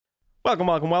Welcome,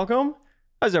 welcome, welcome.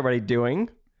 How's everybody doing?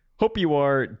 Hope you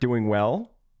are doing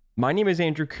well. My name is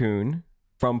Andrew Kuhn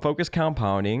from Focus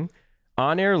Compounding,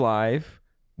 on air live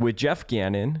with Jeff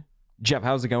Gannon. Jeff,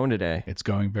 how's it going today? It's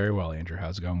going very well, Andrew.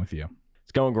 How's it going with you?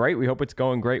 It's going great. We hope it's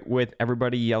going great with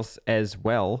everybody else as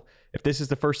well. If this is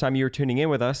the first time you're tuning in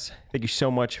with us, thank you so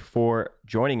much for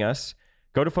joining us.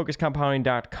 Go to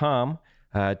focuscompounding.com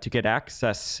to get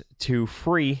access to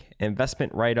free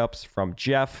investment write-ups from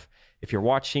Jeff. If you're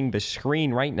watching the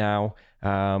screen right now,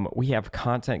 we have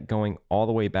content going all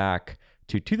the way back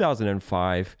to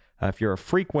 2005. If you're a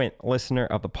frequent listener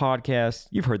of the podcast,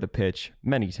 you've heard the pitch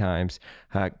many times.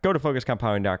 Go to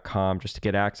focuscompounding.com just to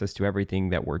get access to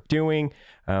everything that we're doing.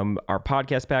 Our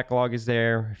podcast backlog is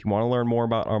there. If you want to learn more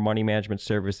about our money management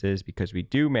services, because we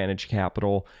do manage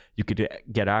capital, you could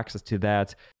get access to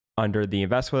that under the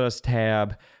Invest With Us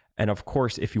tab. And of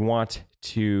course, if you want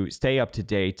to stay up to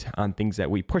date on things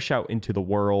that we push out into the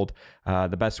world,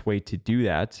 the best way to do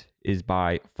that is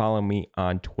by following me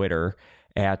on Twitter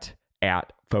at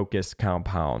Focus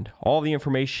Compound. All the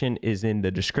information is in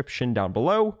the description down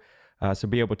below. So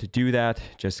be able to do that.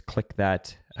 Just click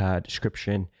that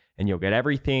description and you'll get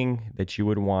everything that you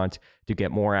would want to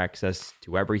get more access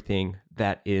to everything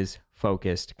that is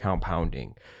focused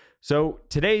compounding. So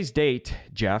today's date,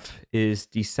 Jeff, is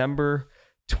December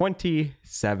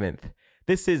 27th.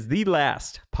 This is the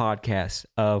last podcast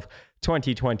of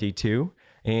 2022.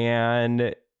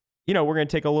 And, we're going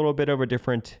to take a little bit of a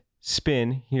different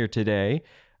spin here today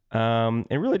and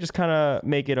really just kind of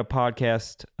make it a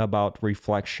podcast about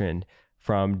reflection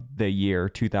from the year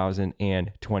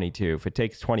 2022. If it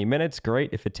takes 20 minutes,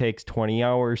 great. If it takes 20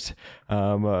 hours,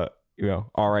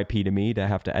 RIP to me to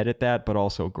have to edit that, but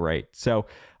also great. So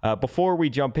before we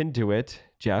jump into it,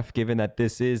 Jeff, given that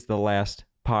this is the last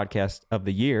podcast of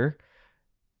the year,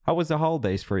 how was the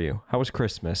holidays for you? How was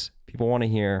Christmas? People want to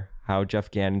hear how Jeff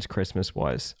Gannon's Christmas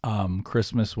was.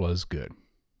 Christmas was good.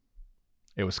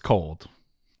 It was cold.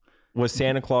 Was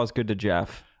Santa Claus good to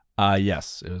Jeff?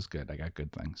 Yes, it was good. I got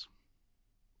good things.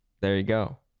 There you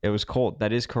go. It was cold.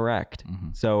 That is correct. Mm-hmm.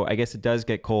 So I guess it does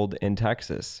get cold in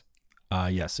Texas.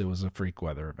 Yes, it was a freak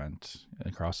weather event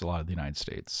across a lot of the United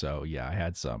States. So yeah, I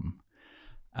had some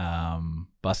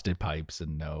busted pipes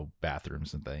and no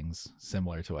bathrooms and things,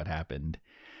 similar to what happened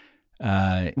in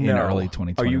early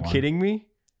 2021. Are you kidding me?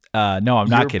 No, I'm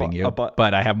not kidding you.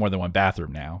 But I have more than one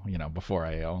bathroom now. Before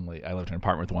I lived in an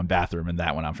apartment with one bathroom, and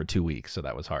that went on for 2 weeks, so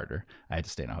that was harder. I had to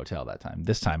stay in a hotel that time.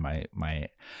 This time, my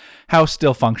house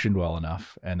still functioned well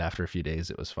enough, and after a few days,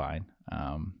 it was fine.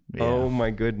 Yeah. Oh my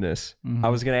goodness! Mm-hmm. I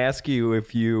was going to ask you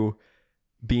if you,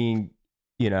 being,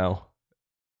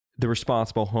 the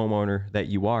responsible homeowner that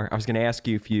you are, I was going to ask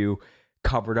you if you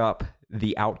covered up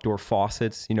the outdoor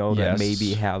faucets, that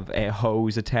maybe have a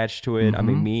hose attached to it. Mm-hmm.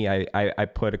 I mean, I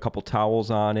put a couple towels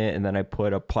on it and then I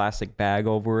put a plastic bag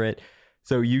over it.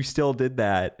 So you still did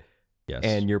that. Yes.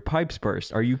 And your pipes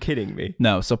burst. Are you kidding me?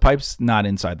 No. So pipes not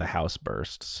inside the house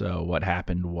burst. So what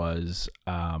happened was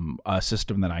a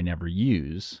system that I never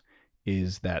use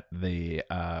is that the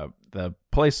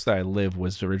place that I live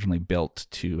was originally built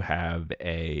to have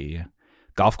a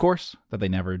golf course that they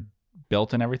never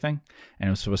built and everything, and it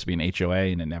was supposed to be an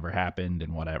HOA and it never happened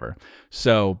and whatever.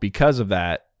 So because of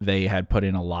that, they had put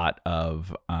in a lot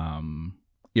of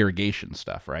irrigation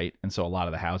stuff, right? And so a lot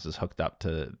of the houses hooked up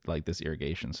to like this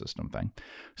irrigation system thing.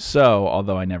 So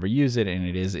although I never use it and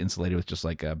it is insulated with just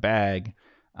like a bag,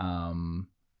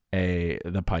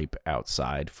 the pipe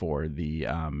outside for the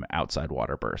outside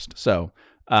water burst. So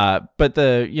but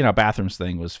the bathrooms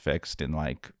thing was fixed in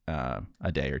like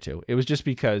a day or two. It was just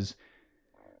because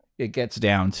it gets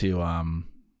down to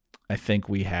I think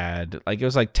we had it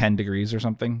was like 10 degrees or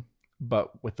something,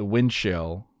 but with the wind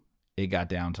chill it got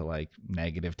down to like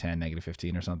 -10,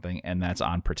 -15 or something, and that's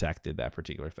unprotected, that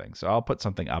particular thing. So I'll put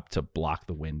something up to block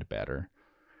the wind better.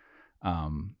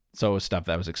 So it was stuff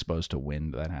that was exposed to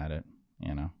wind that had it,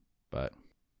 but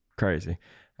crazy.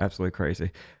 Absolutely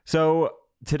crazy. So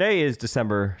today is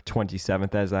December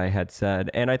 27th, as I had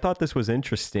said, and I thought this was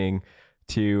interesting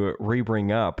to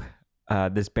re-bring up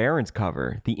this Barron's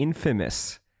cover, the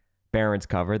infamous Barron's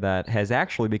cover that has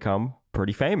actually become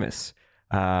pretty famous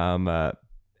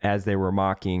as they were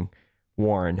mocking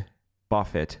Warren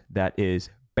Buffett. That is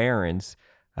Barron's,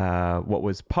 what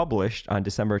was published on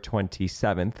December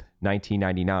 27th,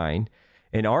 1999,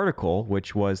 an article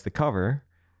which was the cover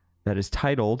that is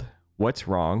titled, "What's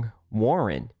Wrong,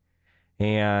 Warren?"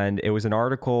 And it was an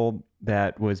article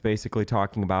that was basically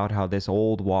talking about how this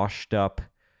old washed up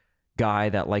guy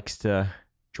that likes to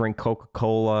drink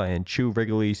Coca-Cola and chew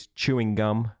Wrigley's chewing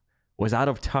gum was out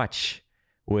of touch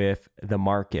with the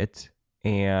market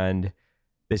and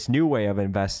this new way of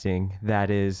investing that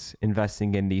is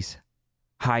investing in these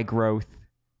high growth,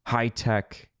 high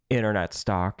tech internet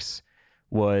stocks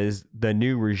was the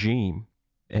new regime,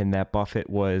 and that Buffett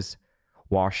was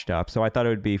washed up. So I thought it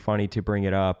would be funny to bring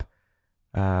it up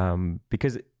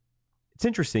because it's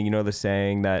interesting, the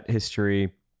saying that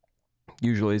history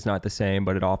usually is not the same,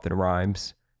 but it often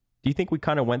rhymes. Do you think we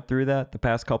kind of went through that the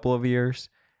past couple of years,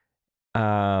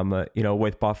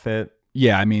 with Buffett?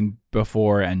 Yeah, I mean,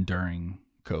 before and during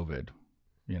COVID,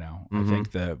 I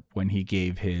think that when he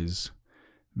gave his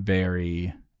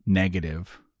very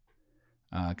negative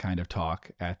kind of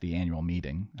talk at the annual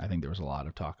meeting, I think there was a lot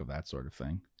of talk of that sort of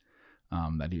thing,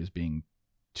 that he was being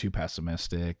too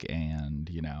pessimistic and,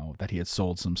 that he had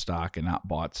sold some stock and not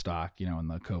bought stock, in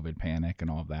the COVID panic and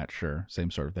all of that. Sure.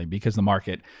 Same sort of thing, because the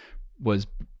market was,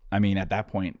 at that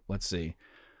point, let's see,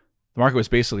 the market was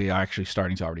basically actually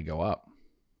starting to already go up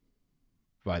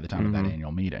by the time of that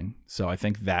annual meeting. So I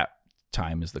think that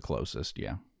time is the closest.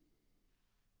 Yeah.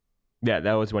 Yeah.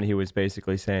 That was when he was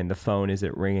basically saying the phone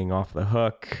isn't ringing off the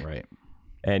hook. Right.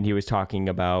 And he was talking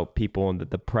about people in the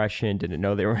depression, didn't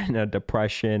know they were in a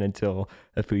depression until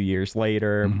a few years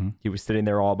later. He was sitting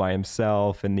there all by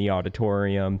himself in the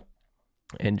auditorium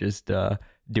and just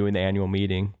doing the annual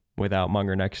meeting without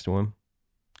Munger next to him.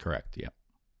 Correct. Yeah.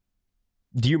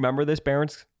 Do you remember this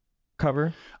Barron's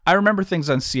cover? I remember things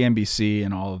on CNBC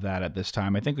and all of that at this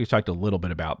time. I think we talked a little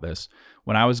bit about this.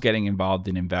 When I was getting involved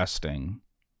in investing,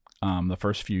 the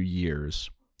first few years,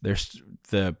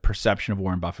 the perception of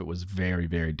Warren Buffett was very,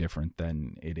 very different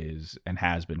than it is and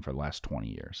has been for the last 20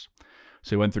 years.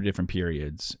 So he went through different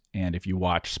periods. And if you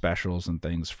watch specials and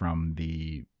things from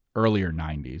the earlier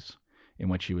 90s, in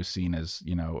which he was seen as,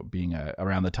 being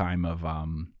around the time of,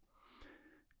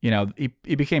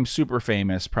 he became super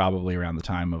famous probably around the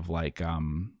time of like what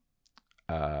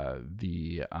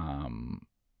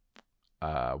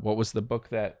was the book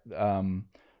that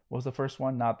what was the first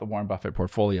one? Not the Warren Buffett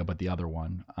Portfolio, but the other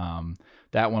one.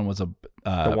 That one was The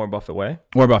Warren Buffett Way?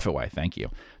 Warren Buffett Way, thank you.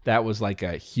 That was like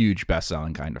a huge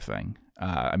best-selling kind of thing.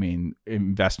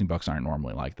 Investing books aren't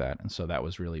normally like that, and so that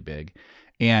was really big.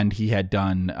 And he had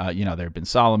done, there had been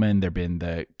Solomon, there had been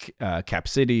the Cap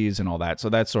Cities and all that. So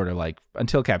that's sort of like,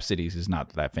 until Cap Cities is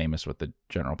not that famous with the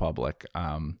general public,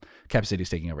 Cap Cities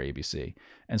taking over ABC.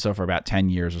 And so for about 10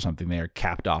 years or something, they are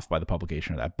capped off by the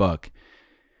publication of that book.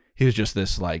 He was just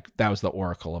this, that was the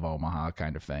Oracle of Omaha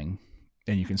kind of thing.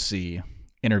 And you can see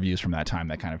interviews from that time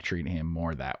that kind of treat him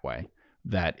more that way.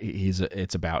 That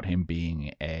it's about him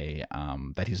being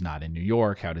that he's not in New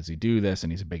York. How does he do this?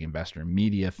 And he's a big investor in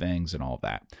media things and all of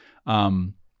that.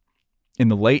 In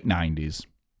the late 90s,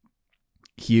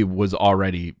 he was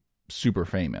already super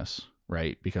famous,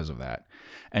 right? Because of that.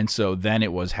 And so then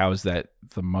it was, how is that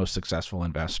the most successful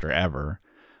investor ever?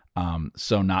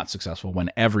 So not successful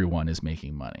when everyone is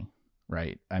making money,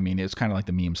 right? It's kind of like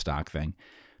the meme stock thing.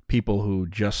 People who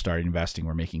just started investing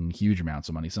were making huge amounts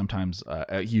of money, sometimes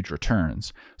huge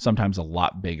returns, sometimes a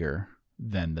lot bigger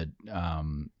than the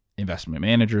investment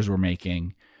managers were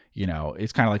making.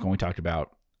 It's kind of like when we talked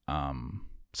about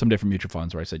some different mutual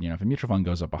funds, where I said, if a mutual fund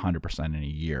goes up 100% in a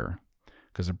year,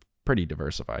 because they're pretty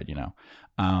diversified,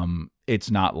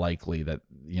 it's not likely that,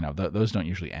 those don't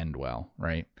usually end well,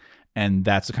 right? And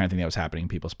that's the kind of thing that was happening in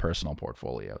people's personal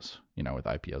portfolios, with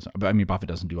IPOs. But Buffett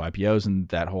doesn't do IPOs, and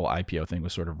that whole IPO thing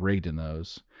was sort of rigged in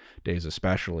those days,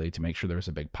 especially to make sure there was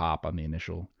a big pop on the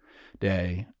initial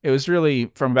day. It was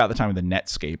really from about the time of the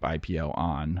Netscape IPO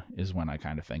on is when I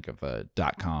kind of think of the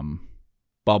 .com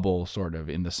bubble, sort of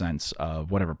in the sense of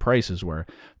whatever prices were,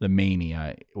 the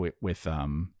mania with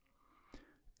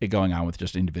it going on with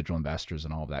just individual investors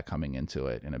and all of that coming into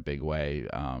it in a big way.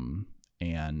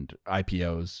 And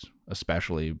IPOs,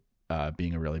 especially,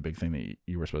 being a really big thing that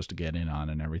you were supposed to get in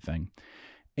on and everything.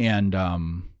 And,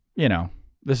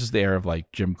 this is the era of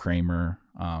like Jim Cramer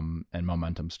and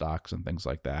momentum stocks and things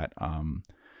like that.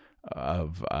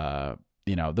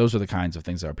 Those are the kinds of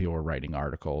things that people were writing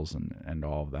articles and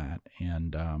all of that.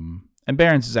 And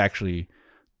Barron's is actually,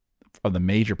 of the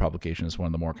major publications, one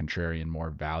of the more contrarian, more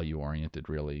value-oriented,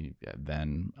 really,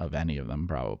 than of any of them,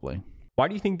 probably. Why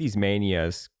do you think these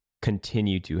manias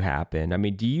continue to happen?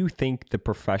 Do you think the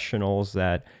professionals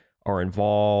that are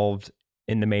involved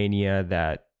in the mania,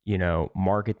 that,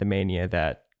 market the mania,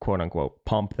 that quote unquote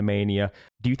pump the mania,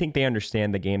 do you think they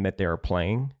understand the game that they're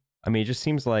playing? It just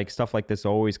seems like stuff like this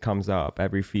always comes up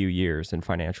every few years in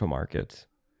financial markets.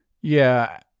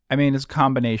 Yeah. It's a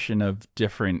combination of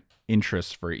different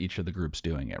interests for each of the groups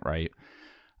doing it, right?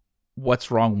 What's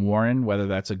Wrong, Warren, whether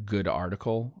that's a good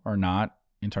article or not,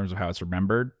 in terms of how it's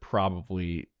remembered,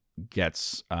 probably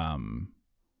gets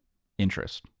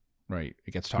interest, right?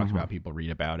 It gets talked about, people read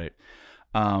about it.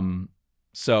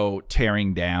 So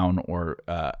tearing down or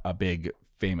a big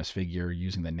famous figure,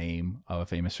 using the name of a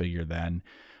famous figure, then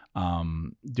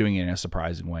doing it in a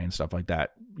surprising way and stuff like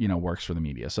that, works for the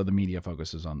media. So the media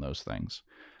focuses on those things.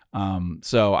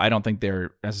 So I don't think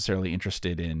they're necessarily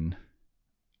interested in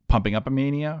pumping up a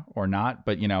mania or not,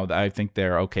 but I think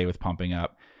they're okay with pumping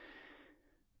up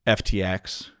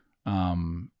FTX,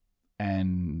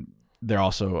 and they're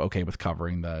also okay with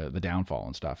covering the downfall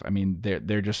and stuff. I mean,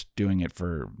 they're just doing it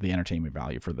for the entertainment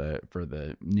value, for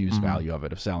the news value of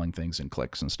it, of selling things and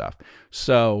clicks and stuff.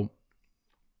 So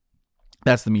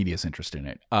that's the media's interest in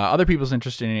it. Other people's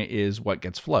interest in it is what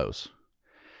gets flows.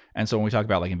 And so when we talk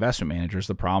about like investment managers,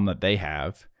 the problem that they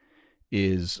have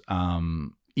is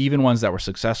even ones that were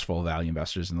successful value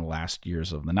investors in the last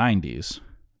years of the 90s,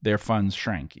 their funds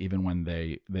shrank even when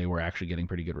they were actually getting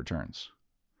pretty good returns.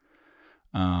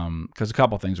 Because a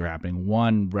couple things were happening.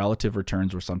 One, relative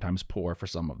returns were sometimes poor for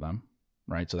some of them,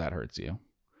 right? So that hurts you.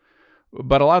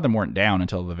 But a lot of them weren't down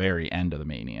until the very end of the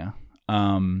mania.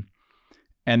 And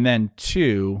then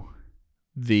two,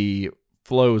 the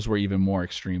flows were even more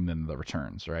extreme than the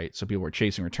returns, right? So people were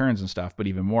chasing returns and stuff, but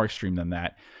even more extreme than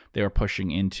that, they were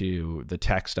pushing into the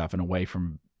tech stuff and away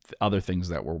from other things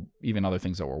that were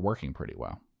working pretty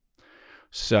well.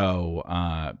 So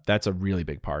that's a really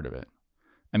big part of it.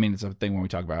 I mean, it's a thing when we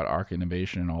talk about ARK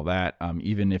Innovation and all that,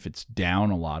 even if it's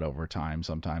down a lot over time,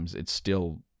 sometimes it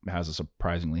still has a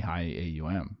surprisingly high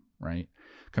AUM, right?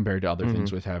 Compared to other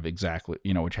things which have exactly,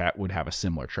 which would have a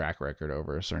similar track record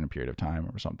over a certain period of time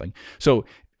or something. So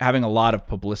having a lot of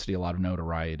publicity, a lot of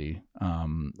notoriety,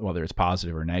 whether it's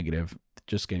positive or negative,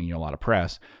 just getting you a lot of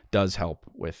press does help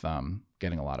with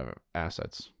getting a lot of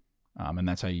assets. And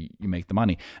that's how you make the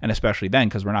money. And especially then,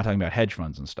 because we're not talking about hedge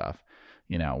funds and stuff.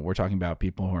 We're talking about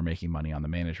people who are making money on the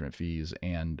management fees,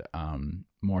 and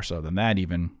more so than that,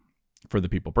 even for the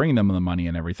people bringing them the money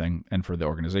and everything, and for the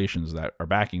organizations that are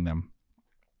backing them.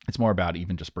 It's more about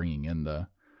even just bringing in the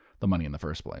money in the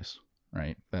first place,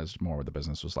 right? That's more what the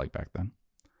business was like back then.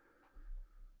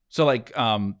 So like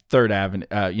Third Avenue,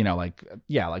 like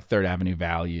Third Avenue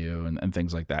Value and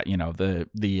things like that.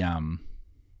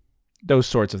 Those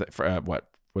sorts of what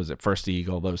was it, First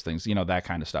Eagle, those things. That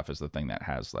kind of stuff is the thing that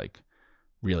has like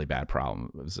really bad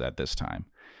problems at this time,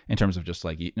 in terms of just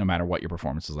like, no matter what your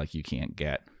performance is like, you can't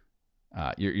get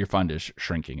your fund is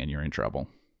shrinking and you're in trouble.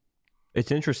 It's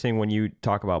interesting when you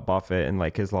talk about Buffett and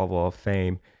like his level of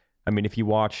fame. I mean, if you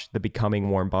watch the Becoming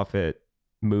Warren Buffett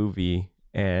movie,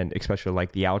 and especially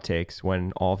like the outtakes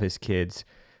when all of his kids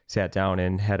sat down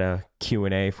and had a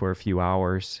Q&A for a few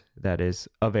hours that is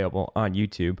available on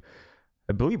YouTube,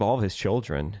 I believe all of his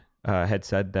children had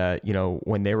said that,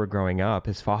 when they were growing up,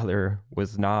 his father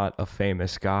was not a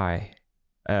famous guy.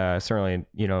 Certainly,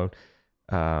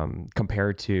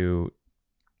 compared to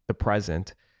the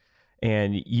present.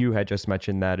 And you had just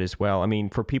mentioned that as well. I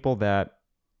mean, for people that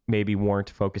maybe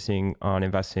weren't focusing on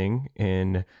investing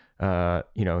in, the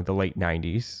late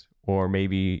 90s, or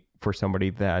maybe for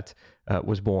somebody that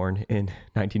was born in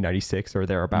 1996 or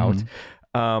thereabout,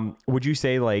 would you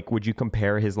say, like, would you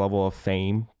compare his level of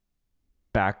fame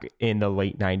back in the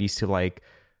late 90s to like,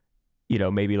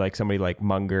 maybe like somebody like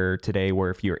Munger today, where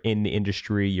if you're in the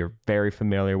industry, you're very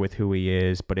familiar with who he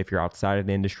is, but if you're outside of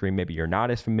the industry, maybe you're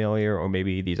not as familiar, or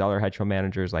maybe these other hedge fund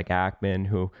managers like Ackman,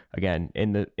 who again,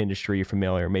 in the industry, you're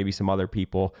familiar, maybe some other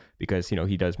people because,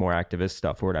 he does more activist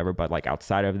stuff or whatever, but like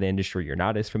outside of the industry, you're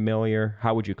not as familiar.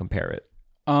 How would you compare it?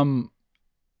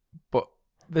 But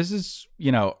this is,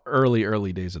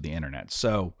 early days of the internet.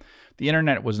 So the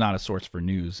internet was not a source for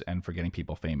news and for getting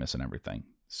people famous and everything.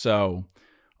 So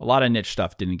a lot of niche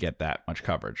stuff didn't get that much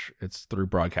coverage. It's through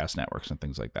broadcast networks and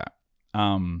things like that.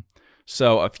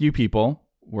 So a few people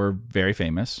were very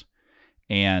famous,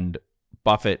 and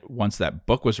Buffett, once that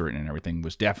book was written and everything,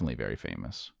 was definitely very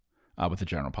famous with the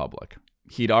general public.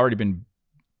 He'd already been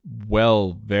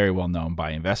very well known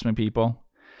by investment people,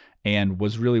 and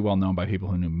was really well known by people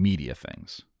who knew media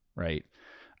things, right?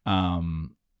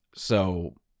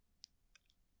 So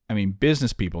I mean,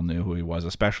 business people knew who he was,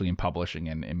 especially in publishing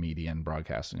and in media and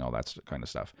broadcasting, all that kind of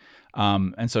stuff.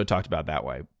 And so it talked about that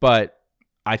way. But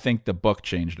I think the book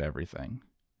changed everything.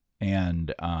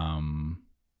 And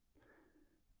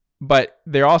but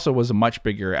there also was a much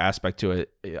bigger aspect to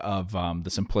it of the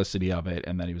simplicity of it,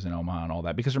 and that he was in Omaha and all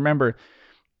that. Because remember,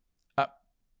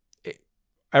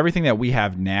 everything that we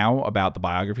have now about the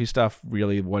biography stuff,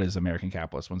 really, what is American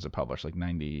Capitalist? When's it published? Like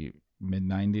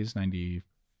mid-90s,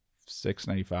 96,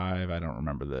 95, I don't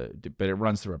remember but it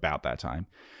runs through about that time.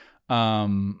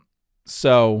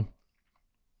 So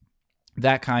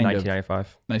that kind 1995.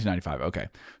 of 1995. Okay.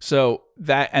 So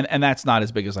that, and that's not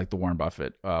as big as like the Warren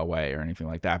Buffett way or anything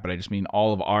like that. But I just mean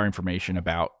all of our information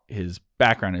about his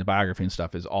background and his biography and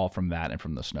stuff is all from that and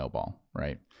from the Snowball.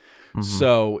 Right. Mm-hmm.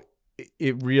 So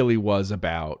it really was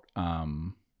about,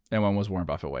 and when was Warren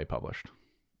Buffett Way published?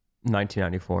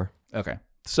 1994. Okay.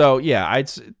 So yeah,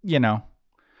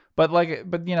 but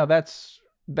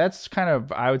that's kind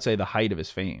of, I would say, the height of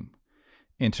his fame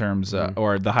in terms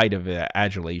or the height of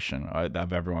adulation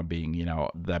of everyone being,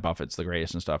 that Buffett's the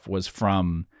greatest and stuff, was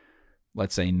from,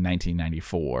 let's say,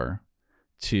 1994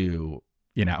 to,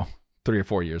 3 or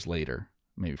 4 years later,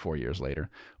 maybe 4 years later,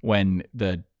 when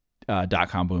the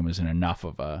 .com boom is in enough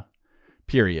of a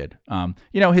period.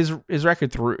 His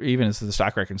record through, even as the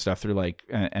stock record and stuff, through like,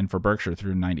 and for Berkshire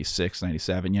through 96,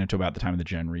 97, to about the time of the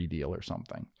Gen Re deal or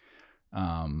something.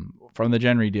 From the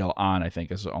Gen Re deal on, I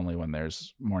think, is only when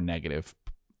there's more negative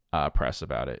press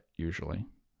about it usually.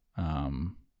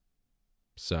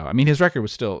 So I mean, his record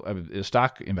was still, his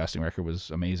stock investing record was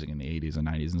amazing in the 80s and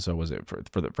 90s, and so was it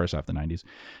for the first half of the 90s,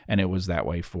 and it was that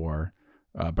way for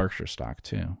Berkshire stock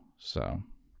too. So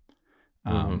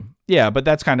yeah, but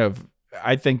that's kind of,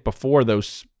 I think, before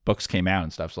those books came out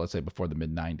and stuff. So let's say before the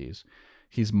mid 90s,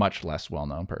 he's much less well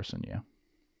known person. Yeah.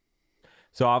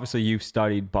 So obviously you've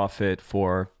studied Buffett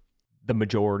for the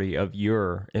majority of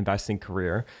your investing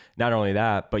career. Not only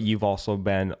that, but you've also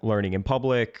been learning in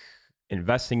public,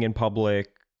 investing in public.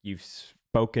 You've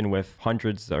spoken with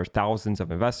hundreds or thousands of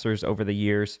investors over the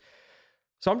years.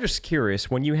 So I'm just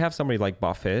curious, when you have somebody like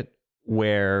Buffett,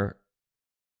 where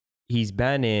he's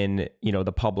been in,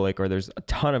 the public, or there's a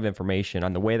ton of information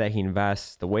on the way that he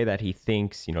invests, the way that he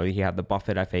thinks, you have the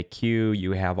Buffett FAQ,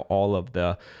 you have all of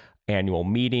the annual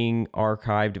meeting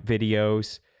archived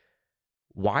videos.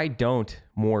 Why don't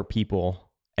more people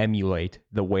emulate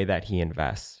the way that he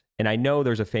invests? And I know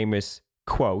there's a famous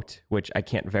quote, which I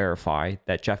can't verify,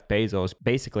 that Jeff Bezos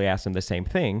basically asked him the same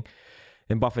thing.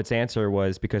 And Buffett's answer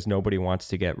was, because nobody wants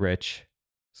to get rich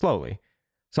slowly.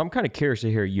 So I'm kind of curious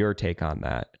to hear your take on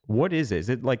that. What is it? Is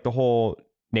it like the whole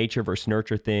nature versus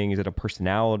nurture thing? Is it a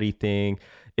personality thing?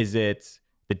 Is it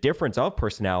the difference of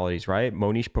personalities, right?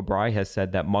 Monish Pabrai has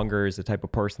said that Munger is the type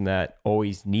of person that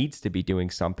always needs to be doing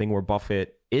something, where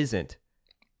Buffett isn't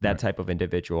that type of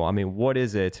individual. I mean, what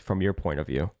is it from your point of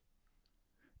view?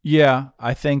 Yeah,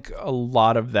 I think a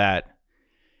lot of that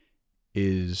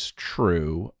is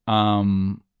true.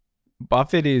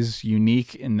 Buffett is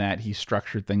unique in that he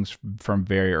structured things from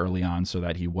very early on so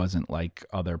that he wasn't like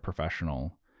other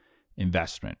professional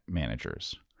investment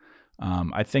managers.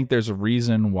 I think there's a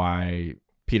reason why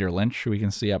Peter Lynch, who we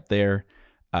can see up there,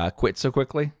 quit so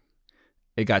quickly.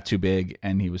 It got too big,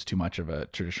 and he was too much of a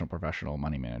traditional professional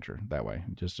money manager that way,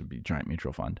 just to be a giant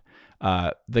mutual fund.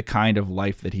 The kind of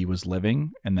life that he was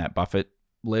living and that Buffett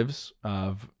lives,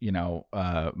 of,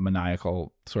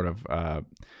 maniacal sort of,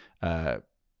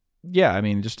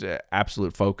 just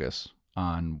absolute focus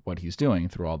on what he's doing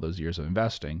through all those years of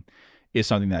investing, is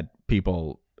something that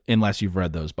people, unless you've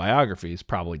read those biographies,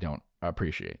 probably don't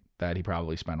appreciate. That he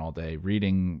probably spent all day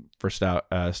reading for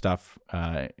stuff,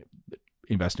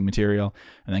 investing material,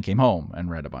 and then came home and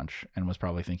read a bunch and was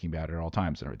probably thinking about it at all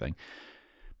times and everything.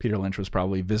 Peter Lynch was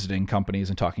probably visiting companies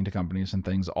and talking to companies and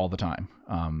things all the time.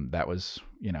 That was,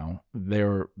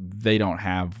 they don't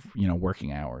have,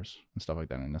 working hours and stuff like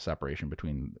that, and a separation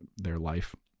between their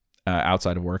life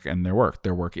outside of work and their work.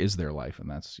 Their work is their life, and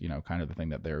that's, kind of the thing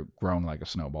that they're growing like a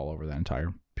snowball over that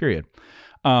entire period.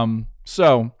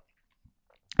 So,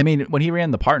 I mean, when he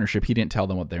ran the partnership, he didn't tell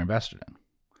them what they're invested in.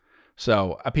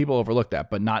 So people overlook that,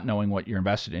 but not knowing what you're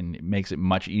invested in makes it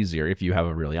much easier if you have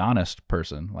a really honest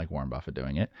person like Warren Buffett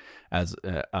doing it, as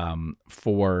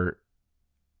for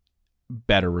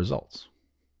better results.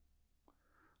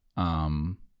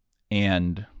 And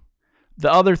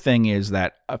the other thing is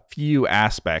that a few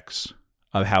aspects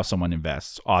of how someone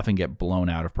invests often get blown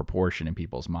out of proportion in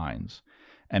people's minds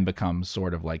and become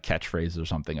sort of like catchphrases or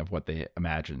something of what they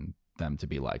imagine them to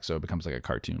be like. So it becomes like a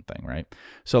cartoon thing, right?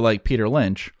 So like Peter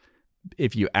Lynch,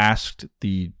 if you asked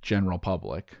the general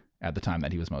public at the time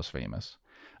that he was most famous,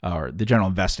 or the general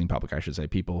investing public, I should say,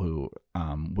 people who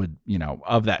would,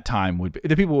 of that time would be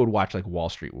the people who would watch like Wall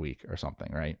Street Week or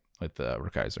something, right? With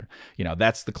Rukeyser,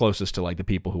 that's the closest to like the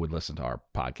people who would listen to our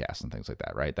podcasts and things like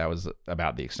that, right? That was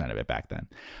about the extent of it back then.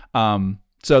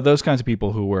 So those kinds of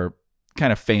people who were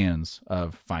kind of fans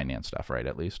of finance stuff, right?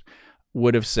 At least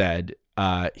would have said,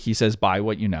 he says, buy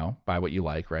what you know, buy what you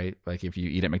like, right? Like if you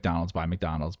eat at McDonald's,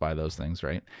 buy those things,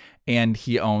 right? And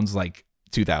he owns like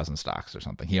 2,000 stocks or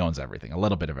something. He owns everything, a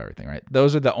little bit of everything, right?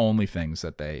 Those are the only things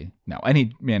that they know. And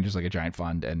he manages like a giant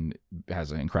fund and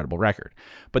has an incredible record.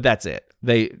 But that's it.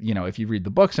 They, if you read the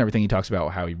books and everything, he talks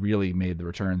about how he really made the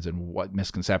returns and what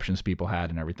misconceptions people had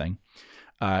and everything.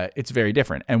 It's very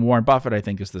different. And Warren Buffett, I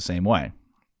think, is the same way,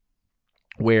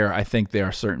 where I think there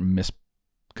are certain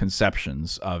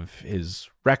misconceptions of his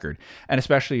record. And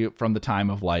especially from the time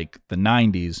of like the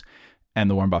 90s and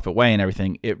the Warren Buffett way and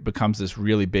everything, it becomes this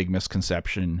really big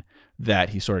misconception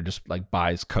that he sort of just like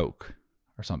buys Coke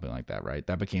or something like that, right?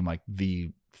 That became like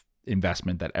the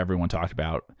investment that everyone talked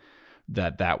about,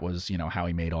 that was, how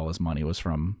he made all his money was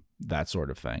from that sort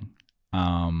of thing.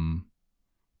 And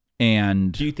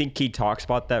do you think he talks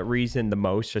about that reason the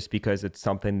most just because it's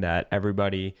something that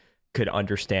everybody could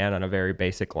understand on a very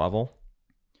basic level?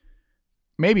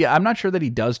 Maybe. I'm not sure that he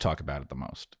does talk about it the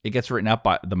most. It gets written up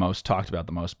by the most, talked about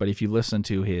the most. But if you listen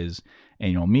to his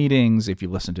annual meetings, if you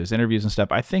listen to his interviews and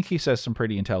stuff, I think he says some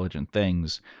pretty intelligent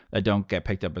things that don't get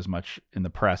picked up as much in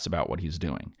the press about what he's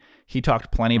doing. He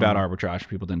talked plenty about arbitrage.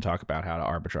 People didn't talk about how to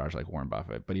arbitrage like Warren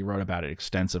Buffett, but he wrote about it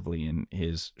extensively in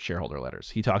his shareholder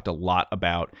letters. He talked a lot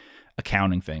about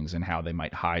accounting things and how they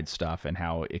might hide stuff and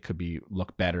how it could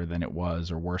look better than it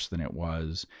was or worse than it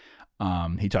was.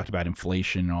 He talked about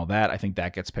inflation and all that. I think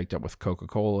that gets picked up with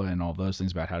Coca-Cola and all those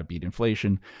things about how to beat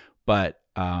inflation. But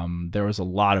there was a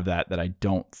lot of that I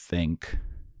don't think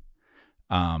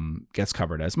gets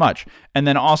covered as much. And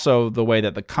then also the way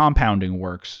that the compounding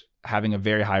works, having a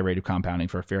very high rate of compounding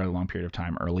for a fairly long period of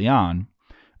time early on,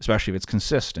 especially if it's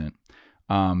consistent,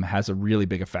 has a really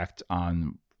big effect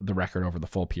on the record over the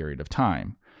full period of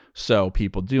time. So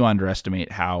people do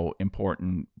underestimate how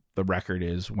important the record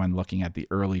is when looking at the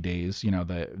early days,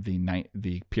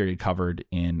 the period covered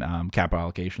in Capital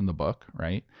Allocation, the book,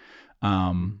 right?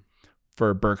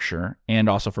 For Berkshire and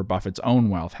also for Buffett's own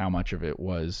wealth, how much of it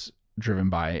was driven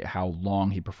by how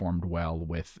long he performed well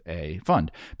with a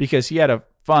fund, because he had a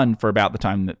fund for about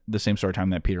the same sort of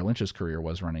time that Peter Lynch's career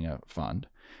was running a fund,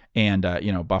 and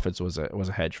Buffett's was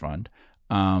a hedge fund,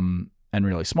 and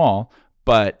really small,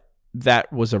 but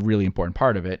that was a really important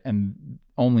part of it. And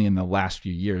only in the last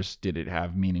few years did it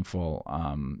have meaningful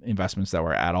investments that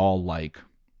were at all like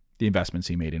the investments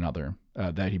he made in other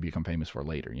that he become famous for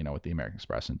later, with the American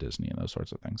Express and Disney and those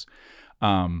sorts of things.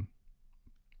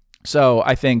 So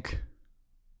I think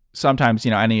sometimes,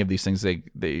 any of these things,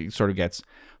 they sort of gets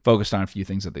focused on a few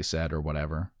things that they said or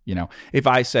whatever. If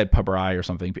I said Pabrai or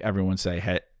something, everyone would say,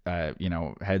 heads I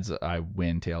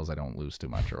win, tails I don't lose too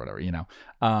much or whatever,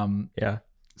 Yeah.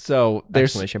 So there's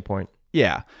exclamation point.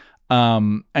 Yeah.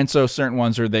 And so certain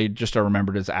ones they just are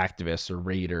remembered as activists or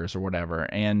raiders or whatever.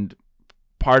 And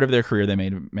part of their career, they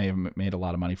may have made a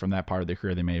lot of money from that. Part of their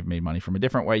career, they may have made money from a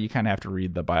different way. You kind of have to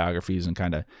read the biographies and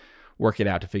kind of work it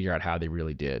out to figure out how they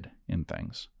really did in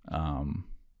things.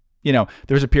 There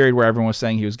was a period where everyone was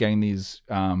saying he was getting these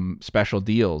special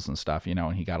deals and stuff,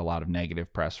 and he got a lot of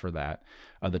negative press for that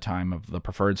at the time of the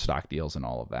preferred stock deals and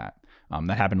all of that.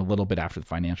 That happened a little bit after the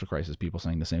financial crisis, people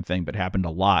saying the same thing, but it happened a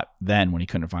lot then when he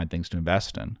couldn't find things to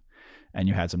invest in. And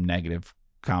you had some negative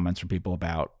comments from people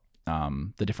about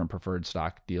the different preferred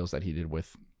stock deals that he did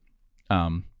with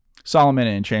Solomon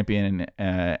and Champion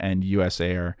and US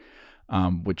Air,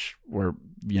 which were,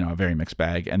 a very mixed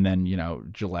bag. And then,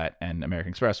 Gillette and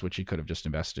American Express, which he could have just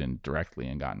invested in directly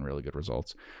and gotten really good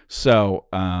results. So,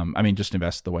 just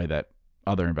invest the way that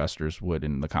other investors would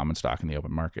in the common stock in the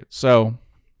open market. So,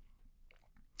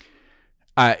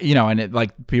 and it,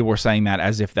 like people were saying that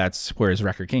as if that's where his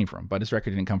record came from, but his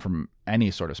record didn't come from any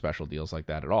sort of special deals like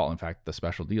that at all. In fact, the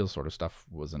special deals sort of stuff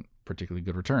wasn't particularly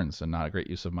good returns and not a great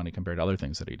use of money compared to other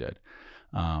things that he did.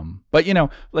 But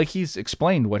like he's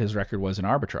explained what his record was in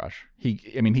arbitrage. He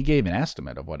gave an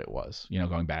estimate of what it was,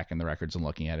 going back in the records and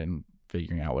looking at it and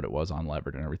figuring out what it was on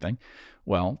levered and everything.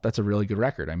 Well, that's a really good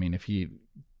record. If he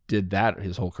did that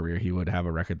his whole career, he would have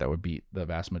a record that would beat the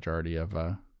vast majority of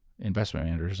investment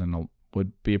managers, and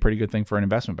would be a pretty good thing for an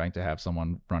investment bank to have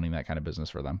someone running that kind of business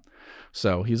for them.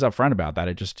 So he's upfront about that.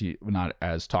 It just not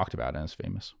as talked about and as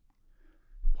famous.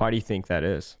 Why do you think that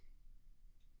is?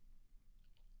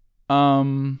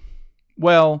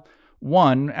 Well,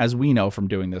 one, as we know from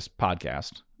doing this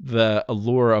podcast, the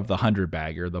allure of the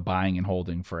 100-bagger, the buying and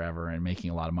holding forever and making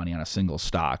a lot of money on a single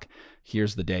stock.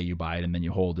 Here's the day you buy it and then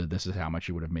you hold it. This is how much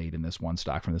you would have made in this one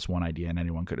stock from this one idea, and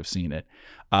anyone could have seen it,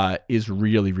 is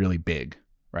really, really big,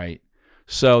 right?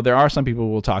 So there are some people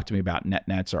who will talk to me about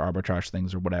nets or arbitrage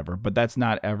things or whatever, but that's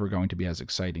not ever going to be as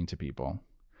exciting to people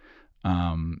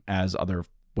as other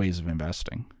ways of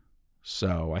investing.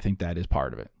 So I think that is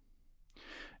part of it.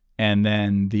 And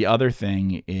then the other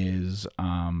thing is,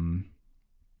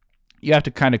 you have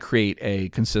to kind of create a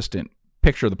consistent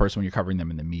picture of the person when you're covering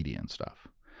them in the media and stuff.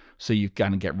 So you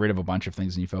kind of get rid of a bunch of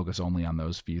things and you focus only on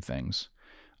those few things.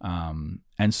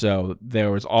 And so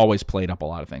there was always played up a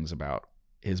lot of things about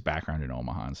his background in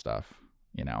Omaha and stuff,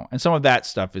 and some of that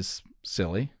stuff is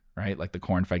silly, right? Like the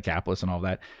corn-fed capitalist and all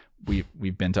that.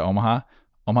 We've been to Omaha.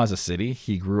 Omaha's a city.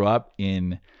 He grew up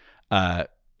in a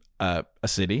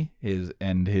city.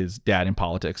 His dad in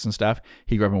politics and stuff.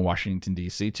 He grew up in Washington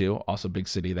D.C. too, also big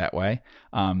city that way.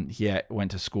 He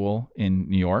went to school in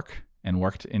New York and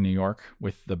worked in New York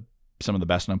with some of the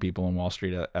best known people in Wall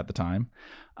Street at the time,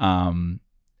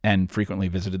 and frequently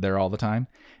visited there all the time.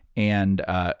 And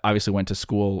obviously went to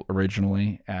school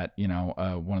originally at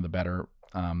one of the better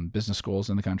business schools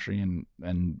in the country,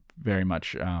 and very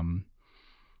much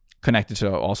connected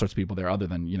to all sorts of people there other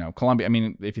than Columbia. I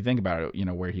mean, if you think about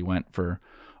it, where he went for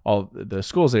all the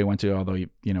schools that he went to, although he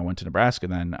went to Nebraska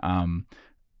then,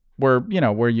 where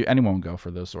anyone would go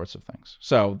for those sorts of things.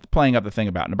 So playing up the thing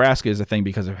about Nebraska is a thing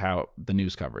because of how the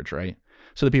news coverage, right?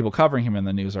 So the people covering him in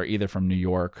the news are either from New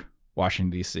York,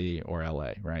 Washington D.C., or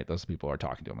L.A., right? Those people are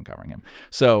talking to him and covering him.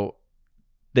 So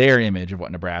their image of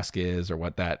what Nebraska is, or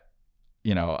what that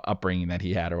upbringing that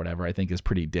he had or whatever, I think is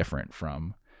pretty different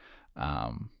from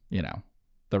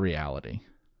the reality.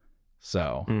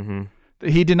 So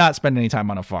he did not spend any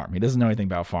time on a farm. He doesn't know anything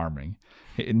about farming.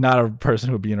 Not a person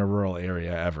who would be in a rural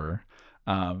area ever.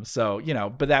 So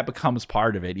but that becomes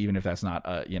part of it, even if that's not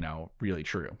really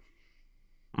true.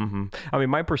 I mean,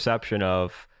 my perception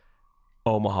of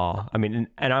Omaha, and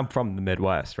I'm from the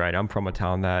Midwest, right? I'm from a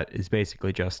town that is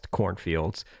basically just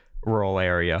cornfields, rural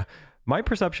area. My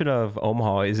perception of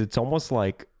Omaha is it's almost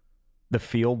like the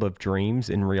field of dreams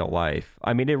in real life.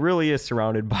 I mean, it really is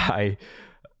surrounded by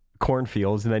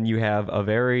cornfields, and then you have a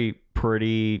very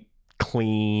pretty,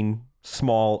 clean,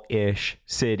 small-ish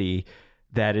city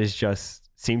that is just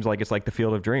seems like it's like the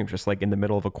field of dreams, just like in the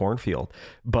middle of a cornfield.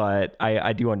 But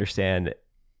I do understand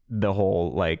the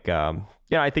whole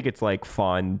I think it's like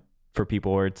fun for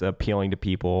people, or it's appealing to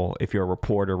people. If you're a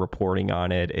reporter reporting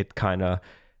on it, it kind of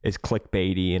is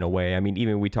clickbaity in a way. I mean,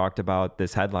 even we talked about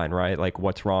this headline, right? Like,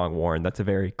 what's wrong, Warren? That's a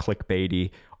very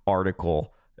clickbaity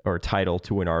article or title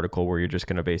to an article where you're just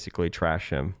going to basically trash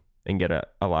him and get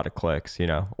a lot of clicks,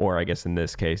 or I guess in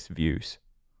this case, views.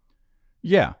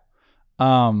 Yeah.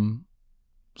 So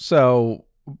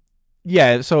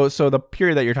the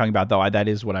period that you're talking about, though, that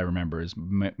is what I remember is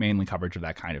mainly coverage of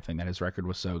that kind of thing, that his record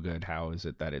was so good. How is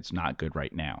it that it's not good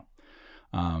right now?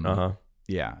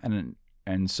 Yeah.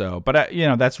 And so, but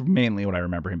that's mainly what I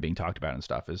remember him being talked about and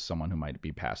stuff, is someone who might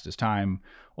be past his time,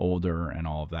 older, and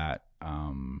all of that.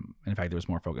 In fact, there was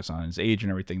more focus on his age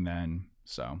and everything then.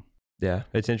 So yeah,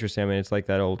 it's interesting. I mean, it's like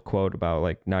that old quote about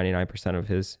like 99% of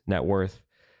his net worth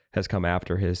has come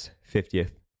after his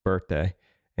 50th birthday.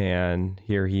 And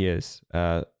here he is,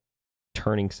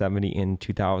 turning 70 in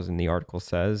 2000, the article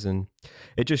says. And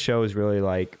it just shows really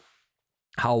like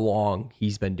how long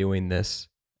he's been doing this.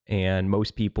 And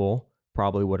most people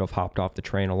probably would have hopped off the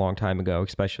train a long time ago,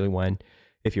 especially when,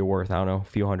 if you're worth, I don't know, a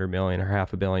few $100 million or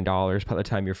 $500 million by the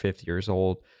time you're 50 years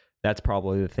old. That's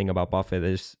probably the thing about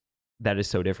Buffett that is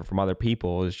so different from other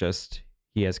people, is just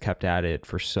he has kept at it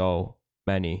for so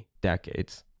many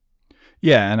decades.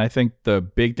 Yeah, and I think the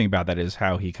big thing about that is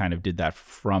how he kind of did that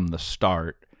from the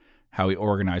start, how he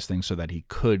organized things so that he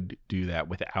could do that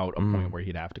without a point where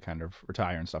he'd have to kind of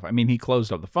retire and stuff. I mean, he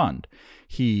closed up the fund.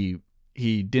 He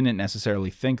didn't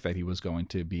necessarily think that he was going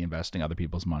to be investing other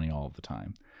people's money all of the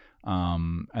time.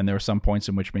 And there were some points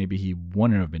in which maybe he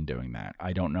wouldn't have been doing that.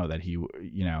 I don't know that he,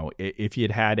 if he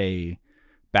had a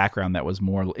background that was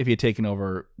more, if he had taken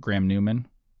over Graham Newman,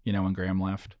 when Graham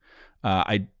left,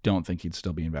 I don't think he'd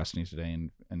still be investing today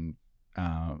and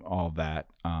all of that.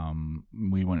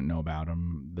 We wouldn't know about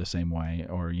him the same way,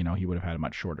 or, he would have had a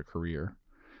much shorter career.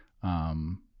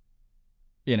 So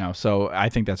I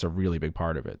think that's a really big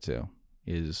part of it too,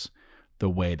 is the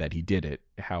way that he did it,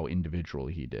 how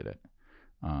individually he did it,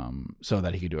 so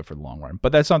that he could do it for the long run.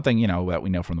 But that's something, that we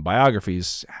know from the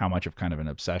biographies, how much of kind of an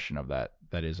obsession of that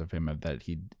is of him,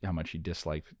 how much he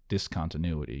disliked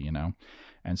discontinuity,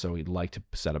 and so he'd like to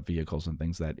set up vehicles and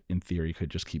things that in theory could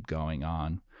just keep going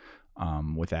on,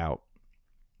 without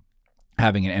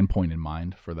having an endpoint in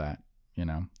mind for that,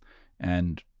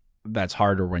 and that's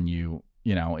harder when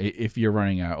if you're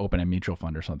running an open-end mutual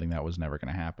fund or something, that was never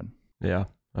going to happen. Yeah,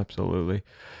 absolutely.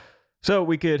 So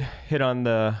we could hit on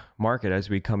the market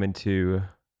as we come into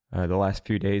the last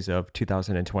few days of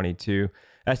 2022.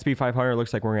 S&P 500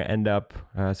 looks like we're going to end up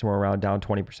somewhere around down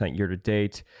 20% year to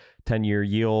date. 10-year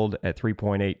yield at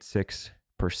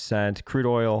 3.86%. Crude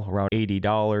oil around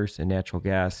 $80, and natural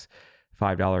gas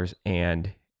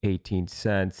 $5.80.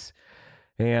 $0.18.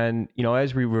 And,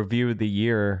 as we review the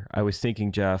year, I was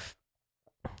thinking, Jeff,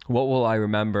 what will I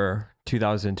remember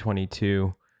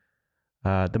 2022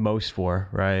 the most for,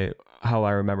 right? How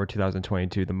I remember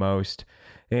 2022 the most.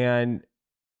 And,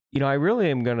 I really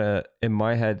am going to, in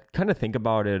my head, kind of think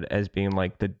about it as being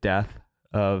like the death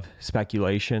of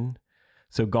speculation.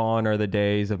 So gone are the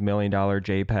days of $1 million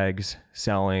JPEGs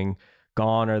selling.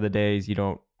 Gone are the days,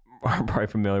 I'm probably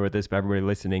familiar with this, but everybody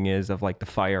listening is, of like the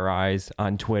fire eyes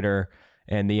on Twitter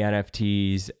and the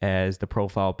NFTs as the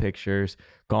profile pictures.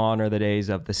 Gone are the days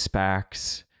of the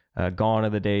SPACs. Gone are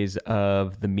the days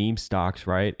of the meme stocks,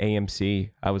 right?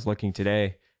 AMC, I was looking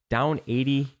today, down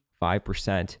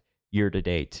 85% year to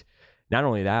date. Not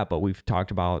only that, but we've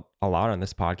talked about a lot on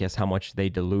this podcast how much they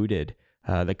diluted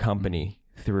the company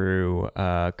through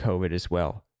COVID as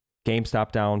well.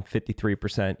 GameStop down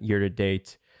 53% year to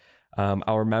date.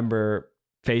 I'll remember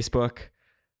Facebook,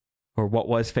 or what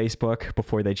was Facebook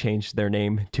before they changed their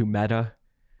name to Meta,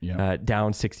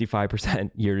 down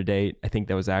 65% year to date. I think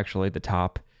that was actually the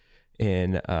top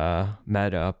in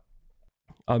Meta.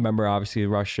 I remember obviously the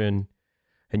Russian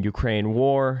and Ukraine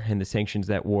war and the sanctions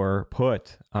that were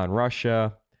put on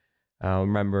Russia. I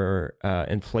remember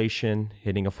inflation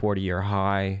hitting a 40-year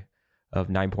high of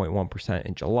 9.1%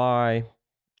 in July.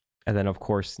 And then, of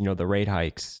course, the rate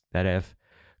hikes that have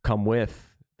come with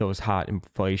those hot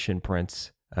inflation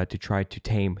prints to try to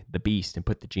tame the beast and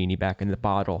put the genie back in the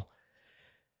bottle.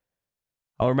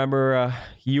 I'll remember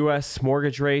U.S.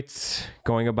 mortgage rates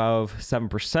going above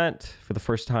 7% for the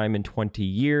first time in 20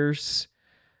 years.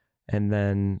 And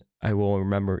then I will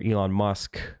remember Elon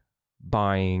Musk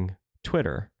buying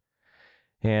Twitter.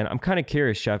 And I'm kind of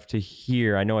curious, Jeff, to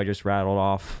hear, I know I just rattled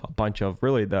off a bunch of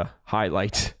really the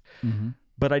highlights,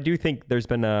 but I do think there's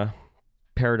been a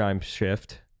paradigm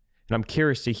shift. And I'm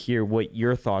curious to hear what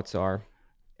your thoughts are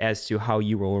as to how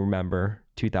you will remember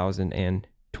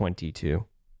 2022.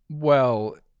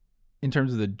 Well, in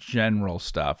terms of the general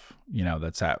stuff,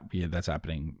 that's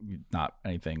happening, not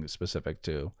anything specific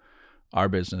to our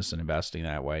business and investing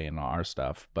that way in our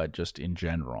stuff, but just in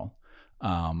general.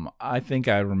 I think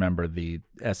I remember the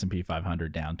S&P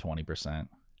 500 down 20%.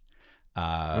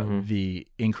 The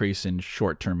increase in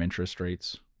short-term interest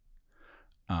rates,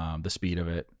 the speed of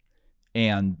it,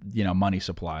 and money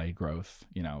supply growth,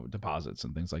 deposits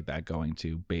and things like that going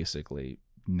to basically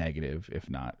negative, if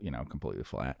not completely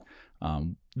flat.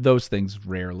 Those things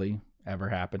rarely ever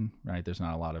happen, right? There's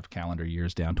not a lot of calendar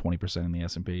years down 20% in the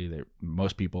S&P.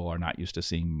 Most people are not used to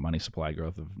seeing money supply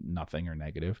growth of nothing or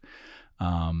negative,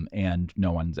 and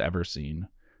no one's ever seen,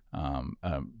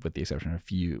 with the exception of a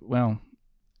few,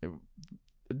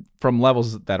 from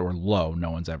levels that were low,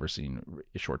 no one's ever seen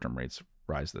short-term rates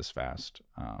rise this fast.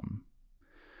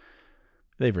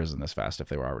 They've risen this fast if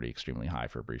they were already extremely high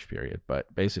for a brief period,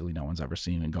 but basically no one's ever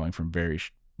seen it going from very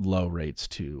low rates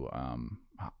to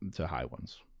high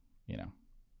ones,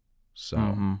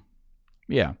 So,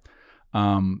 yeah.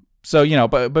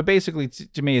 But basically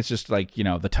to me, it's just like,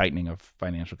 the tightening of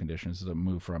financial conditions, the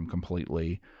move from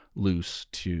completely loose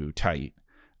to tight.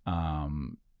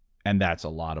 And that's a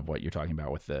lot of what you're talking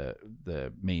about with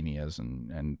the manias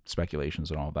and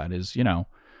speculations and all of that is,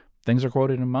 things are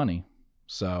quoted in money.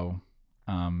 So,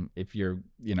 if you're,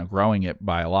 growing it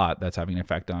by a lot, that's having an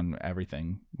effect on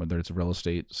everything, whether it's real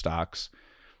estate, stocks,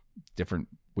 different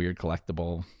weird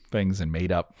collectible things and made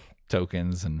up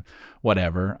tokens and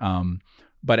whatever.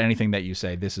 But anything that you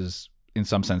say, this is in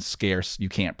some sense scarce, you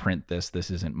can't print this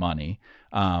isn't money.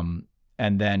 And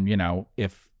then,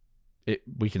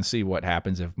 we can see what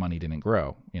happens if money didn't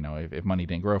grow. If money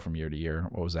didn't grow from year to year,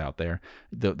 what was out there,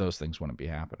 those things wouldn't be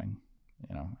happening,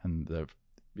 and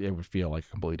it would feel like a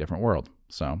completely different world.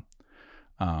 So,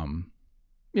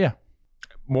 yeah.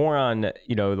 More on,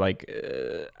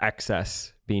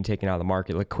 excess being taken out of the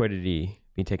market, liquidity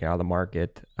being taken out of the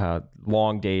market,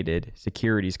 long dated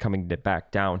securities coming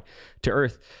back down to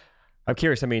earth. I'm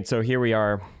curious. So here we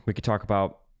are, we could talk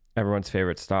about everyone's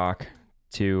favorite stock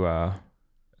to,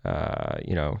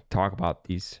 talk about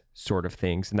these sort of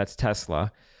things. And that's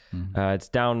Tesla. It's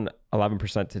down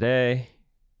 11% today.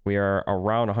 We are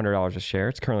around $100 a share.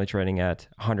 It's currently trading at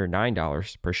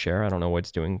 $109 per share. I don't know what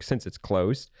it's doing since it's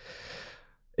closed.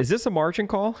 Is this a margin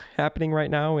call happening right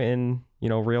now in,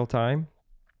 real time?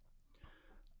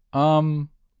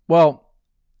 Well,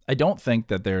 I don't think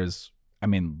that there's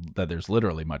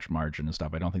literally much margin and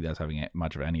stuff. I don't think that's having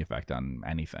much of any effect on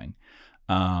anything.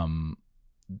 I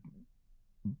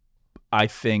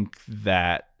think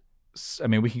that,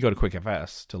 we can go to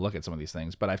QuickFS to look at some of these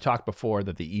things, but I've talked before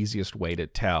that the easiest way to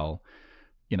tell,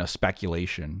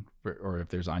 speculation, or if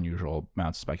there's unusual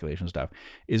amounts of speculation stuff,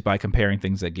 is by comparing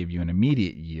things that give you an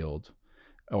immediate yield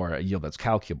or a yield that's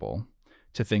calculable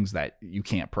to things that you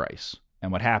can't price.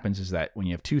 And what happens is that when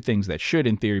you have two things that should,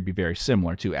 in theory, be very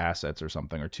similar, two assets or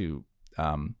something, or two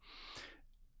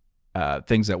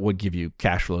things that would give you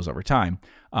cash flows over time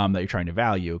that you're trying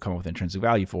to come up with intrinsic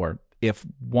value for, if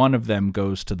one of them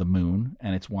goes to the moon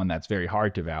and it's one that's very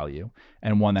hard to value,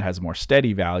 and one that has more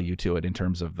steady value to it in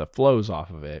terms of the flows off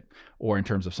of it, or in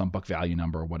terms of some book value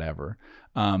number or whatever,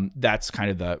 that's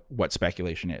kind of what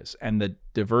speculation is. And the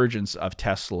divergence of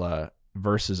Tesla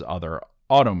versus other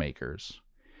automakers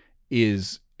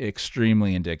is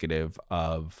extremely indicative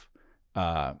of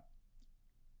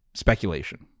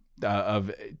speculation,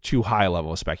 of too high a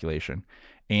level of speculation,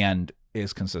 and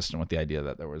is consistent with the idea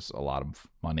that there was a lot of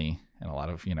money and a lot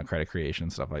of credit creation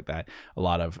and stuff like that, a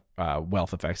lot of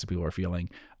wealth effects that people were feeling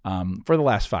for the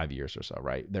last 5 years or so,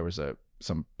 right? There was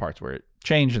some parts where it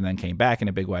changed and then came back in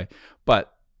a big way,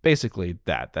 but basically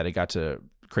that it got to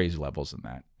crazy levels in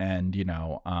that. And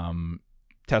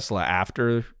Tesla,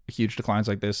 after huge declines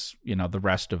like this, the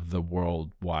rest of the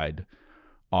worldwide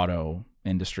auto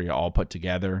industry all put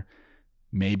together,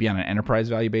 maybe on an enterprise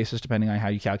value basis, depending on how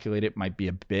you calculate it, might be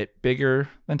a bit bigger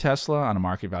than Tesla. On a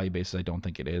market value basis, I don't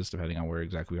think it is, depending on where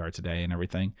exactly we are today and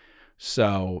everything.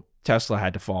 So Tesla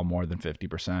had to fall more than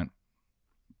 50%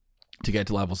 to get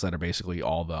to levels that are basically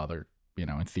all the other,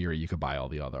 in theory, you could buy all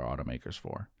the other automakers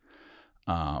for.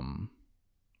 And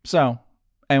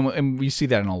we see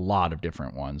that in a lot of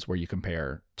different ones where you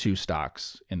compare two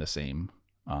stocks in the same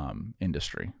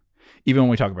industry. Even when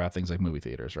we talk about things like movie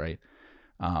theaters, right?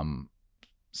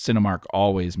 Cinemark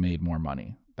always made more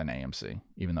money than AMC,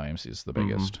 even though AMC is the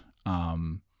biggest.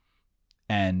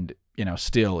 And,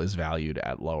 still is valued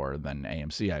at lower than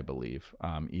AMC, I believe,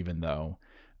 even though,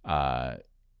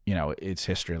 its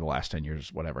history of the last 10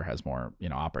 years, whatever, has more,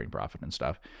 operating profit and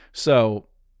stuff. So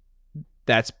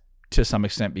that's to some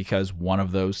extent because one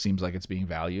of those seems like it's being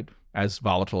valued as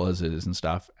volatile as it is and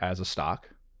stuff as a stock,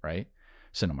 right?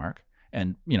 Cinemark.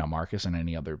 And, Marcus and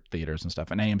any other theaters and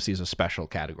stuff. And AMC is a special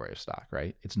category of stock,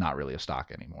 right? It's not really a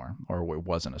stock anymore, or it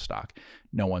wasn't a stock.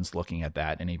 No one's looking at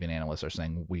that. And even analysts are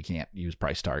saying we can't use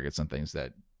price targets and things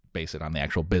that base it on the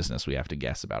actual business. We have to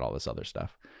guess about all this other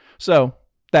stuff. So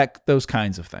those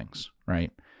kinds of things,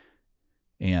 right?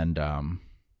 And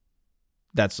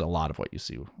that's a lot of what you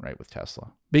see, right, with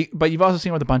Tesla. But you've also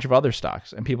seen with a bunch of other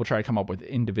stocks, and people try to come up with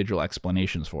individual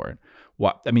explanations for it.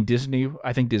 Disney,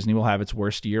 I think Disney will have its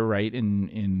worst year, right,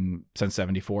 in since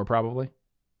 74 probably.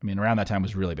 Around that time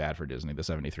was really bad for Disney, the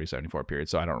 73, 74 period,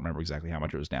 so I don't remember exactly how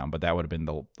much it was down, but that would have been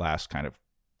the last kind of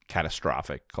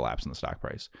catastrophic collapse in the stock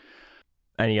price.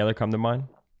 Any other come to mind?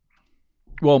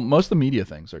 Well, most of the media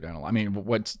things are down a lot.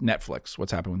 What's Netflix?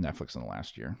 What's happened with Netflix in the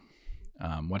last year?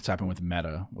 What's happened with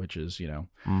Meta, which is,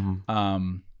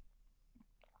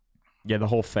 the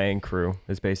whole FANG crew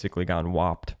has basically gone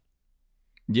whopped.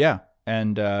 Yeah.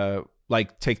 And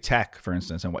take tech, for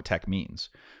instance, and what tech means.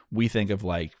 We think of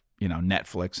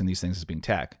Netflix and these things as being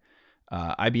tech.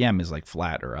 IBM is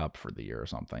flat or up for the year or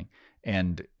something.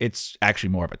 And it's actually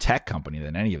more of a tech company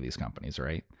than any of these companies,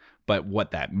 right? But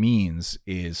what that means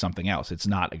is something else. It's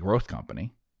not a growth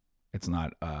company. It's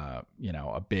not,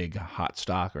 a big hot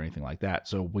stock or anything like that.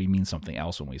 So we mean something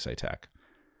else when we say tech.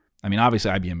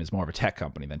 Obviously IBM is more of a tech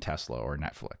company than Tesla or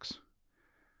Netflix.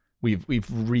 We've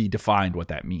redefined what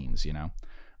that means,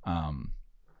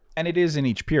 and it is in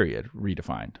each period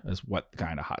redefined as what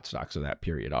kind of hot stocks of that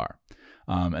period are.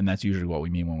 And that's usually what we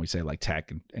mean when we say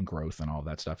tech and growth and all of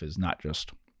that stuff, is not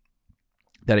just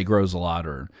that it grows a lot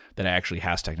or that it actually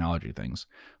has technology things,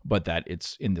 but that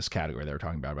it's in this category they were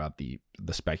talking about the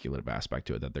speculative aspect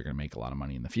to it, that they're going to make a lot of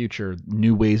money in the future,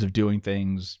 new ways of doing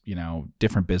things,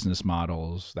 different business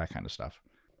models, that kind of stuff.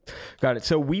 Got it.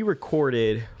 So we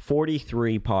recorded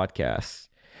 43 podcasts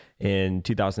in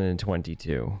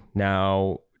 2022.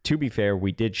 Now, to be fair,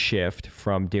 we did shift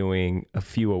from doing a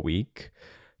few a week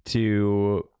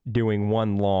to doing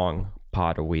one long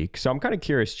pod a week. So I'm kind of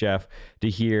curious, Jeff, to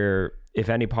hear if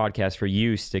any podcasts for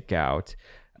you stick out.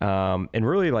 And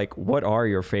really, what are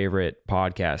your favorite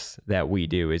podcasts that we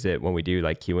do? Is it when we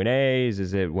do Q&As?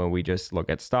 Is it when we just look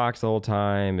at stocks the whole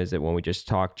time? Is it when we just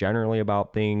talk generally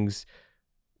about things?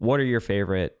 What are your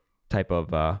favorite type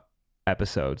of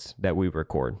episodes that we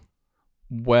record?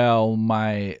 Well,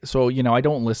 I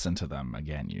don't listen to them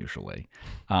again, usually.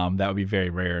 That would be very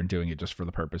rare, and doing it just for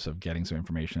the purpose of getting some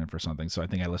information for something. So I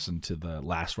think I listened to the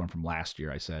last one from last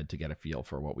year, I said, to get a feel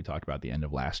for what we talked about at the end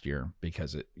of last year,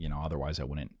 because otherwise I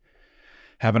wouldn't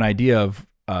have an idea of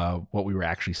what we were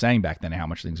actually saying back then and how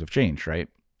much things have changed, right?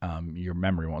 your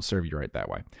memory won't serve you right that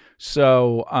way.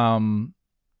 So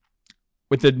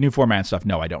with the new format and stuff,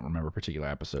 no, I don't remember particular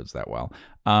episodes that well.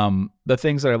 The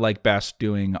things that I like best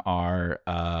doing are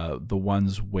the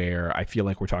ones where I feel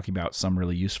like we're talking about some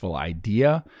really useful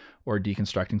idea or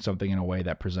deconstructing something in a way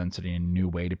that presents it in a new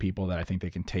way to people that I think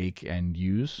they can take and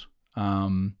use.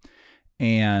 And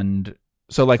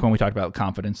so like when we talked about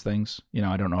confidence things,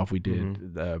 I don't know if we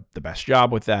did the best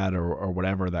job with that or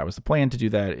whatever. That was the plan to do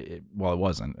that. It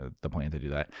wasn't the plan to do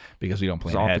that because we don't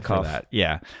plan ahead for that.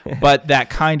 Yeah. But that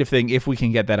kind of thing, if we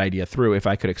can get that idea through, if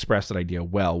I could express that idea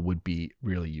well, would be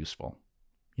really useful,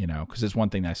 because it's one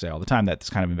thing that I say all the time, that this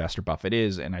kind of investor Buffett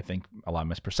is. And I think a lot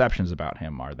of misperceptions about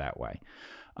him are that way,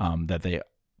 that they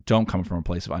don't come from a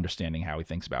place of understanding how he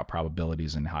thinks about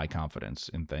probabilities and high confidence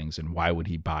in things. And why would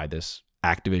he buy this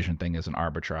Activision thing as an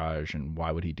arbitrage, and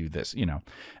why would he do this,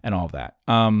 and all of that.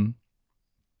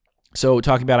 So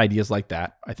talking about ideas like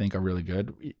that, I think are really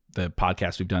good. The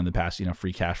podcasts we've done in the past,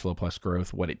 free cash flow plus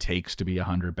growth, what it takes to be a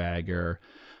 100-bagger,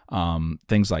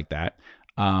 things like that.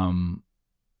 And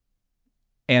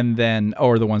then,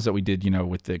 or the ones that we did,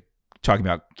 with the talking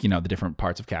about, the different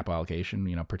parts of capital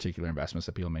allocation, particular investments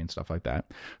that people made and stuff like that.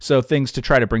 So things to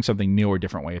try to bring something new or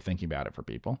different way of thinking about it for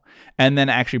people. And then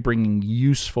actually bringing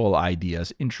useful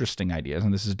ideas, interesting ideas.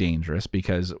 And this is dangerous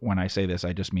because when I say this,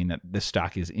 I just mean that this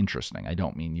stock is interesting. I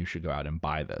don't mean you should go out and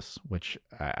buy this, which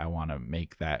I want to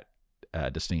make that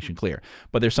distinction clear.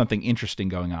 But there's something interesting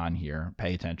going on here.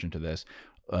 Pay attention to this.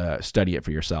 Study it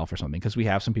for yourself or something, because we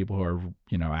have some people who are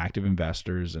active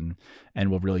investors and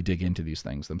will really dig into these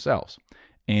things themselves,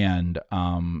 and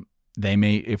they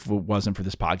may, if it wasn't for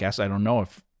this podcast, I don't know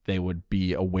if they would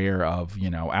be aware of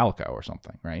Alico or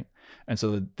something, right? And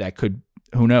so that could,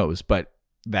 who knows, but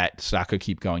that stock could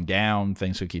keep going down,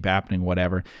 things could keep happening,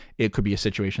 whatever. It could be a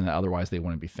situation that otherwise they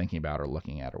wouldn't be thinking about or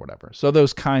looking at or whatever. So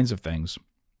those kinds of things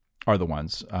are the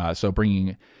ones. So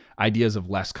bringing ideas of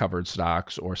less covered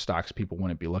stocks or stocks people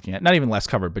wouldn't be looking at, not even less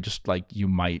covered, but just like you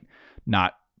might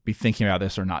not be thinking about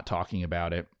this or not talking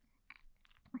about it.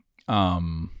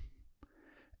 And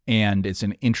it's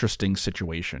an interesting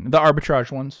situation. The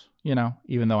arbitrage ones,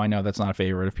 even though I know that's not a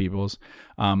favorite of people's,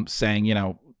 saying,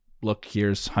 look,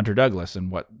 here's Hunter Douglas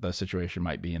and what the situation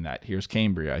might be in that. Here's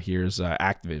Cambria, here's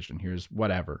Activision, here's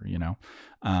whatever,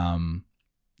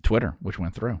 Twitter, which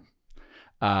went through.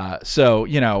 So,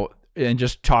 and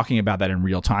just talking about that in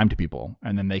real time to people,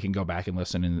 and then they can go back and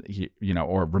listen and,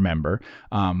 or remember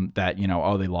that,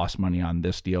 oh, they lost money on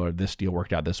this deal, or this deal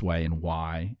worked out this way and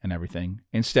why and everything.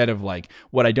 Instead of like,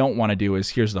 what I don't want to do is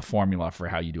here's the formula for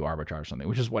how you do arbitrage or something,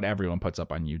 which is what everyone puts up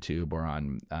on YouTube or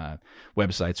on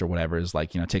websites or whatever, is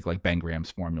like, take like Ben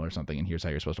Graham's formula or something, and here's how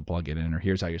you're supposed to plug it in, or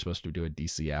here's how you're supposed to do a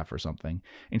DCF or something.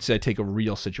 Instead, take a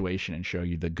real situation and show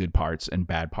you the good parts and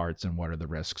bad parts and what are the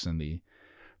risks and the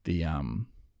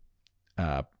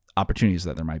opportunities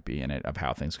that there might be in it of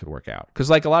how things could work out. Because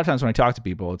like a lot of times when I talk to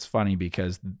people, it's funny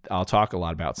because I'll talk a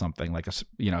lot about something like,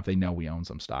 if they know we own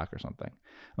some stock or something,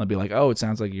 and they'll be like, oh, it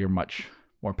sounds like you're much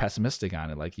more pessimistic on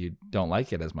it. Like you don't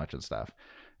like it as much and stuff.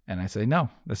 And I say, no,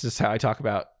 this is how I talk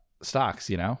about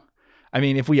stocks. I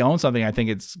mean, if we own something, I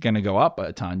think it's going to go up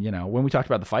a ton. When we talked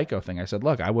about the FICO thing, I said,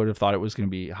 look, I would have thought it was going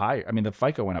to be higher. I mean, the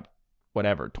FICO went up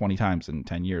 20 times in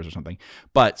 10 years or something.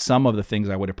 But some of the things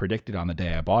I would have predicted on the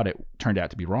day I bought it turned out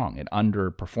to be wrong. It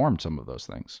underperformed some of those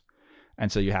things. And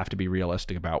so you have to be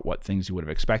realistic about what things you would have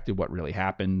expected, what really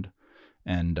happened.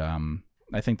 And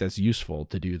I think that's useful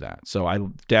to do that. So I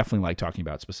definitely like talking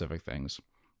about specific things,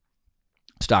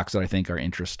 stocks that I think are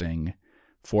interesting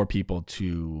for people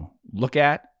to look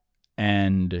at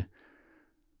and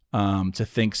to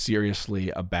think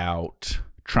seriously about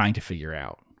trying to figure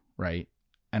out, right?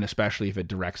 And especially if it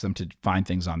directs them to find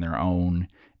things on their own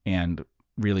and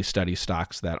really study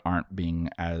stocks that aren't being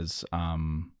as,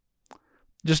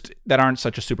 that aren't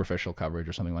such a superficial coverage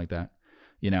or something like that.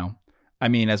 I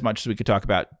mean, as much as we could talk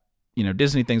about,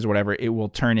 Disney things or whatever, it will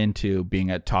turn into being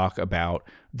a talk about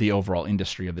the overall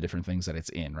industry of the different things that it's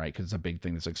in, right? Because it's a big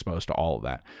thing that's exposed to all of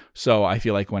that. So I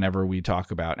feel like whenever we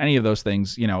talk about any of those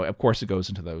things, of course it goes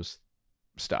into those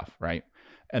stuff, right?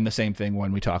 And the same thing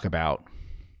when we talk about,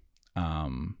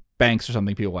 banks or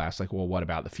something, people ask like, well, what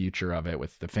about the future of it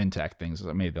with the fintech things?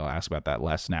 Maybe they'll ask about that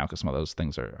less now because some of those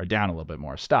things are down a little bit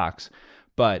more stocks,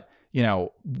 but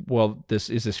well, this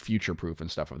is future proof and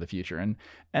stuff of the future.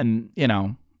 And,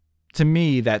 to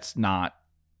me, that's not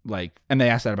like, and they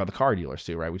ask that about the car dealers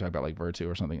too, right? We talk about like Virtu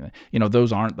or something,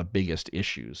 those aren't the biggest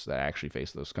issues that actually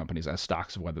face those companies as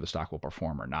stocks of whether the stock will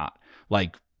perform or not.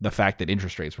 Like the fact that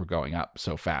interest rates were going up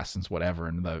so fast since whatever,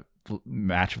 and the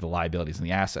match of the liabilities and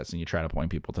the assets, and you try to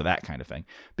point people to that kind of thing,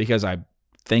 because I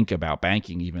think about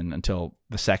banking even until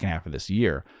the second half of this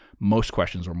year. Most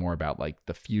questions were more about like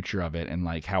the future of it and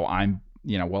like how I'm,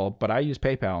 but I use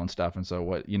PayPal and stuff. And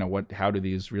so how do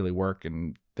these really work?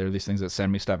 And there are these things that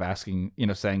send me stuff asking,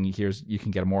 saying you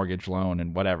can get a mortgage loan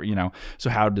and whatever, so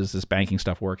how does this banking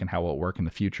stuff work and how will it work in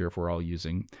the future if we're all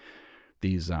using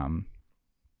these,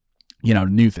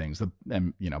 new things,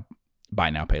 buy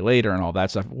now, pay later and all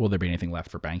that stuff. Will there be anything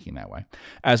left for banking that way?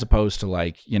 As opposed to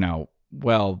like, the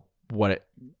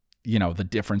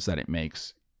difference that it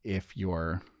makes if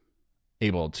you're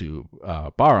able to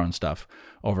borrow and stuff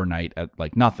overnight at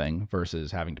like nothing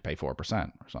versus having to pay 4%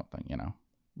 or something,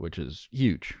 which is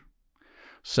huge.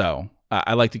 So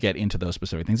I like to get into those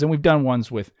specific things. And we've done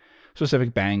ones with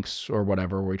specific banks or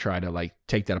whatever, where we try to like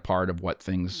take that apart of what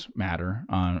things matter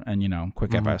and,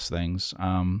 quick FS things.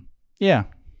 Yeah.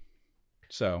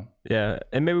 So. Yeah.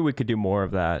 And maybe we could do more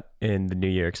of that in the new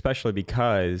year, especially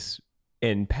because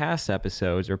in past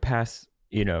episodes or past,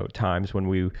 times when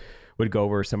we would go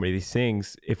over some of these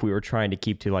things, if we were trying to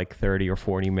keep to like 30 or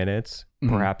 40 minutes,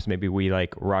 perhaps maybe we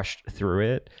like rushed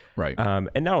through it. Right. And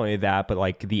not only that, but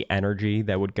like the energy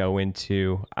that would go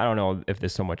into, I don't know if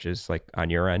this so much is like on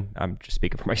your end, I'm just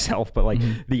speaking for myself, but like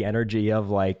the energy of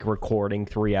like recording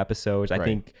 3 episodes, I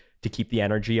think to keep the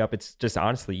energy up, it's just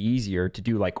honestly easier to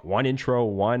do like one intro,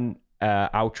 one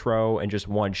outro and just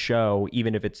one show,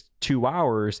 even if it's 2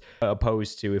 hours,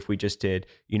 opposed to if we just did,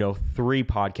 3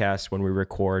 podcasts when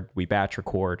we batch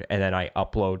record, and then I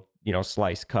upload,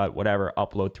 slice, cut, whatever,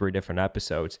 upload 3 different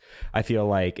episodes. I feel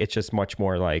like it's just much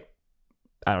more like,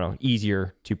 I don't know,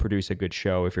 easier to produce a good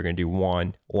show if you're going to do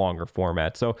one longer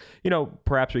format. So,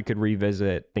 perhaps we could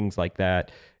revisit things like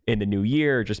that in the new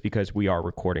year, just because we are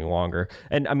recording longer.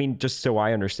 And I mean, just so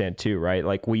I understand too, right?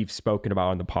 Like we've spoken about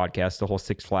on the podcast, the whole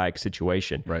Six Flags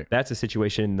situation. Right. That's a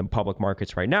situation in the public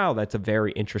markets right now. That's a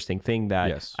very interesting thing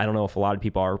that I don't know if a lot of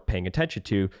people are paying attention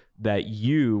to, that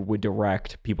you would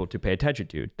direct people to pay attention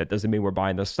to. That doesn't mean we're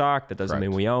buying the stock. That doesn't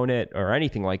mean we own it or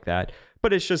anything like that.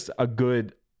 But it's just a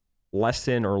good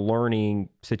lesson or learning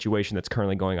situation that's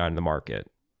currently going on in the market.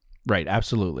 Right,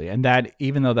 absolutely. And that,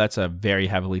 even though that's a very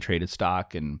heavily traded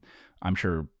stock, and I'm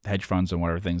sure hedge funds and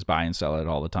whatever things buy and sell it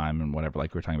all the time and whatever,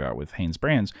 like we were talking about with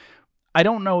HanesBrands, I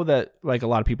don't know that like a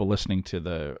lot of people listening to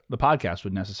the podcast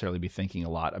would necessarily be thinking a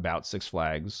lot about Six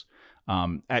Flags.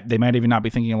 They might even not be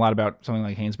thinking a lot about something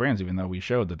like HanesBrands, even though we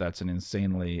showed that that's an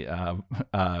insanely a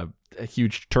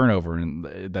huge turnover,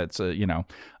 and that's or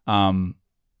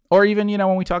even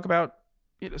when we talk about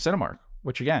Cinemark,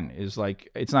 which again is like,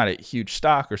 it's not a huge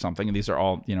stock or something. And these are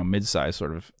all, mid-sized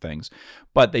sort of things,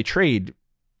 but they trade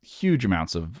huge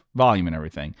amounts of volume and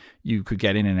everything. You could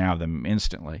get in and out of them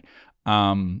instantly.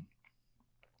 And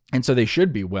so they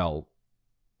should be well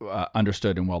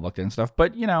understood and well looked at and stuff.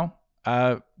 But,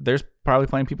 there's probably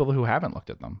plenty of people who haven't looked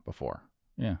at them before.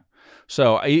 Yeah.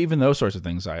 So even those sorts of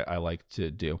things I like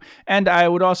to do. And I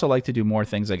would also like to do more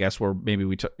things, I guess, where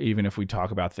maybe even if we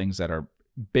talk about things that are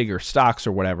bigger stocks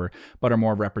or whatever, but are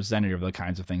more representative of the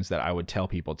kinds of things that I would tell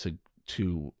people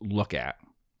to look at,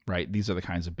 right? These are the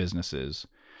kinds of businesses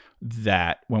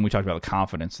that, when we talked about the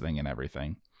confidence thing and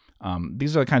everything,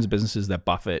 these are the kinds of businesses that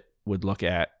Buffett would look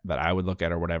at, that I would look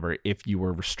at or whatever, if you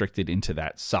were restricted into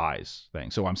that size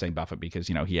thing. So I'm saying Buffett because,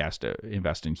 he has to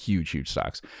invest in huge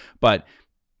stocks. But,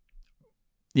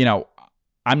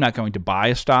 I'm not going to buy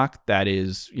a stock that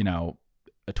is,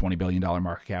 a $20 billion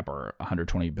market cap or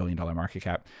 $120 billion market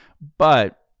cap.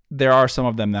 But there are some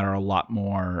of them that are a lot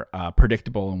more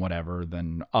predictable and whatever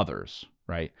than others,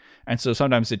 right? And so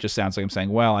sometimes it just sounds like I'm saying,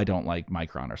 well, I don't like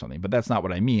Micron or something, but that's not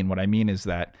what I mean. What I mean is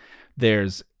that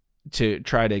there's a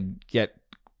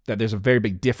very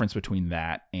big difference between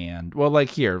that and, well, like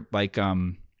here, like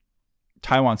Taiwan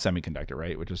Semiconductor,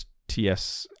 right? Which is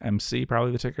TSMC,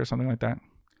 probably the ticker or something like that.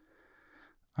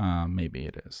 Maybe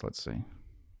it is. Let's see.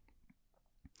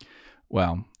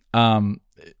 Well, let's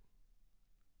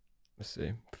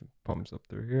see. Thumbs up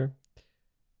through here.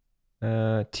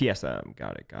 TSM.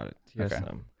 Got it.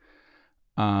 TSM.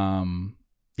 Okay.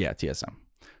 Yeah, TSM.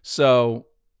 So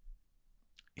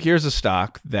here's a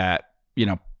stock that,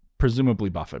 presumably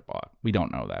Buffett bought. We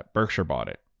don't know that. Berkshire bought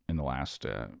it in the last,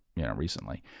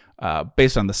 recently,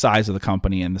 based on the size of the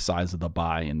company and the size of the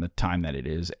buy and the time that it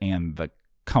is and the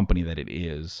company that it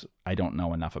is. I don't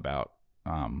know enough about,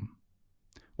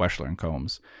 Weschler and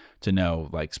Combs to know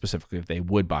like specifically if they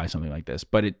would buy something like this,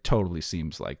 but it totally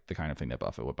seems like the kind of thing that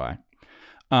Buffett would buy.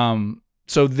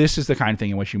 So this is the kind of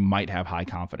thing in which you might have high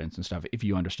confidence and stuff if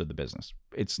you understood the business.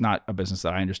 It's not a business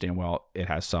that I understand well. It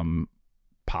has some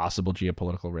possible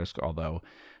geopolitical risk, although,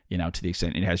 to the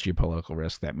extent it has geopolitical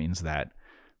risk, that means that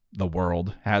the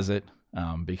world has it.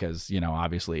 because,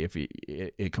 obviously if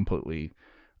it completely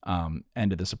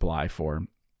ended the supply for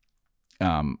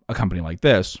a company like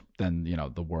this, then,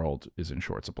 the world is in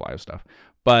short supply of stuff.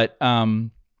 But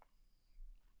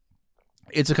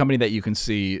it's a company that you can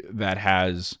see that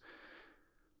has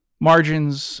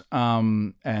margins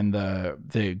and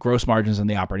the gross margins and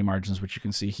the operating margins, which you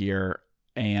can see here,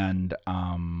 and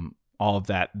all of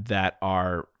that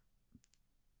are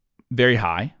very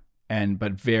high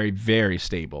but very, very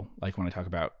stable. Like when I talk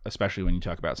about, especially when you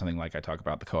talk about something like I talk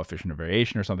about the coefficient of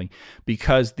variation or something,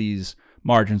 because these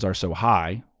margins are so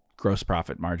high, gross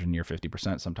profit margin near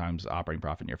 50%, sometimes operating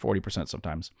profit near 40%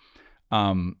 sometimes.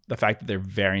 The fact that they're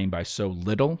varying by so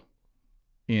little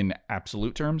in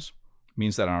absolute terms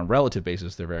means that on a relative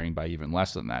basis, they're varying by even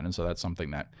less than that. And so that's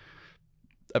something that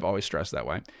I've always stressed that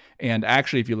way. And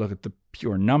actually, if you look at the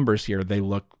pure numbers here,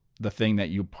 the thing that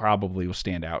you probably will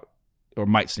stand out or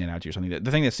might stand out to you,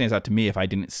 the thing that stands out to me if I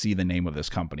didn't see the name of this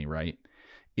company, right,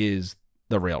 is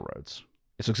the railroads.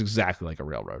 It looks exactly like a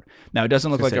railroad. Now, it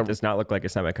doesn't look like it does not look like a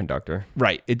semiconductor.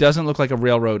 Right. It doesn't look like a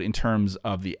railroad in terms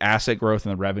of the asset growth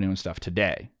and the revenue and stuff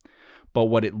today. But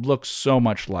what it looks so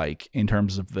much like in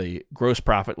terms of the gross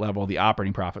profit level, the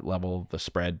operating profit level, the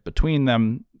spread between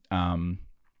them, and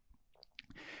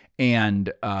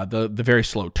the very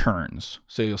slow turns.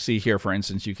 So you'll see here, for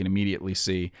instance, you can immediately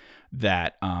see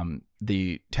that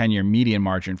the 10-year median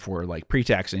margin for like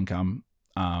pre-tax income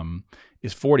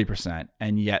is 40%,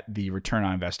 and yet the return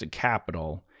on invested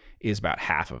capital is about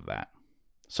half of that.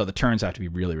 So the turns have to be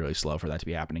really, really slow for that to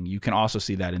be happening. You can also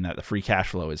see that in that the free cash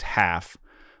flow is half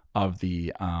of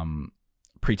the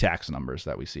pre-tax numbers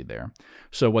that we see there.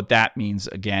 So what that means,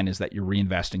 again, is that you're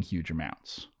reinvesting huge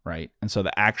amounts, right? And so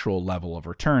the actual level of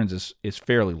returns is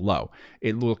fairly low.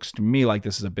 It looks to me like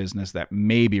this is a business that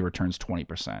maybe returns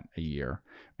 20% a year.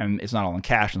 And it's not all in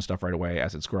cash and stuff right away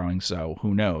as it's growing, so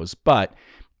who knows? But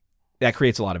that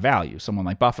creates a lot of value. Someone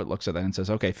like Buffett looks at that and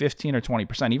says, okay, 15 or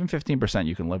 20%, even 15%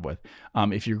 you can live with.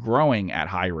 If you're growing at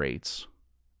high rates,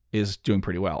 is doing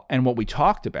pretty well. And what we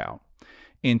talked about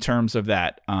in terms of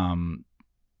that,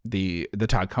 the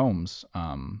Todd Combs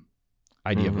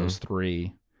idea of those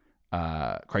three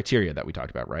criteria that we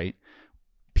talked about, right?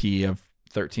 P of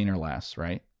 13 or less,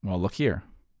 right? Well, look here.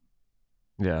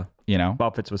 Yeah.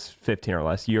 Buffett's was 15 or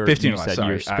less. 15 or less.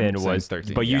 Your spin was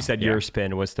 13. But you said your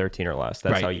spin was 13 or less.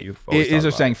 That's right. how you is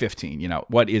are saying 15,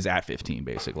 what is at 15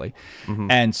 basically.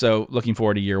 And so looking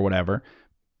forward a year, whatever,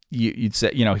 you'd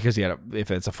say, because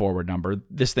if it's a forward number,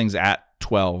 this thing's at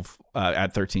 12,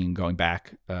 at 13 going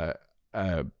back,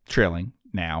 trailing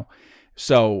now.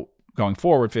 So going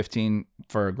forward, 15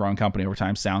 for a growing company over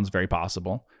time sounds very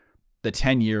possible. The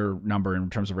 10-year number in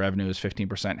terms of revenue is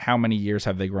 15%. How many years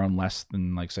have they grown less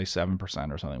than, like, say, 7%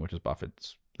 or something, which is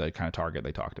Buffett's the kind of target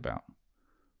they talked about?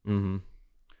 Mm-hmm.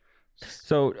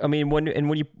 So, I mean, when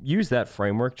you use that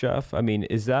framework, Jeff, I mean,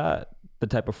 is that the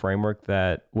type of framework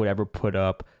that would ever put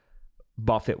up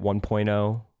Buffett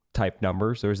 1.0 type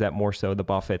numbers, or is that more so the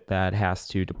Buffett that has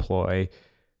to deploy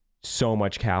so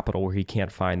much capital where he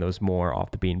can't find those more off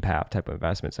the beaten path type of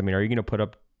investments? I mean, are you going to put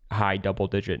up high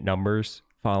double-digit numbers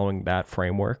following that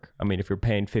framework? I mean, if you're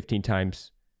paying 15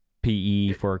 times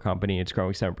PE for a company and it's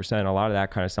growing 7%, a lot of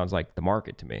that kind of sounds like the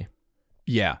market to me.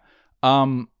 Yeah.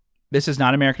 This is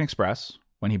not American Express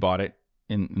when he bought it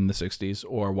in the 60s,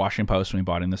 or Washington Post when he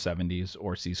bought it in the 70s,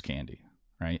 or See's Candy,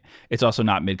 right? It's also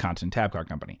not Mid-Continent Tab Car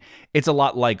Company. It's a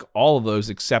lot like all of those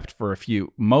except for a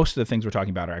few. Most of the things we're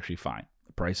talking about are actually fine.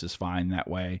 The price is fine that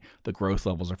way. The growth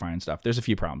levels are fine and stuff. There's a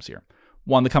few problems here.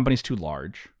 One, the company's too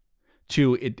large.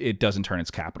 Two, it doesn't turn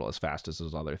its capital as fast as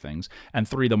those other things. And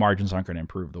three, the margins aren't going to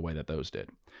improve the way that those did.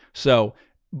 So,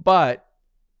 but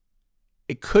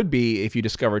it could be if you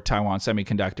discovered Taiwan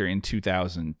Semiconductor in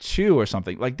 2002 or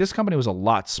something. Like, this company was a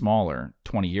lot smaller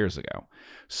 20 years ago.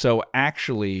 So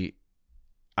actually,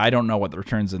 I don't know what the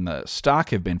returns in the stock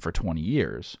have been for 20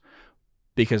 years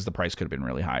because the price could have been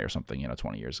really high or something,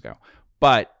 20 years ago.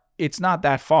 But it's not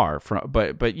that far from,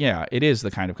 but yeah, it is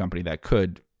the kind of company that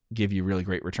could give you really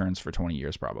great returns for 20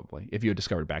 years, probably, if you had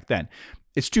discovered back then.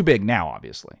 It's too big now,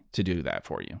 obviously, to do that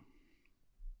for you.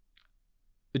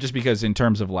 Just because in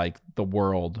terms of like the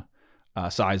world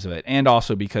size of it, and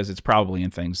also because it's probably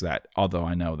in things that, although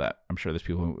I know that I'm sure there's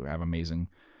people who have amazing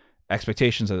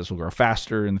expectations that this will grow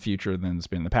faster in the future than it's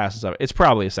been in the past and stuff, it's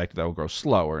probably a sector that will grow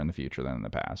slower in the future than in the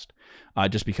past,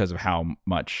 just because of how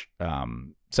much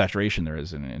saturation there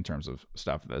is in terms of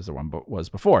stuff as the one was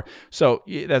before. So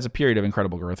that's a period of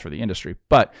incredible growth for the industry,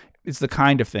 but it's the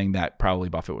kind of thing that probably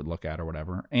Buffett would look at or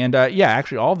whatever. And yeah,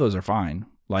 actually all of those are fine.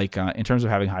 Like in terms of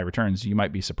having high returns, you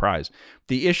might be surprised.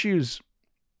 The issues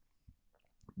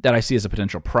that I see as a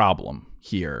potential problem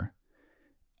here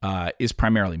is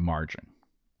primarily margin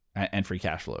and free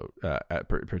cash flow,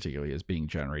 particularly is being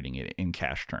generating it in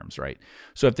cash terms, right?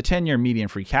 So if the 10-year median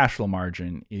free cash flow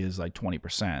margin is like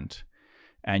 20%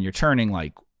 and you're turning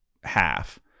like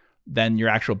half, then your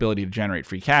actual ability to generate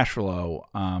free cash flow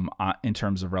in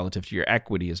terms of relative to your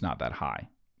equity is not that high.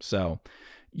 So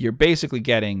you're basically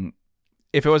getting,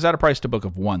 if it was at a price to book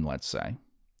of 1, let's say,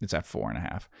 it's at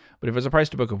 4.5. But if it's a price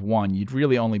to book of 1, you'd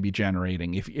really only be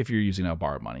generating, if you're using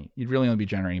borrowed money, you'd really only be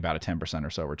generating about a 10%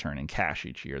 or so return in cash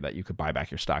each year that you could buy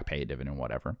back your stock, pay a dividend,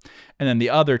 whatever. And then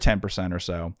the other 10% or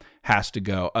so has to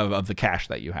go, of the cash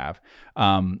that you have,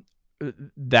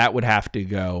 that would have to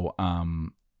go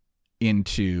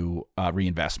into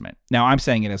reinvestment. Now, I'm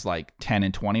saying it as like 10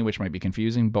 and 20, which might be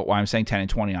confusing, but why I'm saying 10 and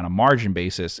 20 on a margin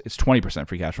basis, it's 20%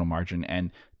 free cash flow margin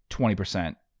and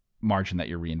 20% margin that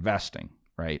you're reinvesting,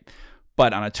 right?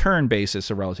 But on a turn basis,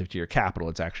 so relative to your capital,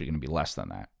 it's actually going to be less than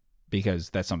that,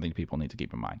 because that's something people need to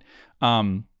keep in mind.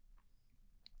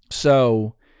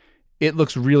 So it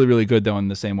looks really, really good, though, in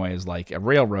the same way as like a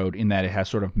railroad, in that it has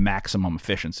sort of maximum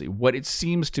efficiency. What it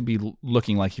seems to be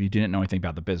looking like, if you didn't know anything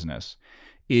about the business,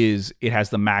 is it has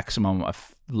the maximum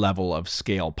level of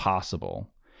scale possible,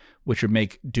 which would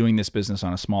make doing this business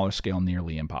on a smaller scale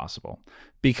nearly impossible.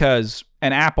 Because,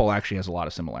 and Apple actually has a lot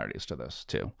of similarities to this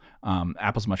too.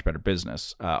 Apple's a much better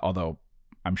business, although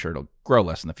I'm sure it'll grow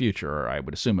less in the future, or I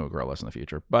would assume it will grow less in the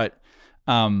future. But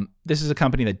this is a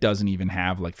company that doesn't even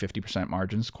have like 50%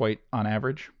 margins quite on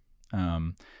average,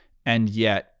 and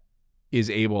yet is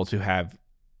able to have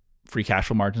free cash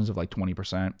flow margins of like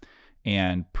 20%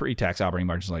 and pre-tax operating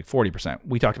margins of like 40%.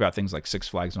 We talked about things like Six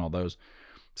Flags and all those.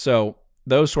 So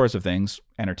those sorts of things,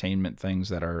 entertainment things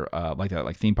that are like that,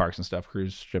 like theme parks and stuff,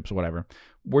 cruise ships, whatever.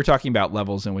 We're talking about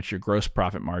levels in which your gross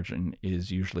profit margin is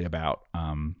usually about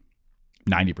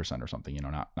 90% or something,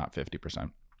 not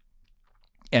 50%.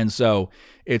 And so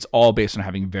it's all based on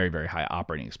having very, very high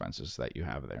operating expenses that you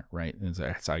have there, right? And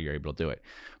that's how you're able to do it.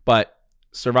 But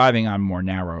surviving on more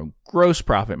narrow gross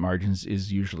profit margins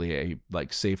is usually a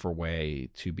like safer way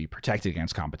to be protected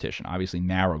against competition. Obviously,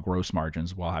 narrow gross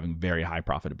margins while having very high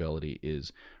profitability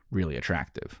is really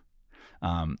attractive.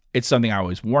 It's something I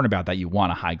always warn about, that you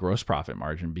want a high gross profit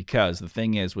margin, because the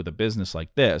thing is, with a business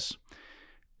like this,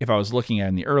 if I was looking at it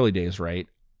in the early days, right,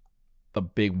 the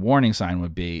big warning sign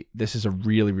would be, this is a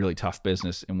really, really tough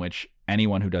business in which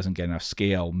anyone who doesn't get enough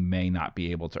scale may not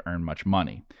be able to earn much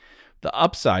money. The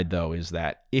upside, though, is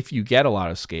that if you get a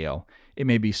lot of scale, it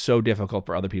may be so difficult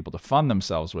for other people to fund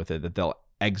themselves with it that they'll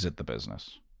exit the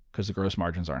business because the gross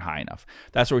margins aren't high enough.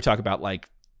 That's where we talk about, like,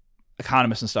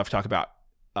 economists and stuff talk about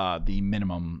the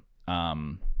minimum,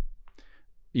 the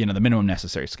minimum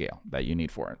necessary scale that you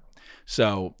need for it.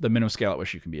 So the minimum scale at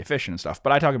which you can be efficient and stuff.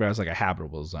 But I talk about it as like a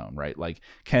habitable zone, right? Like,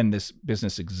 can this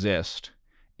business exist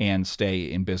and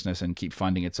stay in business and keep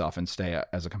funding itself and stay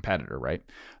as a competitor, right?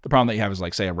 The problem that you have is,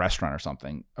 like, say, a restaurant or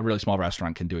something. A really small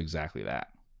restaurant can do exactly that.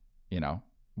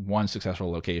 One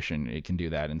successful location, it can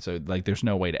do that. And so, like, there's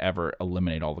no way to ever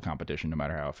eliminate all the competition, no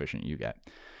matter how efficient you get.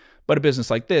 But a business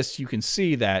like this, you can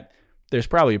see that there's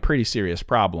probably a pretty serious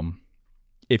problem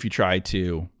if you try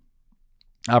to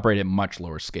operate at much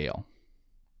lower scale,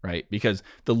 right? Because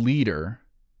the leader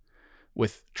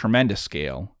with tremendous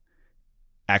scale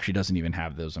actually doesn't even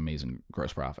have those amazing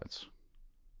gross profits,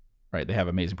 right? They have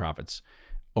amazing profits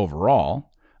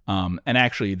overall. And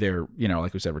actually they're,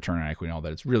 like we said, return on equity and all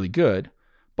that, it's really good.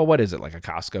 But what is it, like a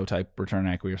Costco type return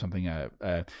on equity or something?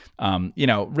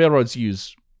 Railroads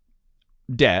use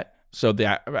debt, so the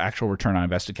actual return on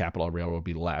invested capital of railroad will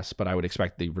be less, but I would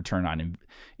expect the return on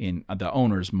in the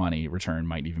owner's money return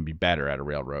might even be better at a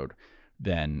railroad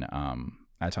than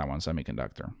at Taiwan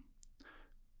Semiconductor.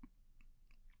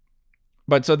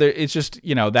 But so it's just,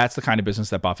 that's the kind of business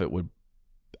that Buffett would,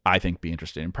 I think, be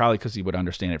interested in, probably because he would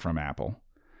understand it from Apple,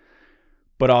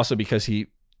 but also because he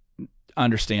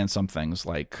understands some things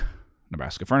like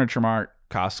Nebraska Furniture Mart,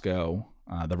 Costco,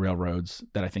 the railroads,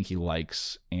 that I think he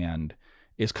likes, and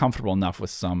is comfortable enough with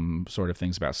some sort of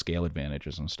things about scale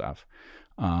advantages and stuff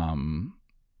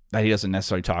that he doesn't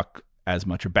necessarily talk as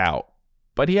much about.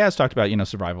 But he has talked about,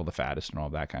 survival of the fattest and all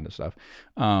that kind of stuff.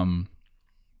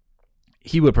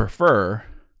 He would prefer,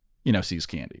 See's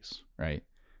Candies, right?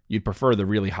 You'd prefer the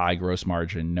really high gross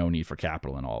margin, no need for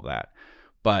capital and all of that.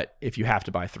 But if you have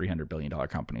to buy $300 billion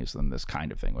companies, then this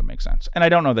kind of thing would make sense. And I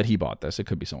don't know that he bought this. It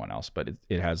could be someone else, but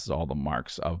it has all the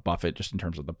marks of Buffett just in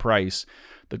terms of the price,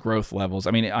 the growth levels.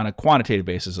 I mean, on a quantitative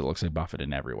basis, it looks like Buffett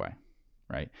in every way,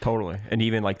 right? Totally. And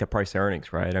even like the price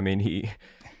earnings, right? I mean,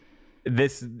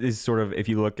 this is sort of, if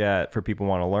you look at, for people who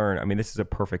want to learn, I mean, this is a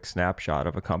perfect snapshot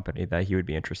of a company that he would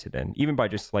be interested in, even by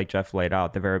just like Jeff laid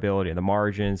out, the variability of the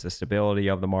margins, the stability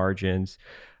of the margins,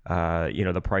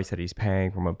 the price that he's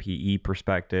paying from a PE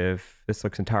perspective. This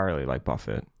looks entirely like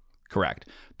Buffett. Correct.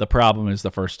 The problem is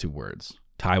the first two words,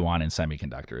 Taiwan and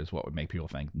semiconductor, is what would make people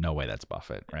think, no way, that's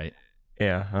Buffett, right?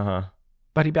 Yeah.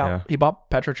 But he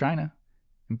bought PetroChina,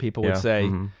 and people would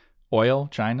say, oil,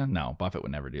 China? No, Buffett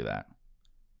would never do that.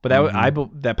 But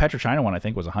that PetroChina one, I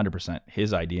think, was 100%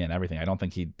 his idea and everything. I don't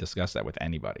think he discussed that with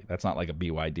anybody. That's not like a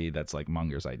BYD. That's like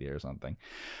Munger's idea or something.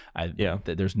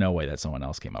 There's no way that someone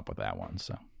else came up with that one.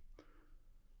 So,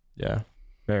 yeah,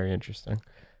 very interesting.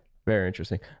 Very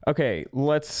interesting. Okay,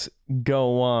 let's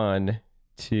go on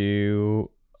to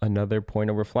another point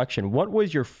of reflection. What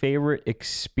was your favorite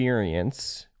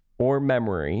experience or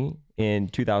memory in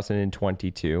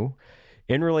 2022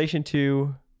 in relation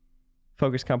to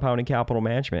Focus Compounding Capital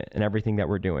Management and everything that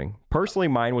we're doing? Personally,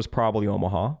 mine was probably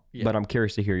Omaha, but I'm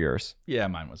curious to hear yours. Yeah,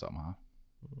 mine was Omaha.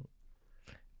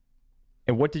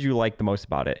 And what did you like the most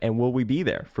about it? And will we be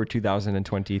there for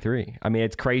 2023? I mean,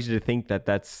 it's crazy to think that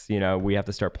that's, we have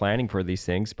to start planning for these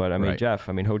things. But I mean, right. Jeff,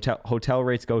 hotel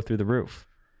rates go through the roof.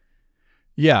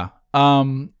 Yeah.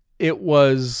 It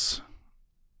was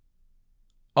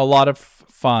a lot of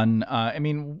fun.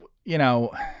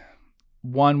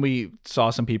 One, we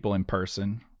saw some people in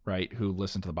person, right, who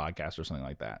listened to the podcast or something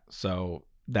like that. So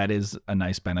that is a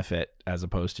nice benefit, as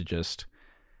opposed to just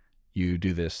you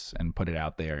do this and put it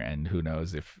out there, and who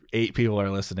knows if 8 people are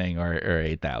listening or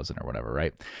 8,000 or whatever,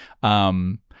 right?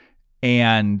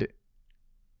 And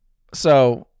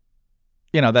so,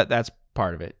 that's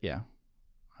part of it, yeah.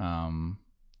 And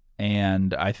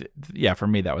for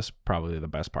me, that was probably the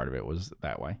best part of it, was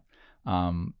that way.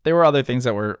 There were other things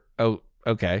that were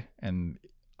okay and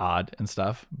odd and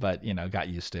stuff, but got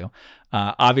used to.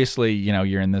 Obviously,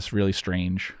 you're in this really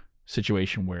strange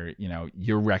situation where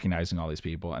you're recognizing all these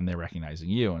people and they're recognizing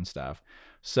you and stuff.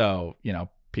 So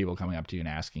people coming up to you and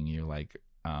asking you, like,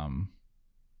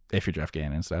 if you're Jeff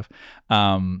Gannon and stuff,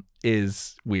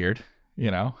 is weird,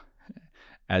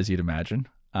 as you'd imagine.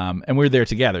 And we're there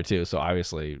together too, so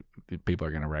obviously people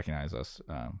are going to recognize us,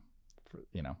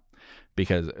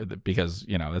 because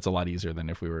it's a lot easier than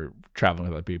if we were traveling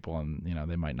with other people, and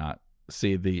they might not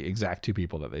see the exact 2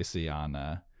 people that they see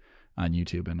on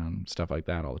YouTube and on stuff like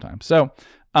that all the time. So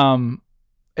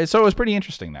it was pretty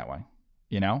interesting that way,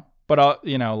 but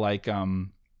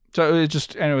so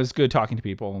it was good talking to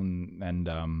people,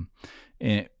 and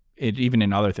it even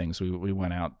in other things, we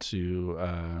went out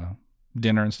to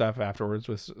dinner and stuff afterwards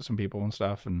with some people and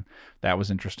stuff, and that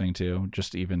was interesting too,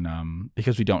 just even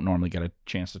because we don't normally get a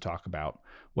chance to talk about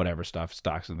whatever stuff,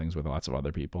 stocks and things, with lots of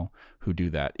other people who do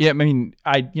that. Yeah, I mean,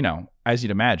 as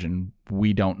you'd imagine,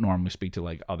 we don't normally speak to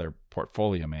like other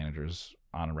portfolio managers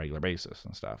on a regular basis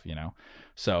and stuff,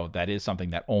 so that is something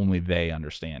that only they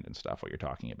understand and stuff, what you're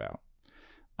talking about.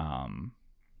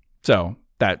 So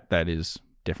that is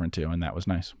different too, and that was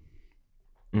nice.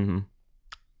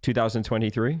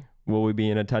 2023, will we be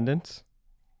in attendance?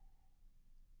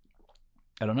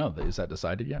 I don't know. Is that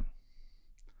decided yet?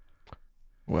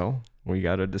 Well, we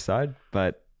got to decide,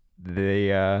 but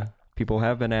the people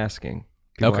have been asking.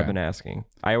 People have been asking.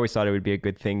 I always thought it would be a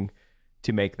good thing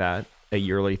to make that a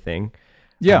yearly thing.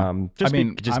 Yeah.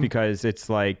 Because it's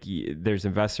like there's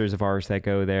investors of ours that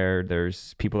go there.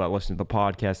 There's people that listen to the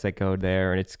podcast that go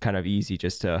there, and it's kind of easy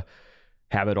just to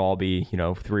have it all be,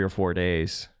 3 or 4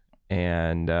 days,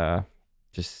 and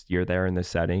just you're there in this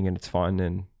setting, and it's fun,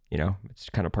 and it's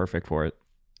kind of perfect for it.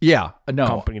 Yeah. No.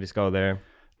 Company just go there.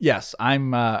 Yes,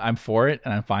 I'm for it,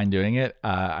 and I'm fine doing it.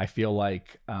 I feel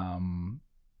like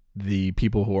the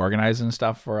people who organize and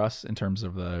stuff for us in terms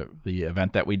of the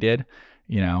event that we did,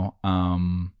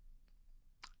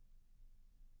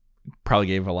 probably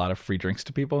gave a lot of free drinks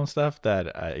to people and stuff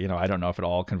that I don't know if it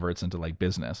all converts into like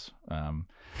business,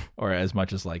 or as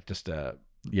much as like just a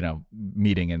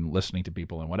meeting and listening to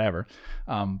people and whatever.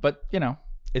 But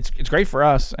it's great for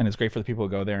us, and it's great for the people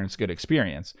who go there, and it's a good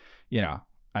experience.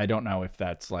 I don't know if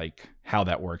that's like how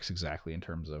that works exactly in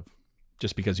terms of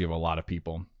just because you have a lot of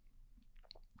people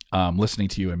listening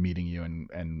to you and meeting you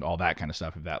and all that kind of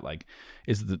stuff, if that like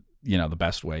is the the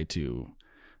best way to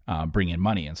bring in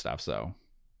money and stuff. So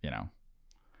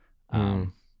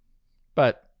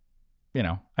but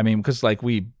I mean, because like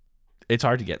it's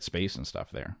hard to get space and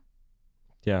stuff there.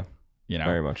 Yeah,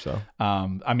 very much so.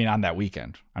 I mean, on that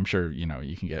weekend, I'm sure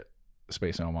you can get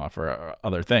space in Omaha for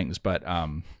other things, but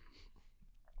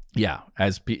yeah,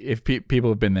 if people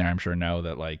have been there, I'm sure know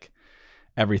that like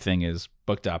everything is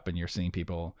booked up, and you're seeing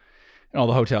people and all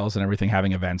the hotels and everything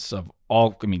having events of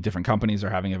all, I mean, different companies are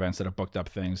having events that have booked up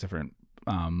things, different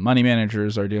money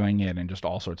managers are doing it, and just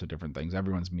all sorts of different things.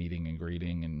 Everyone's meeting and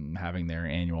greeting and having their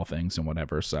annual things and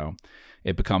whatever. So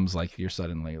it becomes like you're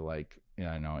suddenly like,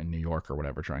 I know, in New York or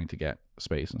whatever, trying to get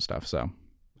space and stuff. So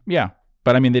yeah,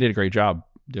 but I mean, they did a great job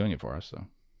doing it for us. So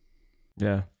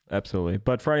yeah, absolutely.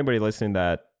 But for anybody listening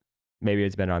that maybe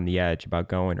has been on the edge about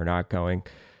going or not going,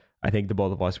 I think the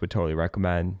both of us would totally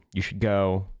recommend you should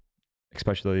go,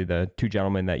 especially the two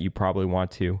gentlemen that you probably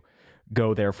want to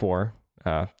go there for.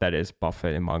 That is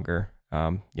Buffett and Munger.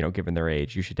 Given their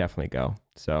age, you should definitely go.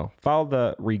 So follow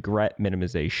the regret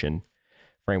minimization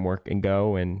framework and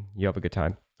go, and you have a good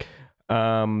time.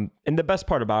 And the best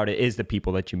part about it is the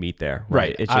people that you meet there.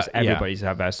 Right? It's just everybody's a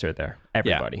investor there.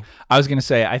 Everybody. Yeah. I was gonna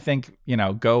say, I think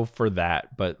go for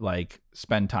that, but like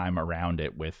spend time around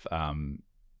it with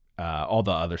all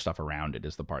the other stuff around it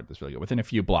is the part that's really good. Within a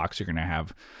few blocks, you're gonna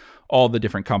have all the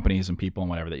different companies and people and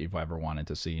whatever that you've ever wanted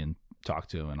to see and talk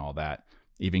to and all that.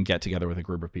 Even get together with a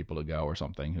group of people to go or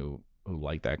something who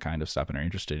like that kind of stuff and are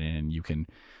interested in. And you can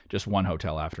just one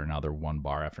hotel after another, one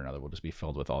bar after another will just be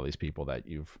filled with all these people that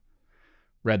you've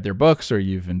read their books or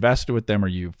you've invested with them or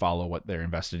you follow what they're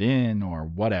invested in or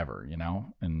whatever,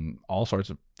 and all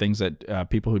sorts of things that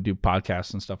people who do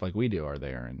podcasts and stuff like we do are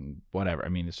there and whatever. I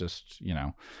mean, it's just,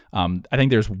 I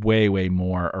think there's way, way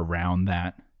more around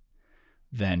that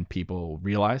than people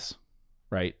realize,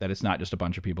 right? That it's not just a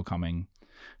bunch of people coming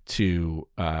to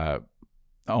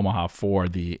Omaha for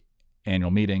the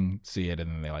annual meeting, see it, and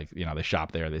then they they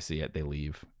shop there, they see it, they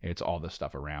leave. It's all the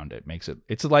stuff around it makes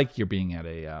it's like you're being at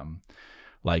a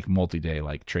like multi-day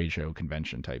like trade show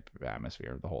convention type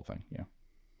atmosphere, the whole thing. Yeah,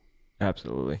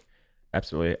 absolutely.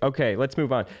 Okay, let's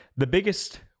move on. The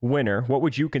biggest winner, what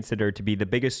would you consider to be the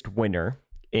biggest winner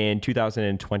in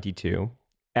 2022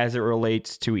 as it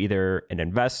relates to either an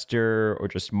investor or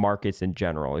just markets in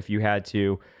general? If you had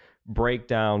to break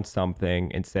down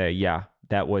something and say, yeah,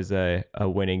 that was a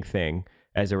winning thing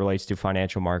as it relates to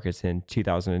financial markets in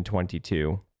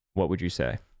 2022, what would you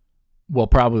say? Well,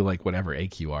 probably like whatever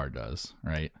AQR does,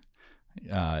 right?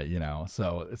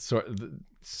 So it's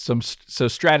so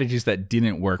strategies that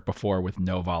didn't work before with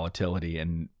no volatility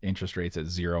and interest rates at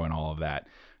zero and all of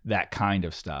that kind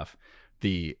of stuff.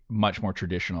 The much more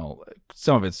traditional,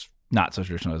 some of it's not so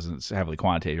traditional as it's heavily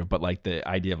quantitative, but like the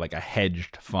idea of like a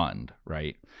hedged fund,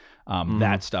 right?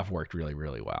 That stuff worked really,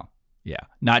 really well. Yeah,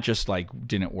 not just like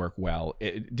didn't work well.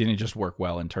 It didn't just work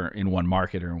well in one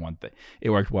market or in one thing. It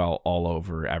worked well all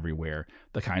over, everywhere.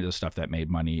 The kind of stuff that made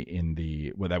money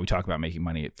that we talk about making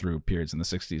money through periods in the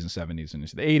 60s and 70s and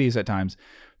into the 80s at times,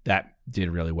 that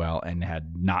did really well and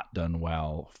had not done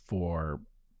well for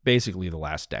basically the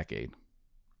last decade.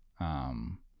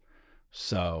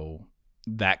 So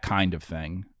that kind of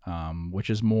thing,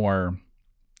 which is more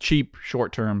cheap,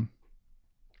 short term,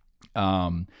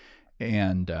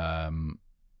 and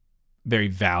very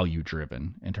value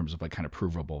driven in terms of like kind of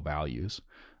provable values,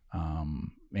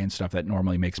 and stuff that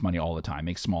normally makes money all the time,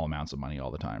 makes small amounts of money all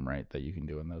the time, right? That you can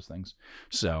do in those things.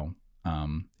 So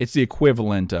it's the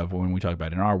equivalent of when we talk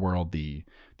about in our world, the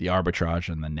arbitrage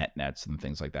and the nets and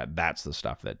things like that. That's the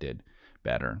stuff that did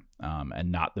better,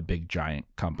 and not the big giant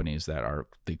companies that are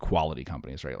the quality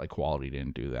companies, right? Like Quality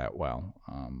didn't do that well,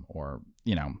 or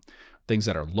things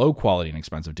that are low quality and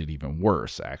expensive did even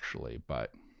worse, actually.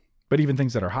 But even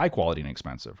things that are high quality and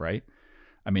expensive, right?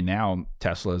 I mean, now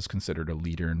Tesla is considered a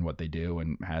leader in what they do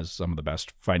and has some of the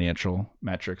best financial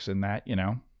metrics in that.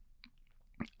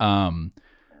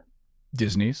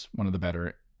 Disney's one of the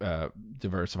better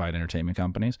diversified entertainment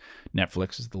companies.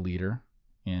 Netflix is the leader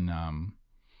in,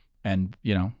 and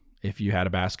if you had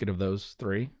a basket of those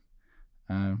three,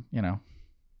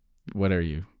 what are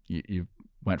you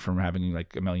went from having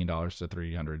like $1 million to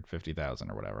 350,000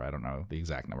 or whatever. I don't know the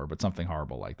exact number, but something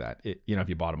horrible like that. If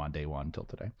you bought them on day one till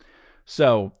today.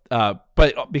 So,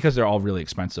 but because they're all really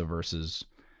expensive versus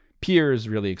peers,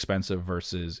 really expensive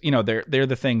versus, they're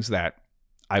the things that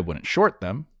I wouldn't short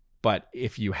them. But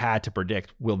if you had to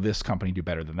predict, will this company do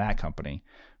better than that company?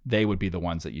 They would be the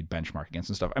ones that you'd benchmark against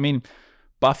and stuff. I mean,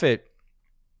 Buffett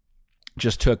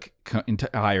just took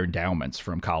higher endowments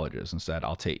from colleges and said,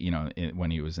 I'll take, when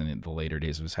he was in the later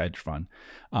days of his hedge fund,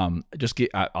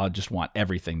 I'll just want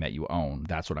everything that you own.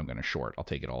 That's what I'm going to short. I'll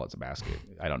take it all as a basket.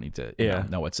 I don't need to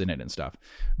know what's in it and stuff.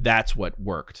 That's what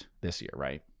worked this year.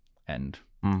 Right. And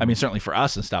I mean, certainly for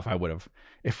us and stuff, I would have,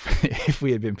 if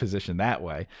we had been positioned that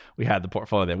way, we had the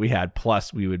portfolio that we had,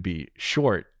 plus we would be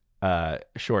short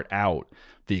out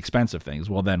the expensive things.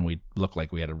 Well, then we look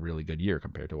like we had a really good year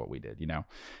compared to what we did.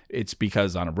 It's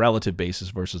because on a relative basis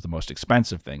versus the most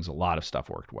expensive things, a lot of stuff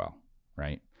worked well,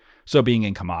 right? So being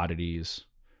in commodities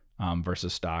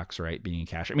versus stocks, right? Being in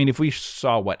cash. I mean, if we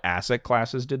saw what asset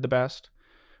classes did the best,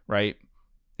 right?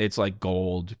 It's like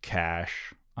gold,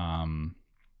 cash.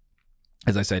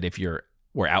 As I said, if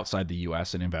we're outside the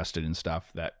U.S. and invested in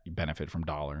stuff that benefit from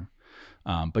dollar,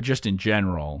 but just in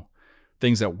general,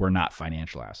 things that were not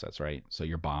financial assets, right? So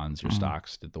your bonds, your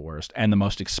stocks did the worst, and the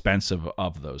most expensive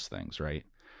of those things, right?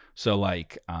 So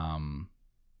like,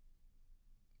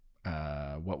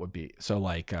 what would be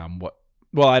what?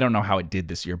 Well, I don't know how it did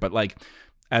this year, but like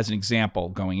as an example,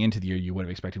 going into the year, you would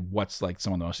have expected what's like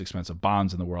some of the most expensive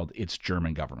bonds in the world. It's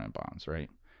German government bonds, right?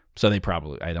 So they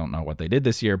probably, I don't know what they did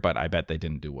this year, but I bet they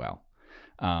didn't do well.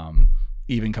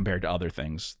 Even compared to other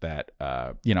things that,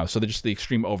 so they're just the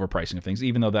extreme overpricing of things,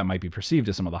 even though that might be perceived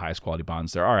as some of the highest quality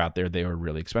bonds there are out there, they are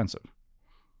really expensive.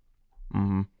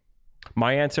 Mm-hmm.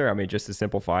 My answer, I mean, just to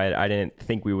simplify it, I didn't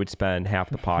think we would spend half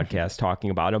the podcast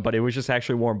talking about him, but it was just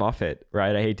actually Warren Buffett,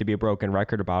 right? I hate to be a broken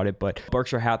record about it, but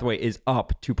Berkshire Hathaway is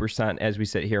up 2% as we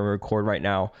sit here and record right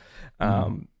now.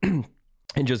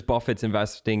 And just Buffett's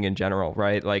investing in general,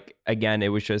 right? Like, again, it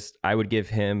was just, I would give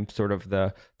him sort of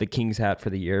the king's hat for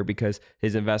the year because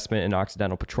his investment in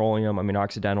Occidental Petroleum, I mean,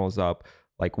 Occidental is up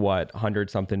like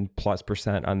 100 something plus %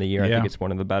 on the year. Yeah. I think it's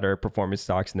one of the better performance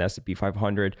stocks in the S&P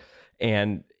 500.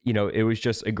 And, it was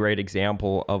just a great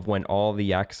example of when all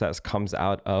the excess comes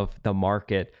out of the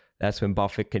market, that's when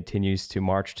Buffett continues to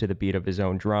march to the beat of his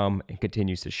own drum and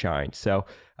continues to shine. So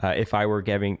if I were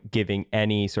giving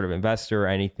any sort of investor or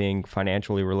anything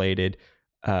financially related,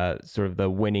 sort of the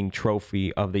winning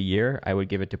trophy of the year, I would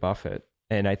give it to Buffett.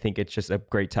 And I think it's just a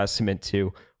great testament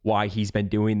to why he's been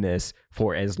doing this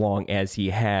for as long as he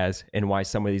has, and why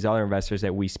some of these other investors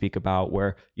that we speak about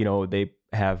where, they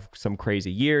have some crazy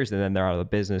years and then they're out of the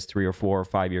business 3 or 4 or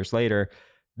 5 years later.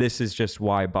 This is just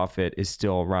why Buffett is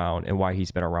still around and why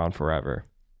he's been around forever.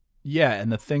 Yeah, and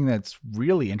the thing that's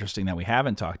really interesting that we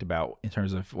haven't talked about in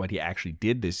terms of what he actually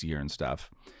did this year and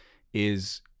stuff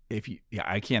is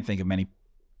I can't think of many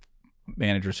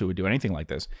managers who would do anything like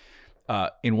this.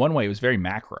 In one way, it was very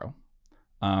macro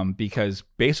because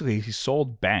basically he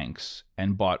sold banks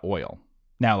and bought oil.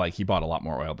 Now, like he bought a lot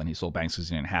more oil than he sold banks because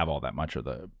he didn't have all that much of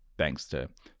the banks to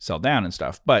sell down and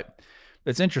stuff. But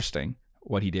it's interesting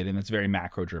what he did, and it's very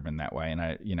macro driven that way. And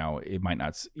it might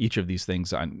not, each of these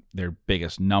things on their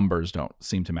biggest numbers don't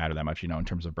seem to matter that much, in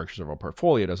terms of Berkshire's overall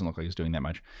portfolio, it doesn't look like he's doing that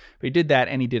much, but he did that.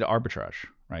 And he did arbitrage,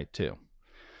 right? Too.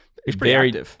 He's pretty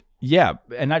active. Yeah.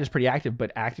 And not just pretty active,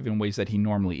 but active in ways that he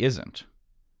normally isn't.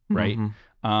 Right.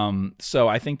 Mm-hmm. So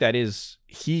I think that is,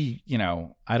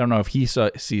 I don't know if he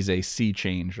sees a sea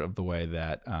change of the way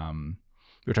that,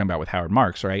 we were talking about with Howard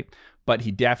Marks, right? But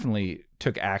he definitely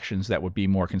took actions that would be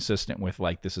more consistent with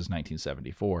like this is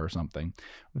 1974 or something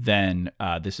than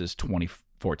this is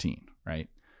 2014, right?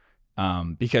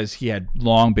 Because he had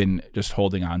long been just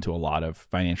holding on to a lot of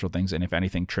financial things, and if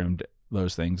anything, trimmed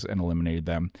those things and eliminated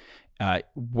them.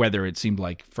 Whether it seemed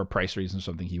like for price reasons or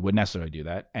something, he wouldn't necessarily do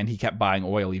that. And he kept buying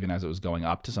oil even as it was going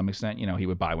up to some extent. He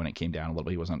would buy when it came down a little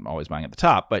bit. He wasn't always buying at the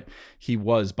top, but he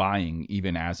was buying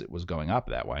even as it was going up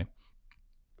that way,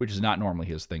 which is not normally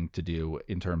his thing to do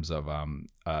in terms of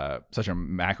such a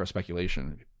macro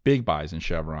speculation. Big buys in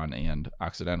Chevron and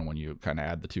Occidental when you kind of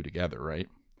add the two together, right?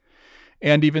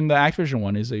 And even the Activision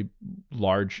one is a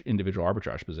large individual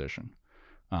arbitrage position.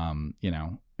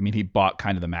 He bought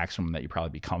kind of the maximum that you'd probably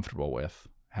be comfortable with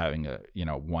having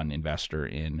one investor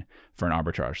in for an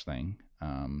arbitrage thing.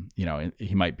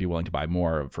 He might be willing to buy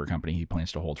more for a company he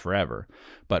plans to hold forever,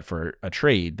 but for a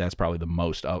trade, that's probably the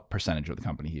most percentage of the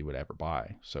company he would ever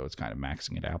buy. So it's kind of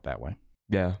maxing it out that way.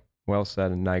 Yeah, well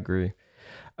said, and I agree.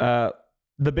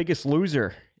 The biggest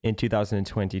loser in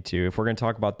 2022, if we're going to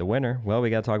talk about the winner, well, we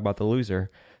got to talk about the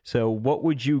loser. So what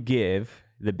would you give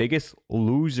the biggest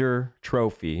loser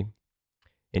trophy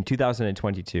in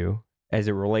 2022 as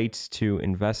it relates to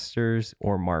investors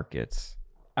or markets?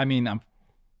 I mean,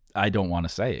 I don't want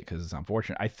to say it because it's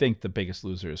unfortunate. I think the biggest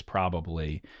loser is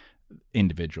probably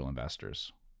individual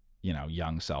investors,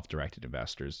 young self-directed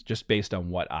investors, just based on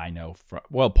what I know from,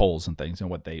 polls and things and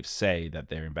what they say that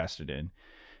they're invested in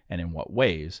and in what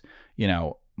ways.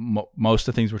 Most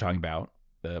of the things we're talking about,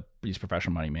 these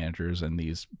professional money managers and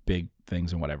these big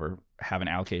things and whatever, have an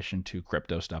allocation to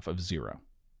crypto stuff of 0.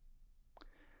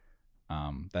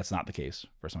 That's not the case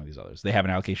for some of these others. They have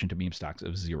an allocation to meme stocks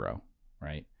of 0,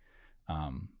 right?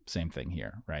 Same thing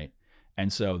here, right?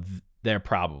 And so they're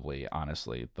probably,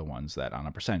 honestly, the ones that on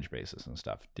a percentage basis and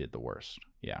stuff did the worst.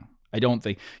 Yeah. I don't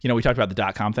think, we talked about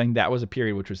the .com thing. That was a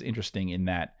period which was interesting in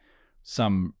that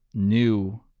some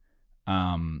new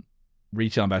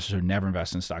retail investors who never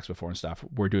invested in stocks before and stuff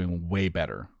were doing way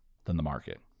better than the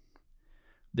market.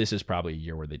 This is probably a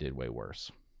year where they did way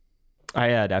worse. I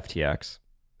had FTX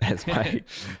as my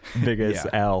biggest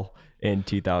L in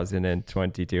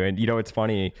 2022. And it's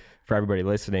funny for everybody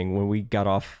listening, when we got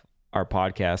off our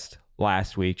podcast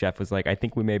last week, Jeff was like, I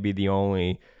think we may be the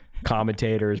only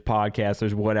commentators,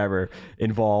 podcasters, whatever,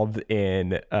 involved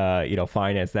in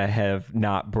finance that have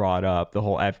not brought up the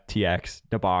whole FTX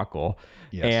debacle.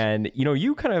 Yes. And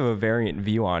you kind of have a variant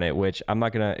view on it, which I'm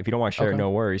not gonna, if you don't want to share it, no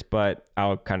worries, but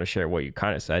I'll kind of share what you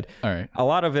kind of said. All right. A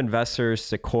lot of investors,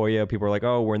 Sequoia, people are like,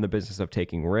 oh, we're in the business of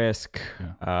taking risk.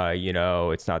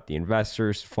 It's not the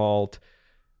investor's fault.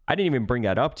 I didn't even bring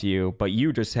that up to you, but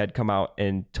you just had come out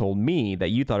and told me that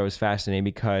you thought it was fascinating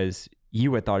because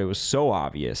you had thought it was so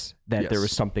obvious that there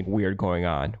was something weird going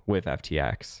on with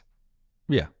FTX.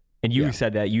 Yeah. And you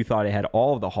said that you thought it had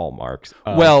all of the hallmarks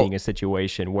of being a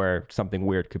situation where something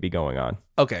weird could be going on.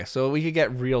 Okay, so we could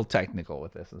get real technical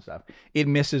with this and stuff. It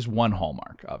misses one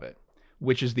hallmark of it,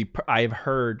 which is I've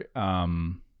heard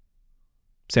Sam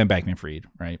Bankman-Fried,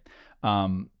 right,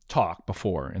 talk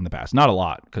before in the past. Not a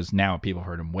lot, because now people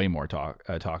heard him way more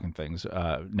talking things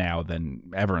now than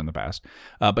ever in the past.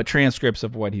 But transcripts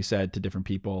of what he said to different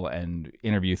people and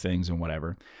interview things and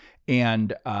whatever.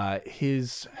 And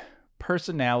his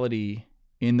personality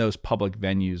in those public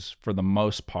venues, for the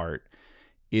most part,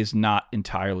 is not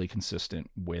entirely consistent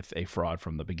with a fraud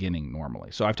from the beginning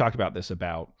normally. So I've talked about this,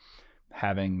 about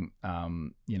having,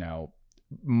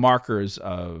 markers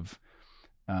of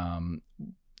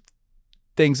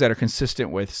things that are consistent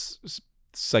with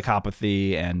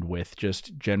psychopathy and with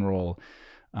just general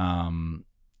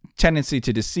tendency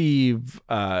to deceive,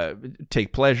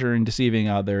 take pleasure in deceiving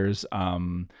others,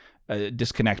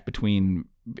 disconnect between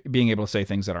being able to say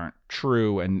things that aren't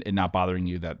true and not bothering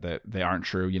you that they aren't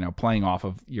true, playing off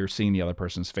of, you're seeing the other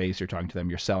person's face, you're talking to them,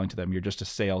 you're selling to them, you're just a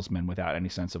salesman without any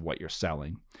sense of what you're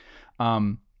selling.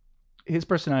 His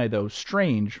personality, though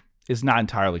strange, is not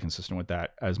entirely consistent with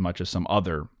that as much as some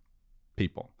other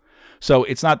people. So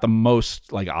it's not the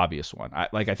most obvious one.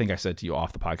 I think I said to you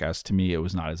off the podcast, to me, it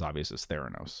was not as obvious as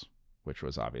Theranos, which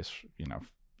was obvious,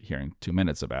 hearing 2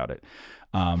 minutes about it.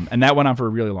 And that went on for a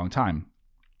really long time.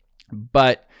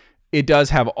 But it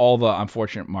does have all the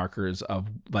unfortunate markers of,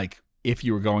 if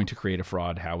you were going to create a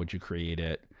fraud, how would you create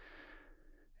it?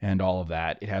 And all of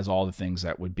that. It has all the things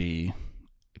that would be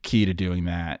key to doing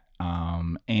that.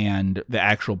 And the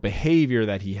actual behavior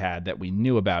that he had that we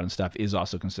knew about and stuff is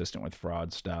also consistent with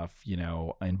fraud stuff,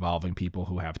 involving people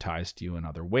who have ties to you in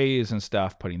other ways and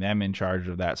stuff, putting them in charge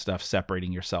of that stuff,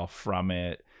 separating yourself from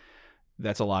it.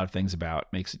 That's a lot of things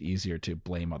makes it easier to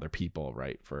blame other people,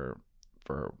 right, for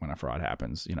when a fraud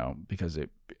happens, because it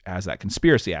has that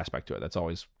conspiracy aspect to it. That's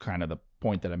always kind of the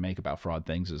point that I make about fraud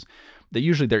things, is that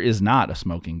usually there is not a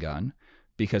smoking gun,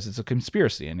 because it's a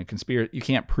conspiracy, and you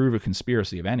can't prove a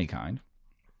conspiracy of any kind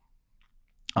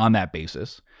on that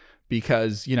basis,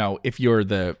 because, if you're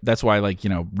that's why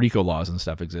RICO laws and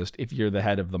stuff exist. If you're the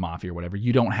head of the mafia or whatever,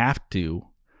 you don't have to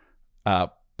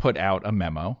put out a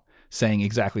memo saying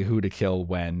exactly who to kill,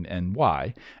 when, and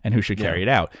why, and who should carry it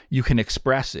out. You can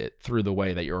express it through the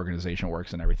way that your organization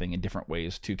works and everything in different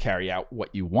ways to carry out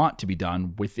what you want to be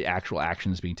done, with the actual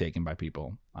actions being taken by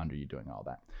people under you doing all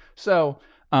that. So,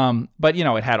 but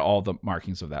it had all the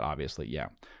markings of that, obviously. Yeah.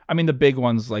 I mean, the big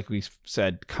ones, like we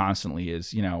said constantly,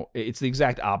 is, it's the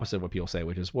exact opposite of what people say,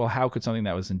 which is, well, how could something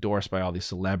that was endorsed by all these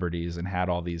celebrities and had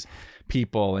all these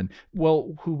people, and,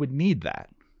 well, who would need that?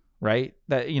 Right?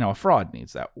 That, a fraud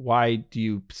needs that. Why do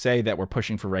you say that we're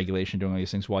pushing for regulation, doing all these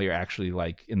things, while you're actually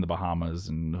in the Bahamas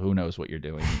and who knows what you're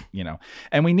doing,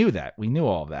 And we knew that. We knew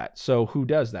all of that. So who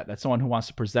does that? That's someone who wants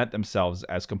to present themselves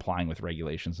as complying with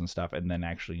regulations and stuff, and then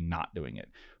actually not doing it.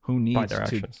 Who needs by their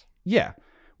actions. Yeah.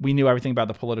 We knew everything about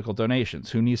the political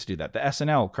donations. Who needs to do that? The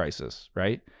SNL crisis,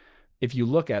 right? If you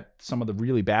look at some of the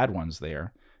really bad ones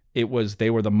there, they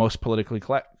were the most politically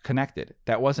connected.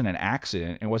 That wasn't an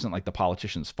accident. It wasn't like the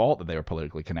politicians' fault that they were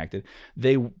politically connected.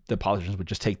 The politicians would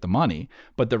just take the money,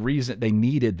 but the reason they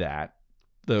needed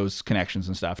those connections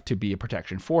and stuff, to be a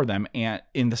protection for them, and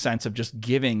in the sense of just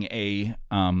giving a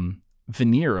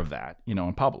veneer of that,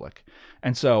 in public.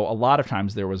 And so a lot of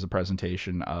times there was a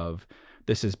presentation of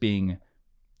this as being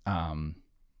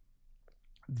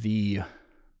the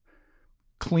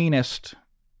cleanest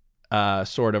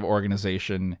sort of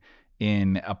organization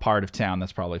in a part of town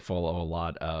that's probably full of a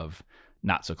lot of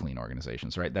not so clean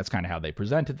organizations, right? That's kind of how they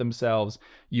presented themselves.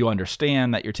 You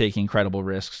understand that you're taking incredible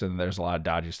risks and there's a lot of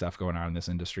dodgy stuff going on in this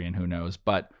industry, and who knows,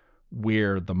 but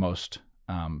we're the most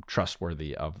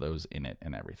trustworthy of those in it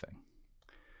and everything.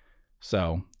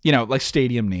 So,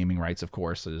 stadium naming rights, of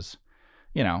course, is,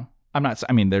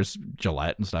 there's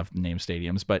Gillette and stuff, name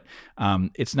stadiums, but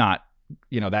it's not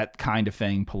that kind of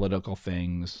thing, political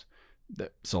things,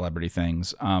 the celebrity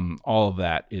things, all of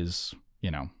that is,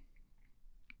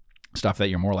 stuff that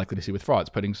you're more likely to see with frauds.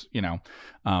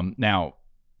 Now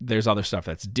there's other stuff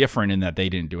that's different in that they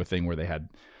didn't do a thing where they had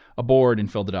a board and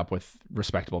filled it up with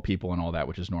respectable people and all that,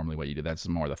 which is normally what you do. That's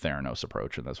more the Theranos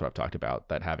approach. And that's what I've talked about,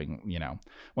 that having,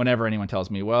 whenever anyone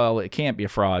tells me, well, it can't be a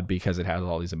fraud because it has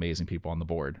all these amazing people on the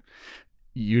board,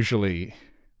 usually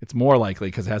it's more likely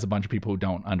because it has a bunch of people who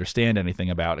don't understand anything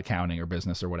about accounting or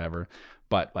business or whatever,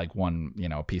 but like won,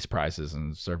 peace prizes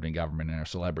and served in government and are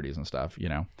celebrities and stuff, They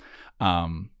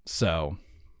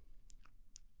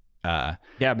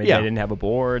didn't have a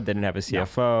board, they didn't have a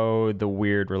CFO, the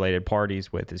weird related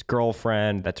parties with his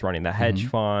girlfriend that's running the hedge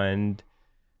fund,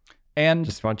 and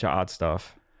just a bunch of odd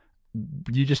stuff.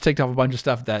 You just ticked off a bunch of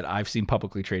stuff that I've seen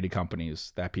publicly traded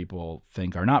companies that people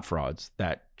think are not frauds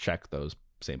that check those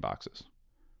same boxes.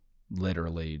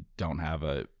 Literally don't have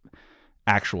a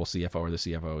actual CFO, or the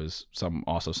CFO is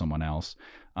someone else.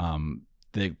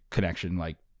 The connection,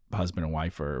 like husband and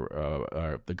wife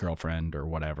or the girlfriend or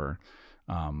whatever.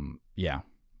 And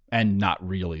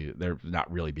they're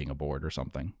not really being a board or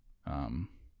something.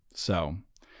 So,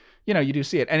 you do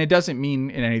see it, and it doesn't mean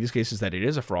in any of these cases that it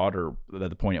is a fraud or that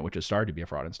the point at which it started to be a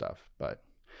fraud and stuff.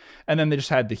 And then they just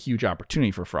had the huge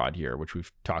opportunity for fraud here, which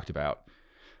we've talked about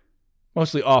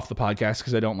mostly off the podcast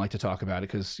because I don't like to talk about it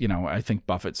because, I think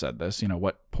Buffett said this,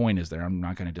 what point is there? I'm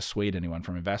not going to dissuade anyone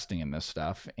from investing in this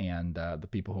stuff. And the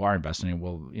people who are investing in it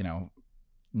will,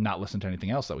 not listen to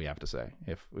anything else that we have to say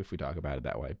if we talk about it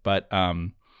that way. But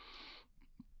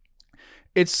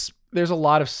there's a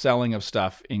lot of selling of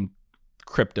stuff in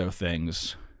crypto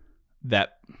things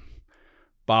that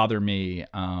bother me.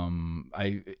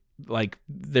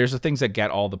 There's the things that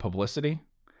get all the publicity,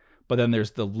 but then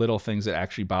there's the little things that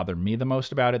actually bother me the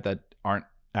most about it that aren't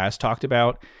as talked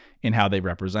about in how they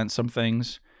represent some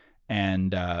things.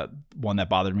 And one that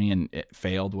bothered me and it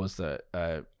failed was the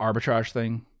arbitrage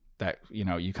thing. That,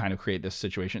 you kind of create this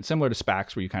situation similar to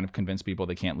SPACs where you kind of convince people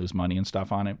they can't lose money and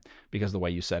stuff on it because the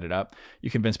way you set it up, you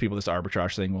convince people this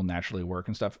arbitrage thing will naturally work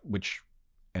and stuff, which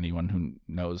anyone who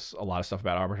knows a lot of stuff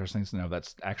about arbitrage things know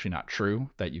that's actually not true,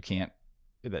 that you can't,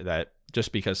 that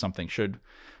just because something should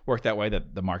work that way,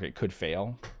 that the market could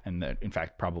fail, and that in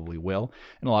fact probably will.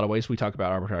 In a lot of ways, we talk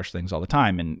about arbitrage things all the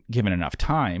time, and given enough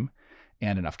time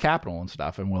and enough capital and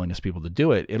stuff and willingness of people to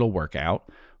do it, it'll work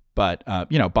out. But,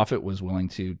 Buffett was willing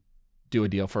to do a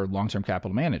deal for long-term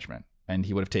capital management, and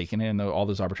he would have taken it, and all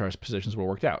those arbitrage positions were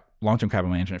worked out. Long-term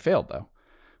capital management failed though,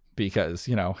 because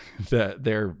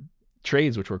their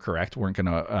trades, which were correct, weren't going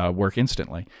to work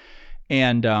instantly,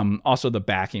 and also the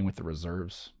backing with the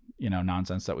reserves,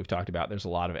 nonsense that we've talked about. There's a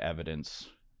lot of evidence,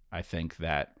 I think,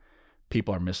 that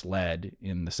people are misled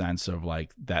in the sense of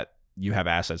like that you have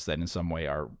assets that in some way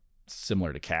are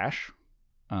similar to cash,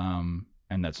 and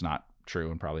that's not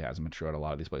true and probably hasn't been true at a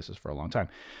lot of these places for a long time.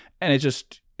 And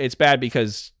it's bad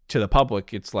because to the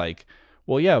public, it's like,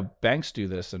 well, yeah, banks do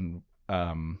this and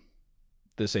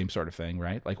the same sort of thing,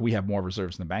 right? Like we have more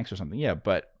reserves than banks or something. Yeah,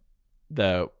 but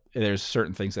there's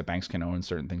certain things that banks can own and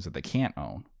certain things that they can't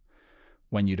own.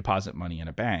 When you deposit money in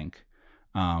a bank,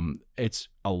 it's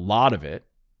a lot of it,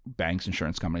 banks,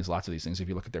 insurance companies, lots of these things, if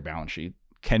you look at their balance sheet,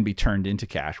 can be turned into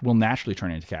cash, will naturally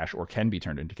turn into cash, or can be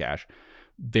turned into cash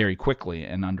very quickly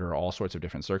and under all sorts of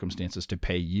different circumstances to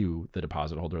pay you, the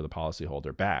deposit holder or the policy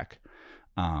holder, back.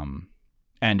 And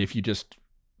if you just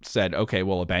said, okay,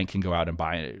 well, a bank can go out and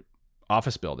buy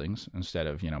office buildings instead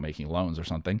of, making loans or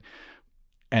something,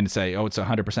 and say, oh, it's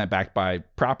 100% backed by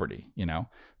property,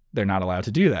 they're not allowed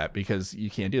to do that because you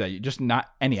can't do that. You just,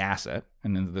 not any asset.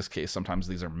 And in this case, sometimes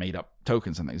these are made up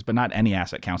tokens and things, but not any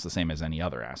asset counts the same as any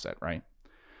other asset. Right.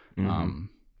 Mm-hmm.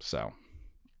 So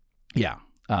yeah.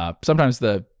 Sometimes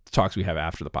the talks we have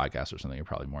after the podcast or something are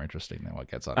probably more interesting than what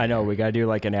gets on. I know, we got to do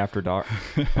like an after dark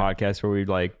podcast where we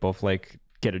both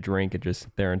get a drink and just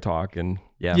sit there and talk. And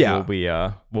we'll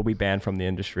be banned from the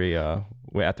industry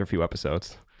after a few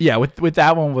episodes. Yeah, with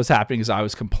that one, what's happening is I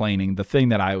was complaining. The thing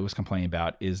that I was complaining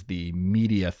about is the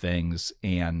media things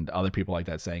and other people like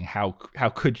that saying, how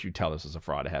could you tell this was a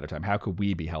fraud ahead of time? How could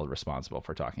we be held responsible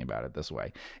for talking about it this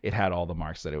way? It had all the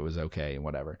marks that it was okay and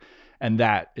whatever. And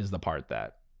that is the part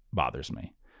that bothers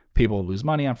me. People lose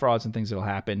money on frauds and things that'll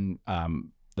happen.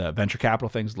 The venture capital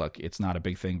things, look, it's not a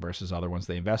big thing versus other ones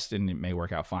they invest in. It may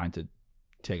work out fine to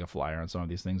take a flyer on some of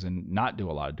these things and not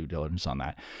do a lot of due diligence on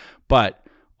that. But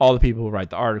all the people who write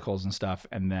the articles and stuff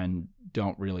and then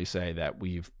don't really say that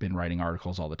we've been writing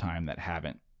articles all the time that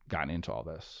haven't gotten into all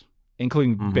this,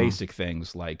 including basic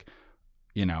things like,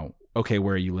 okay,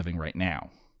 where are you living right now?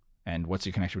 And what's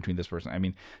your connection between this person? I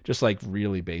mean, just like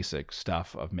really basic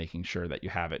stuff of making sure that you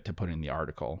have it to put in the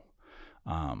article.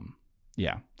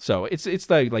 Yeah. So it's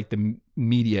the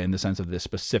media in the sense of the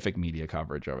specific media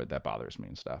coverage of it that bothers me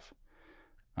and stuff.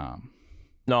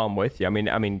 No, I'm with you. I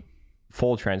mean,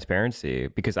 full transparency,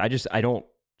 because I don't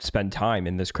spend time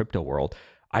in this crypto world.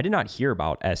 I did not hear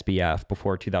about SBF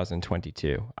before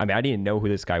 2022. I mean, I didn't know who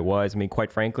this guy was. I mean,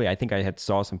 quite frankly, I think I had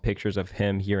saw some pictures of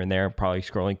him here and there, probably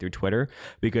scrolling through Twitter,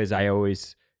 because I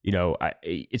always,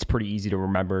 it's pretty easy to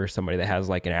remember somebody that has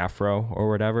like an afro or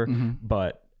whatever. Mm-hmm.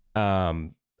 But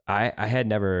I had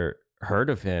never heard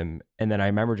of him. And then I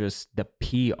remember just the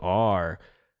PR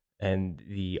and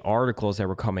the articles that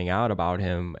were coming out about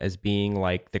him as being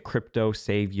like the crypto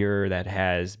savior that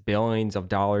has billions of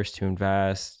dollars to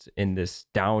invest in this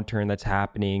downturn that's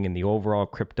happening in the overall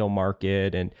crypto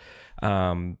market. And,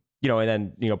 and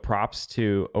then, props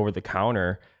to over the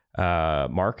counter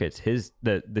markets,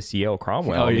 the CEO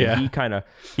Cromwell. Oh, yeah.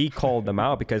 He called them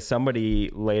out because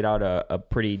somebody laid out a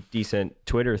pretty decent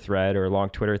Twitter thread or a long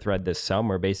Twitter thread this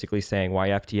summer, basically saying why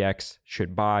FTX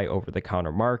should buy over the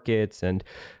counter markets. And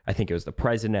I think it was the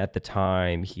president at the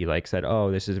time. He said,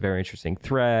 oh, this is a very interesting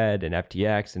thread, and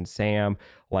FTX and Sam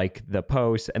like the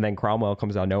post. And then Cromwell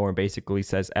comes out of nowhere and basically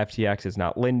says FTX is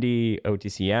not Lindy,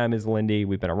 OTCM is Lindy.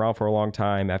 We've been around for a long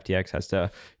time. FTX has to,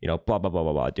 blah, blah, blah,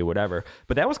 blah, blah, do whatever.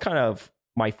 But that was kind of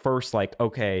my first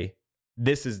okay,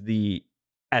 this is the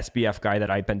SBF guy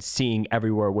that I've been seeing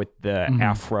everywhere with the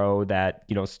afro that,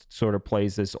 sort of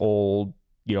plays this old,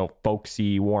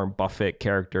 folksy Warren Buffett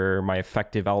character. My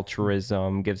effective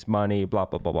altruism gives money, blah,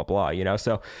 blah, blah, blah, blah,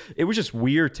 so it was just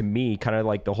weird to me, kind of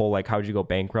like the whole, how'd you go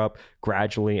bankrupt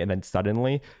gradually and then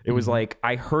suddenly. It was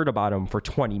I heard about him for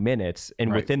 20 minutes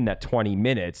and within that 20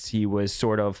 minutes, he was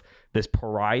sort of this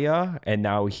pariah. And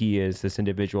now he is this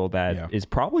individual that is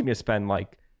probably going to spend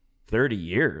 30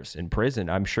 years in prison,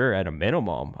 I'm sure, at a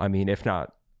minimum. I mean, if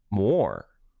not more.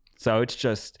 So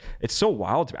it's so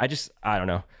wild to me. I don't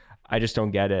know. I just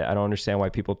don't get it. I don't understand why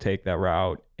people take that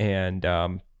route. And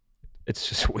it's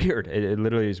just weird. It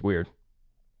literally is weird.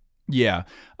 Yeah.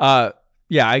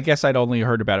 I guess I'd only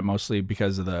heard about it mostly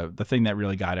because of the thing that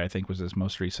really got it, I think, was this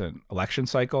most recent election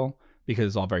cycle, because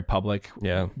it's all very public,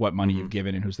 what money you've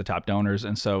given and who's the top donors.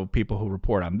 And so people who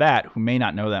report on that, who may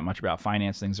not know that much about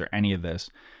finance things or any of this,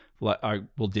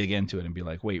 will dig into it and be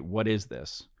like, wait, what is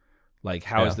this?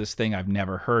 How is this thing I've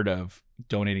never heard of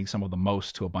donating some of the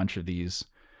most to a bunch of these,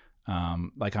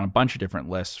 on a bunch of different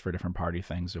lists for different party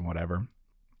things and whatever,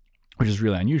 which is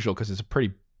really unusual because it's a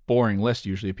pretty boring list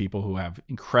usually of people who have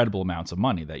incredible amounts of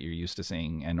money that you're used to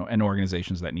seeing, and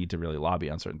organizations that need to really lobby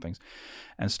on certain things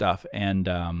and stuff. And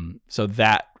so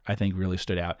that, I think, really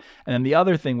stood out. And then the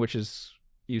other thing, which is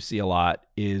you see a lot,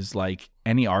 is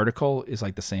any article is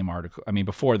the same article. I mean,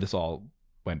 before this all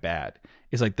went bad,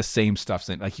 is the same stuff.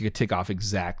 You could tick off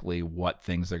exactly what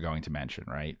things they're going to mention,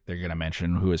 right? They're going to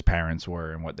mention who his parents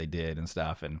were and what they did and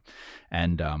stuff,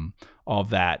 and all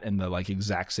of that, and the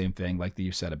exact same thing that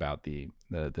you said about the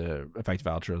effective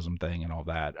altruism thing and all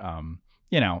that.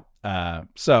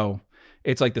 So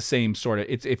it's the same sort of,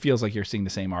 it feels like you're seeing the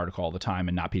same article all the time,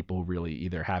 and not people who really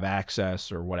either have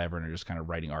access or whatever and are just kind of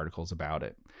writing articles about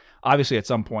it. Obviously, at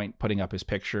some point, putting up his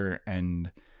picture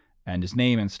and his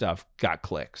name and stuff got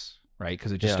clicks, right?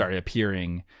 Because it just started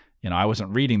appearing. I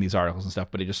wasn't reading these articles and stuff,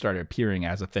 but it just started appearing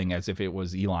as a thing, as if it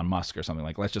was Elon Musk or something.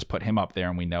 Let's just put him up there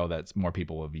and we know that more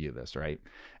people will view this, right?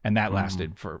 And that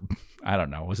lasted for, I don't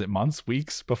know, was it months,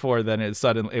 weeks before then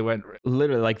it went.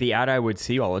 Literally, the ad I would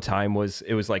see all the time was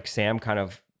Sam kind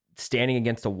of standing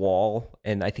against a wall,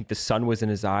 and I think the sun was in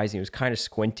his eyes and he was kind of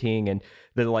squinting, and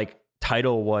the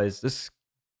title was, this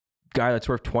guy that's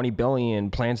worth 20 billion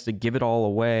plans to give it all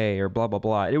away, or blah, blah,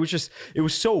 blah. It was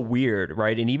so weird,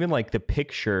 right? And even the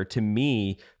picture to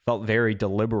me felt very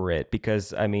deliberate,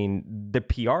 because I mean, the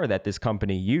PR that this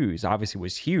company used obviously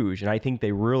was huge. And I think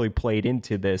they really played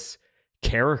into this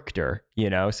character,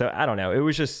 so I don't know.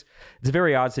 It's a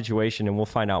very odd situation, and we'll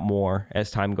find out more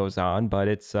as time goes on, but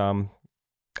it's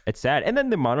sad. And then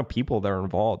the amount of people that are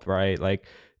involved, right?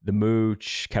 The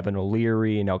Mooch, Kevin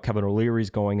O'Leary. Now Kevin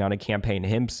O'Leary's going on a campaign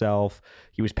himself.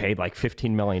 He was paid $15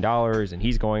 million, and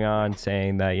he's going on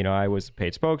saying that, I was a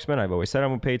paid spokesman. I've always said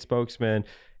I'm a paid spokesman.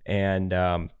 And,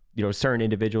 certain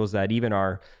individuals that even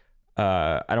are,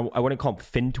 I wouldn't call them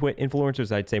FinTwit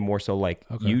influencers. I'd say more so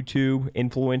YouTube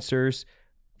influencers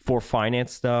for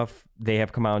finance stuff. They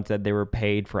have come out and said they were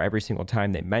paid for every single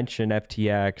time they mention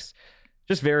FTX.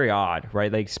 Just very odd,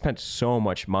 right? They spent so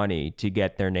much money to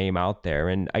get their name out there.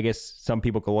 And I guess some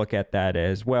people could look at that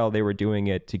as, well, they were doing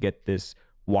it to get this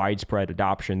widespread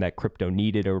adoption that crypto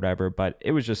needed or whatever, but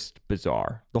it was just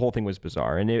bizarre. The whole thing was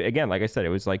bizarre. And again, like I said, it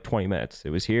was like 20 minutes. It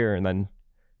was here and then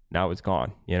now it's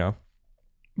gone, you know?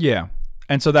 Yeah.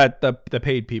 And so that the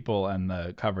paid people and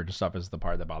the coverage and stuff is the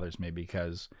part that bothers me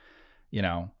because, you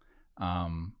know,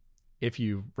 if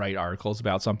you write articles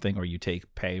about something or you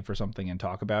take pay for something and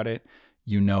talk about it,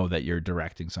 you know that you're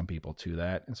directing some people to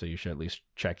that. And so you should at least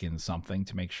check in something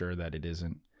to make sure that it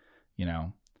isn't, you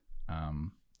know,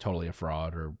 totally a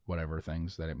fraud or whatever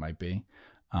things that it might be.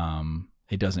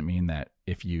 It doesn't mean that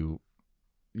if you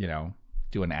know,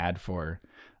 do an ad for,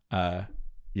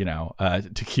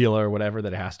 tequila or whatever,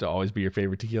 that it has to always be your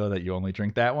favorite tequila, that you only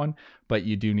drink that one. But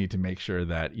you do need to make sure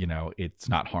that, you know, it's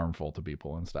not harmful to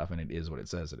people and stuff, and it is what it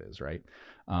says it is, right?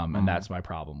 And that's my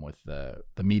problem with the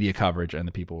media coverage and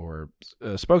the people who are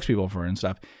spokespeople for it and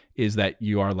stuff, is that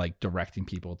you are like directing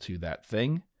people to that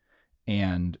thing.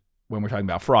 And when we're talking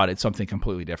about fraud, it's something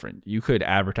completely different. You could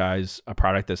advertise a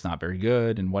product that's not very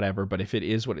good and whatever, but if it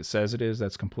is what it says it is,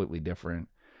 that's completely different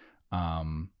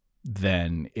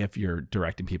than if you're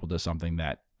directing people to something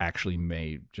that actually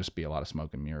may just be a lot of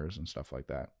smoke and mirrors and stuff like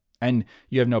that. And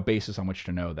you have no basis on which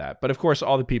to know that. But of course,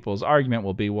 all the people's argument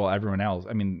will be, well, everyone else,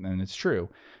 I mean, and it's true.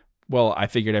 Well, I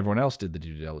figured everyone else did the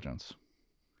due diligence.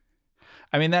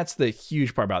 I mean, that's the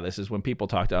huge part about this, is when people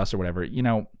talk to us or whatever, you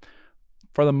know,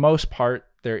 for the most part,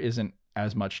 there isn't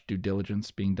as much due diligence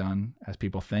being done as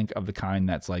people think, of the kind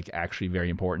that's like actually very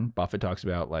important. Buffett talks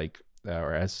about, like,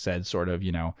 or has said sort of,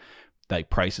 you know, like,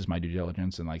 price is my due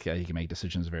diligence, and like he can make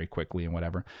decisions very quickly and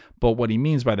whatever. But what he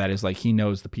means by that is, like, he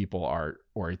knows the people are,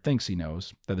 or he thinks he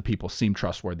knows that the people seem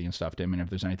trustworthy and stuff to him, and if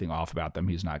there's anything off about them,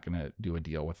 he's not going to do a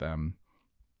deal with them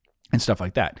and stuff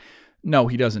like that. No,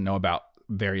 he doesn't know about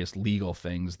various legal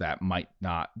things that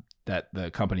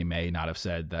the company may not have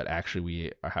said, that actually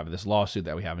we have this lawsuit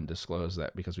that we haven't disclosed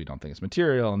that because we don't think it's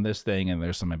material, and this thing, and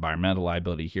there's some environmental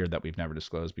liability here that we've never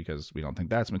disclosed because we don't think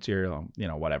that's material, you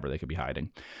know, whatever they could be hiding.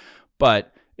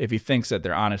 But if he thinks that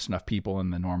they're honest enough people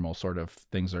and the normal sort of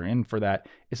things are in for that,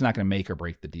 it's not going to make or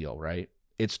break the deal, right?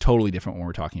 It's totally different when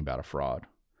we're talking about a fraud.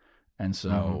 And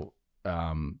so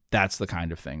that's the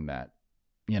kind of thing that,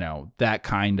 you know, that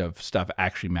kind of stuff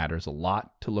actually matters a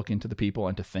lot to look into the people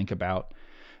and to think about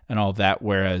and all that.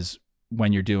 Whereas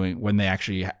when they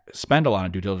actually spend a lot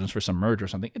of due diligence for some merger or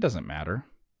something, it doesn't matter,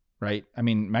 right? I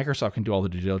mean, Microsoft can do all the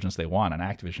due diligence they want on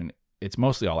Activision. It's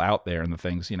mostly all out there, and the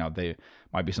things, you know, they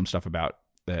might be some stuff about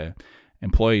the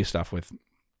employee stuff with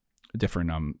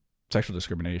different sexual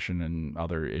discrimination and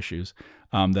other issues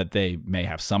that they may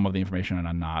have some of the information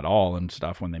and not all and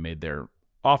stuff when they made their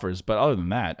offers. But other than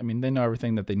that, I mean, they know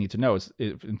everything that they need to know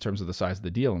in terms of the size of the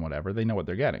deal and whatever. They know what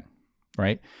they're getting,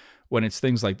 right? When it's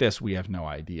things like this, we have no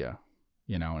idea,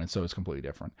 you know, and so it's completely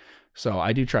different. So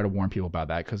I do try to warn people about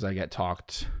that, because I get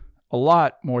talked a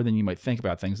lot more than you might think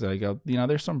about things that I go, you know,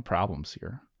 there's some problems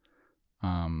here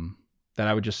that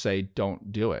I would just say,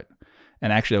 don't do it.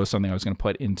 And actually, that was something I was going to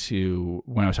put into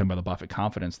when I was talking about the Buffett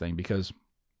confidence thing, because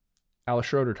Alice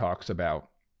Schroeder talks about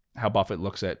how Buffett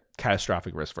looks at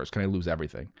catastrophic risk first. Can I lose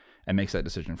everything? And makes that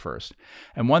decision first.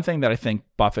 And one thing that I think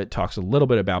Buffett talks a little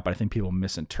bit about, but I think people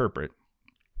misinterpret,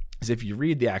 is if you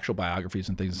read the actual biographies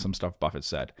and things, some stuff Buffett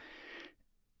said,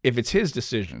 if it's his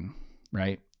decision,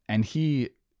 right, and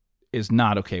he is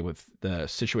not okay with the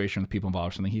situation with people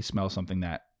involved or something, he smells something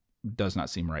that does not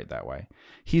seem right that way,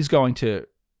 he's going to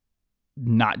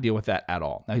not deal with that at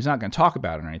all. Now, he's not going to talk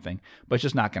about it or anything, but it's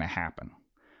just not going to happen.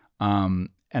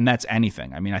 And that's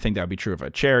anything. I mean, I think that would be true of a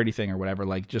charity thing or whatever.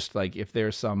 Like, just like if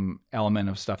there's some element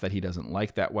of stuff that he doesn't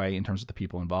like that way in terms of the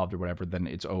people involved or whatever, then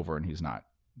it's over, and he's not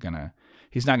gonna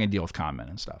deal with comment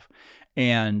and stuff.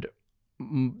 And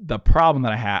the problem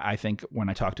that I think when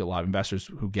I talk to a lot of investors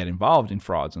who get involved in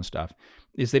frauds and stuff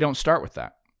is they don't start with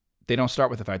that. They don't start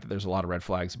with the fact that there's a lot of red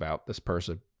flags about this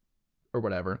person or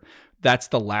whatever. That's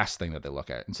the last thing that they look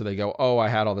at. And so they go, oh, I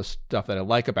had all this stuff that I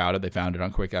like about it. They found it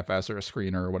on QuickFS or a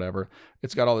screener or whatever.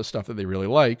 It's got all this stuff that they really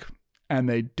like, and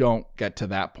they don't get to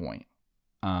that point.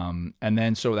 And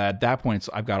then so that at that point,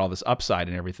 I've got all this upside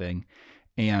and everything.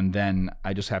 And then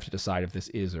I just have to decide if this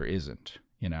is or isn't,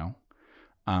 you know?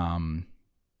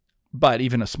 But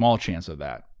even a small chance of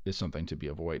that is something to be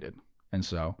avoided. And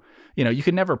so, you know, you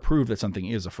can never prove that something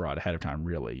is a fraud ahead of time,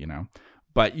 really, you know,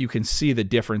 but you can see the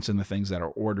difference in the things that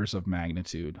are orders of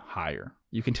magnitude higher.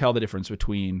 You can tell the difference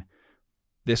between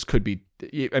this could be,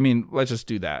 I mean, let's just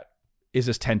do that. Is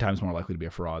this 10 times more likely to be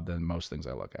a fraud than most things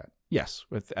I look at? Yes.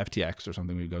 With FTX or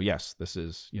something, we go, yes, this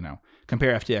is, you know,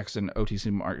 compare FTX and OTC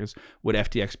markets. Would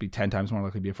FTX be 10 times more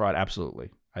likely to be a fraud? Absolutely.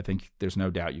 I think there's no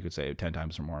doubt you could say 10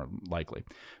 times or more likely.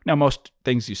 Now, most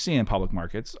things you see in public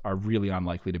markets are really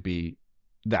unlikely to be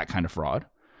that kind of fraud.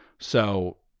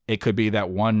 So it could be that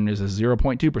one is a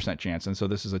 0.2% chance, and so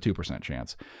this is a 2%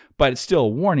 chance. But it's still a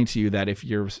warning to you that if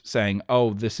you're saying,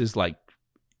 oh, this is like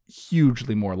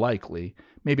hugely more likely,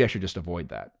 maybe I should just avoid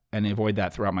that and avoid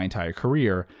that throughout my entire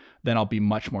career. Then I'll be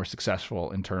much more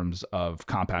successful in terms of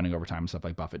compounding over time and stuff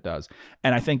like Buffett does.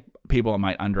 And I think people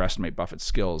might underestimate Buffett's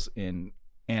skills in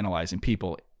analyzing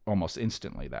people almost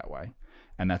instantly that way.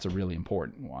 And that's a really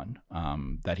important one,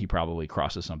 that he probably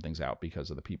crosses some things out because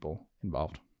of the people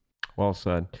involved. Well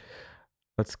said.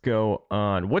 Let's go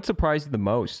on. What surprised you the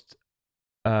most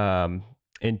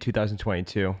in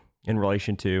 2022 in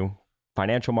relation to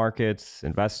financial markets,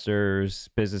 investors,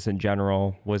 business in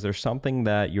general? Was there something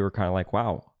that you were kind of like,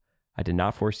 wow, I did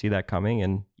not foresee that coming,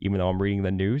 and even though I'm reading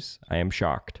the news, I am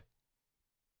shocked?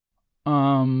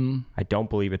 I don't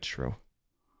believe it's true.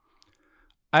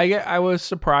 I was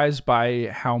surprised by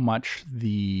how much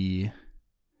the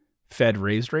Fed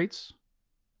raised rates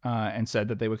and said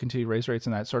that they would continue to raise rates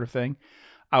and that sort of thing.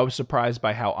 I was surprised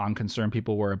by how unconcerned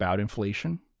people were about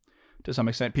inflation. To some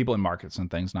extent, people in markets and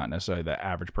things, not necessarily the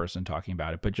average person talking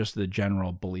about it, but just the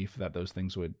general belief that those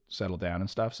things would settle down and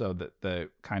stuff. So the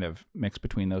kind of mix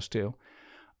between those two.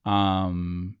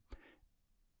 In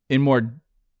more,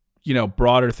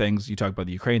 broader things, you talk about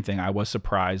the Ukraine thing. I was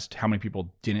surprised how many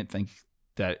people didn't think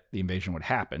that the invasion would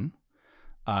happen,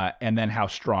 and then how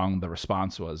strong the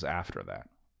response was after that,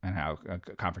 and how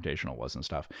confrontational it was and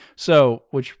stuff. So,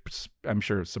 which I'm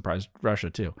sure surprised Russia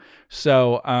too.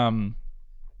 So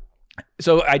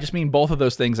I just mean both of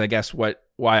those things, I guess, why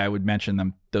I would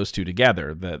mention those two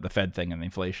together, the Fed thing and the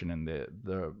inflation and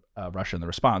the Russia and the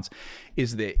response,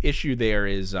 is the issue there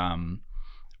is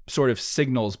sort of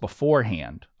signals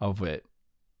beforehand of it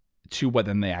to what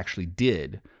then they actually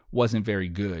did wasn't very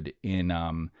good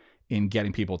in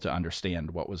getting people to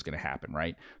understand what was going to happen,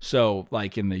 right? So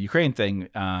like in the Ukraine thing,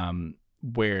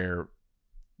 where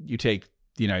you take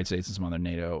the United States and some other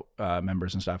NATO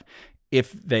members and stuff,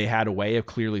 if they had a way of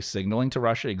clearly signaling to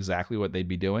Russia exactly what they'd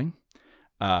be doing,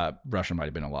 Russia might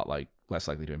have been a lot less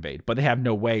likely to invade. But they have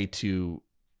no way to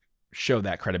show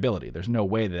that credibility. There's no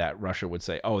way that Russia would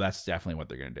say, oh, that's definitely what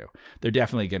they're going to do. They're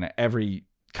definitely going to, every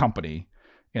company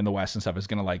in the West and stuff is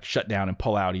going to like shut down and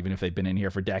pull out, even if they've been in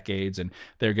here for decades. And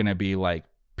they're going to be like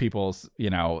people's,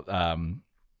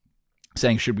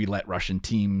 saying, should we let Russian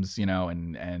teams,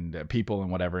 and people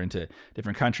and whatever into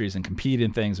different countries and compete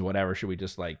in things and whatever? Should we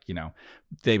just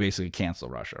they basically cancel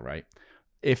Russia, right?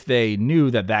 If they knew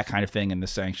that kind of thing and the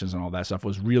sanctions and all that stuff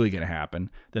was really going to happen,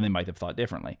 then they might have thought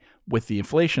differently. With the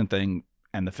inflation thing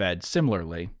and the Fed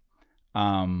similarly,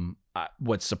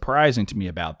 what's surprising to me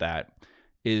about that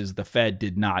is the Fed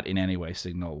did not in any way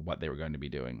signal what they were going to be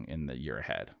doing in the year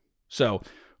ahead. So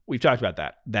we've talked about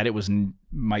that it was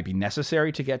might be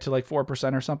necessary to get to like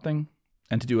 4% or something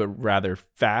and to do it rather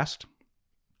fast.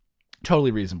 Totally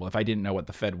reasonable if I didn't know what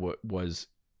the Fed was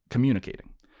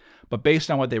communicating. But based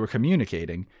on what they were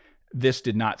communicating, this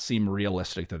did not seem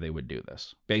realistic that they would do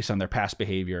this based on their past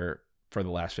behavior for the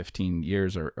last 15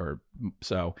 years or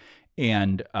so.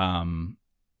 And,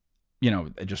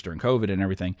 just during COVID and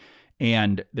everything,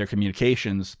 and their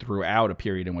communications throughout a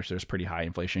period in which there's pretty high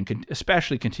inflation,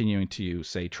 especially continuing to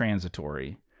say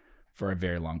transitory for a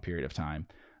very long period of time.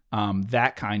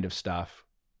 That kind of stuff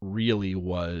really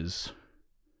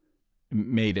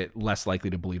made it less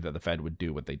likely to believe that the Fed would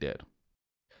do what they did.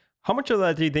 How much of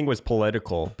that do you think was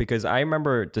political? Because I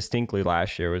remember distinctly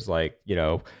last year was like,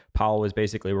 Powell was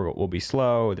basically, we'll be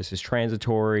slow, this is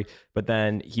transitory, but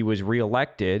then he was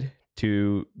reelected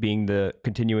to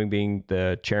continuing being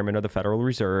the chairman of the Federal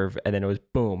Reserve. And then it was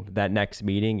boom, that next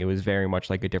meeting, it was very much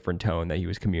like a different tone that he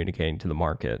was communicating to the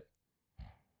market.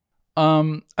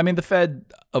 The Fed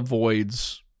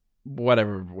avoids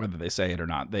whether they say it or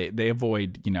not. They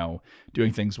avoid,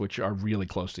 doing things which are really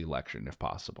close to the election if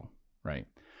possible. Right.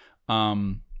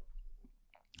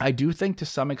 I do think to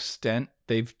some extent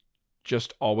they've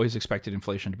just always expected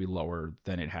inflation to be lower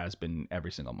than it has been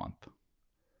every single month.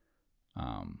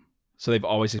 So they've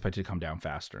always expected to come down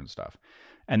faster and stuff.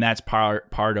 And that's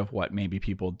part of what maybe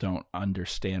people don't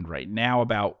understand right now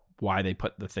about why they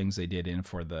put the things they did in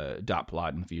for the dot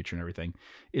plot in the future and everything,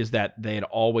 is that they had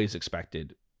always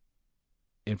expected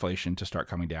inflation to start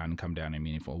coming down and come down in a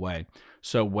meaningful way.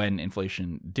 So when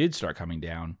inflation did start coming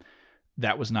down,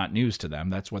 that was not news to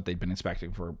them. That's what they'd been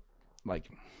expecting for,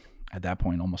 like, at that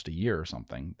point, almost a year or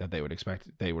something, that they would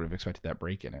have expected that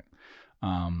break in it.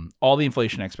 All the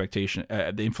inflation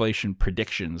the inflation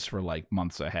predictions for like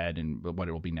months ahead and what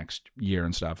it will be next year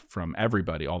and stuff from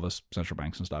everybody, all the central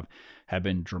banks and stuff, have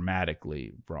been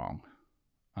dramatically wrong.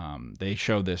 They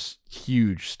show this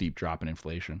huge steep drop in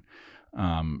inflation.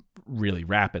 really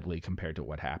rapidly compared to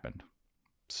what happened.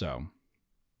 So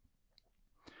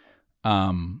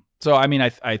I mean,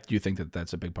 I do think that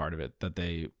that's a big part of it, that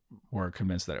they were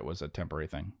convinced that it was a temporary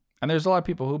thing. And there's a lot of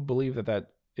people who believe that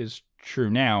that is true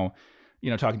now,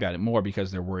 talking about it more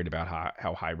because they're worried about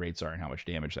how high rates are and how much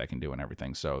damage that can do and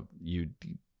everything. So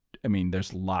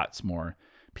there's lots more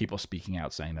people speaking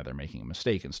out saying that they're making a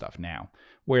mistake and stuff now,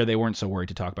 where they weren't so worried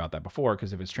to talk about that before,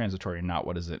 because if it's transitory or not,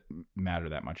 what does it matter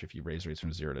that much if you raise rates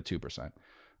from 0 to 2%?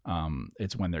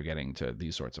 It's when they're getting to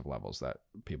these sorts of levels that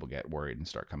people get worried and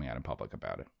start coming out in public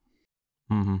about it.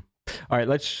 Mm-hmm. All right,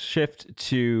 let's shift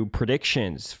to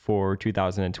predictions for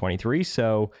 2023.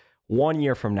 So 1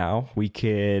 year from now, we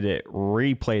could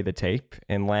replay the tape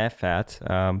and laugh at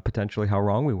potentially how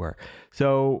wrong we were.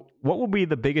 So what will be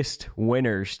the biggest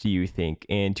winners, do you think,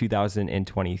 in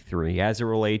 2023 as it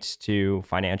relates to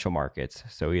financial markets?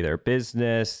 So either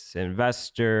business,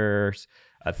 investors,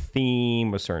 a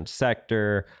theme, a certain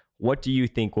sector. What do you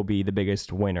think will be the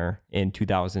biggest winner in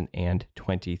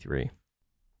 2023?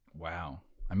 Wow.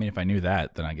 I mean, if I knew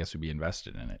that, then I guess we'd be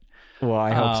invested in it. Well,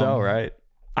 I hope so, right?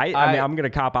 I mean, I'm going to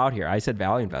cop out here. I said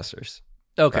value investors.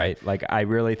 Okay. Right? Like, I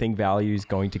really think value is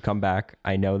going to come back.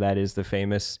 I know that is the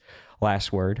famous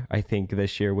last word. I think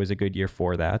this year was a good year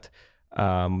for that.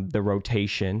 The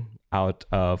rotation out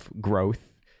of growth,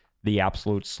 the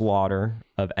absolute slaughter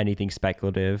of anything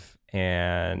speculative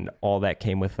and all that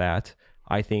came with that.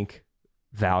 I think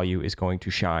value is going to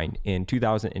shine in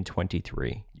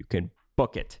 2023. You can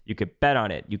book it. You could bet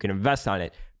on it. You can invest on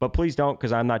it. But please don't,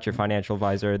 because I'm not your financial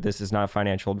advisor. This is not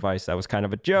financial advice. That was kind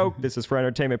of a joke. This is for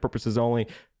entertainment purposes only.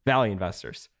 Value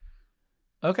investors.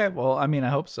 Okay. Well, I mean, I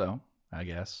hope so, I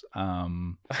guess. We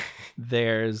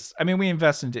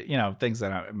invest into, things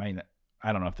that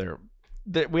I don't know if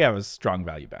we have a strong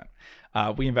value bet.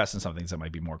 We invest in some things that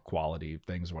might be more quality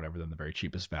things or whatever than the very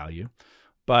cheapest value.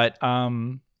 But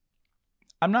I'm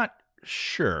not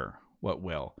sure what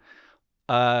will.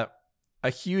 A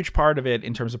huge part of it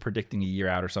in terms of predicting a year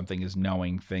out or something is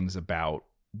knowing things about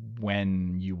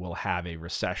when you will have a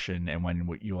recession and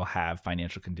when you will have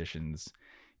financial conditions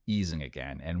easing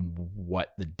again and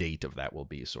what the date of that will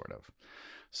be, sort of.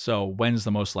 So when's the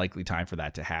most likely time for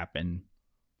that to happen?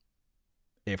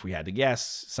 If we had to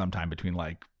guess, sometime between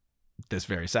like this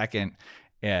very second,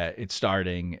 it's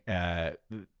starting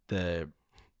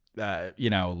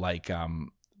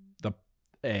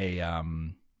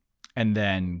and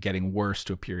then getting worse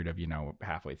to a period of,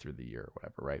 halfway through the year or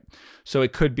whatever, right? So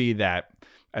it could be that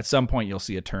at some point you'll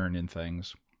see a turn in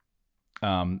things.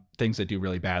 Things that do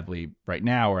really badly right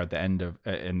now or at the end of,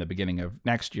 in the beginning of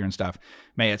next year and stuff,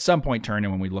 may at some point turn,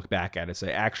 and when we look back at it,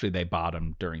 say, actually, they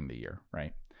bottomed during the year,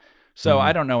 right? So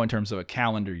I don't know in terms of a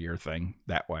calendar year thing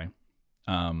that way.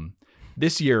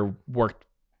 This year worked,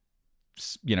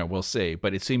 we'll see,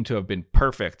 but it seemed to have been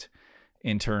perfect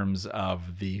in terms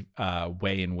of the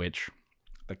way in which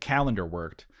the calendar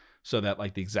worked, so that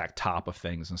like the exact top of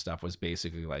things and stuff was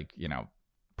basically like,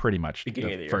 pretty much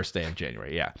the first day of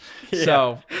January. Yeah.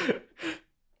 So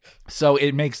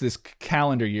it makes this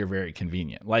calendar year very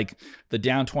convenient. Like the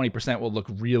down 20% will look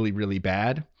really, really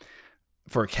bad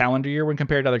for a calendar year when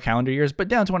compared to other calendar years, but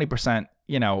down 20%,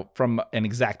 from an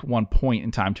exact one point in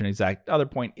time to an exact other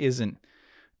point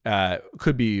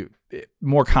could be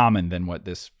more common than what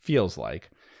this feels like,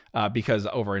 because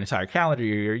over an entire calendar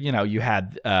year, you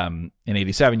had in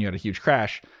 87, you had a huge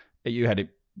crash. You had a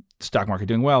stock market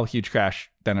doing well, huge crash,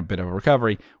 then a bit of a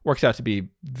recovery. Works out to be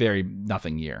very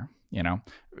nothing year, a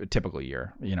typical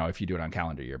year, if you do it on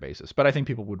calendar year basis. But I think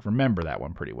people would remember that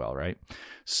one pretty well, right?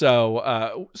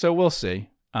 So we'll see.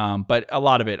 But a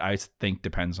lot of it, I think,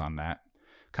 depends on that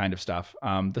kind of stuff.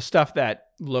 The stuff that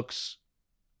looks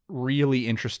really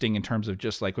interesting in terms of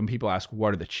just like when people ask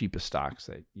what are the cheapest stocks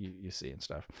that you see and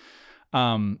stuff,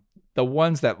 the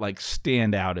ones that like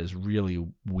stand out as really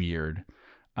weird,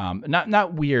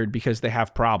 not weird because they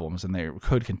have problems and they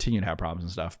could continue to have problems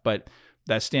and stuff, but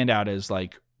that stand out as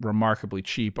like remarkably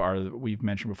cheap are, we've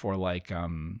mentioned before, like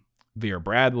Vera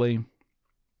Bradley,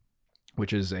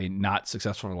 which is a not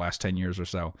successful for the last 10 years or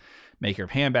so, maker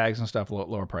of handbags and stuff,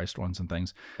 lower priced ones and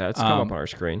things. That's come up on our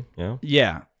screen.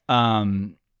 Yeah.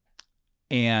 And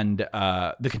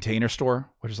The Container Store,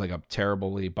 which is like a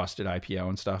terribly busted IPO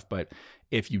and stuff. But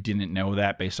if you didn't know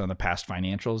that based on the past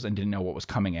financials and didn't know what was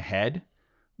coming ahead,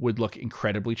 would look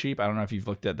incredibly cheap. I don't know if you've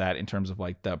looked at that in terms of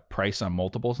like the price on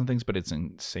multiples and things, but it's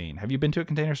insane. Have you been to a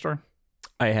Container Store?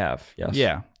 I have,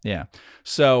 yes. Yeah.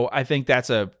 So I think that's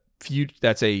a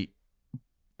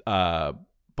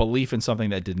belief in something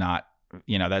that did not,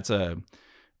 it's a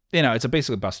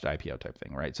basically busted IPO type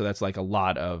thing, right? So that's like a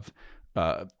lot of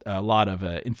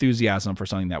enthusiasm for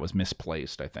something that was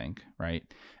misplaced, I think, right?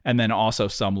 And then also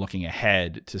some looking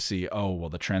ahead to see, oh, well,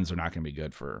 the trends are not going to be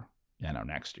good for,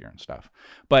 next year and stuff.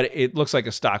 But it looks like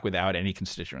a stock without any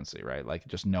constituency, right? Like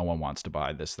just no one wants to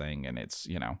buy this thing, and it's,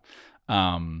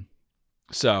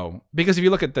 so because if you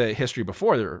look at the history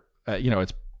before there,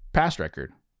 it's past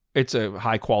record. It's a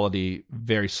high quality,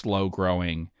 very slow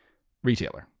growing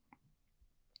retailer.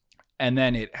 And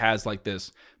then it has like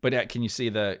this, but can you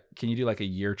do like a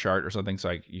year chart or something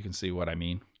so you can see what I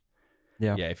mean?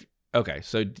 Yeah. Yeah.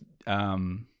 So,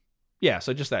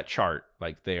 so just that chart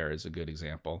like there is a good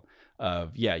example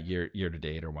of, year to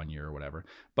date or 1 year or whatever.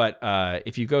 But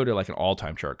if you go to like an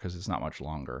all-time chart, because it's not much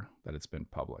longer that it's been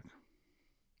public.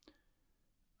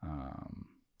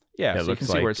 It so you looks can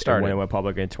see like where it started. When it went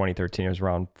public in 2013, it was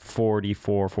around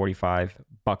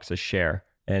 $45 a share.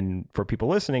 And for people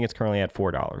listening, it's currently at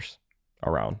 $4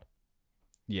 around.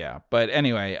 Yeah. But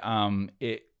anyway,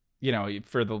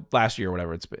 for the last year or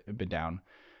whatever, it's been down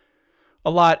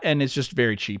a lot, and it's just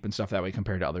very cheap and stuff that way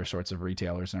compared to other sorts of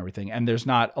retailers and everything. And there's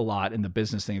not a lot in the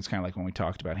business thing. It's kind of like when we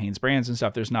talked about Hanes Brands and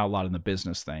stuff. There's not a lot in the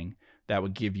business thing that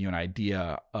would give you an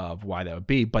idea of why that would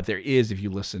be. But there is if you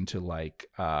listen to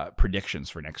like predictions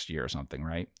for next year or something,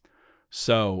 right?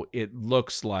 So it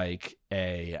looks like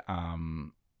a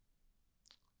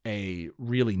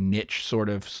really niche sort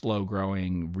of slow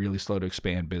growing, really slow to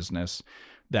expand business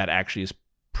that actually is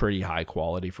pretty high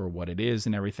quality for what it is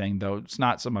and everything, though it's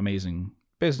not some amazing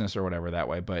business or whatever that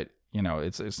way, but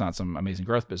it's not some amazing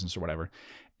growth business or whatever.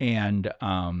 And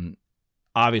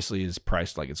obviously is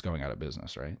priced like it's going out of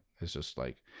business, right? It's just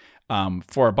like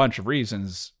for a bunch of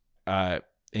reasons,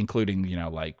 including,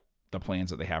 like the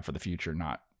plans that they have for the future,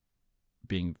 not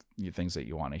being things that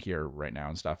you want to hear right now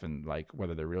and stuff, and like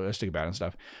whether they're realistic about it and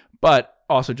stuff, but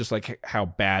also just like how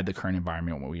bad the current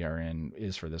environment we are in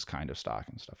is for this kind of stock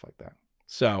and stuff like that.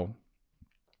 So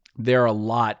there are a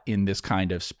lot in this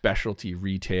kind of specialty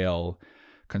retail,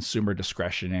 consumer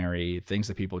discretionary things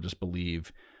that people just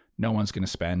believe no one's going to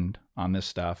spend on this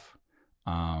stuff.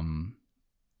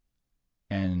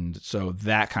 And so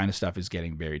that kind of stuff is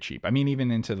getting very cheap. I mean,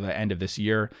 even into the end of this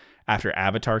year, after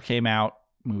Avatar came out,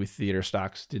 movie theater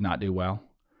stocks did not do well,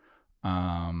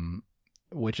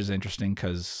 which is interesting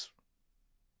because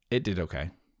it did okay.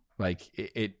 Like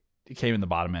it came in the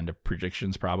bottom end of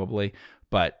predictions probably,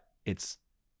 but it's,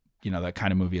 that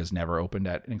kind of movie has never opened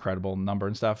at an incredible number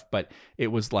and stuff. But it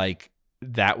was like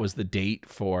that was the date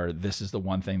for this is the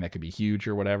one thing that could be huge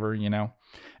or whatever,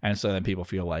 And so then people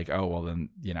feel like, oh, well, then,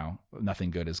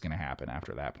 nothing good is going to happen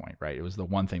after that point, right? It was the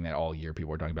one thing that all year people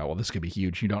were talking about, well, this could be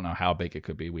huge. You don't know how big it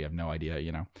could be. We have no idea,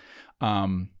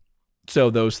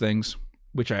 So those things,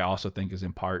 which I also think is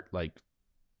in part like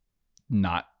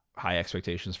not high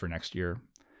expectations for next year.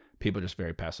 People are just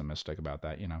very pessimistic about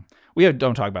that, We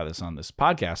don't talk about this on this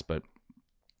podcast, but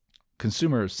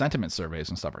consumer sentiment surveys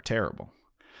and stuff are terrible.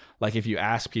 Like if you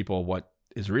ask people what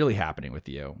is really happening with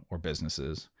you or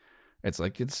businesses, it's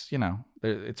like, it's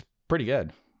pretty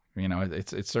good.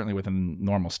 It's certainly within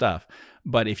normal stuff.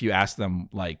 But if you ask them,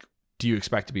 like, do you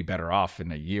expect to be better off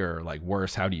in a year, like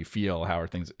worse? How do you feel? How are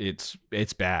things? It's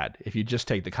bad. If you just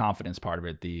take the confidence part of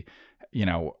it, the,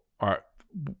 are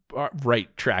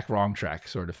right track, wrong track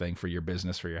sort of thing for your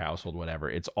business, for your household, whatever.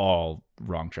 It's all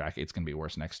wrong track. It's going to be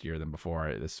worse next year than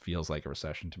before. This feels like a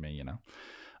recession to me,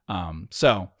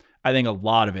 So I think a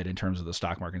lot of it in terms of the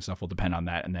stock market and stuff will depend on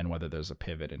that. And then whether there's a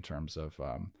pivot in terms of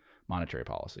monetary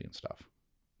policy and stuff,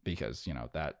 because,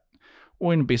 that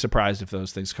wouldn't be surprised if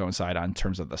those things coincide on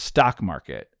terms of the stock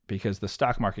market, because the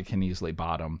stock market can easily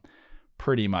bottom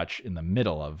pretty much in the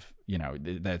middle of,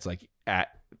 that's like at,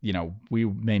 we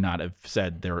may not have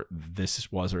said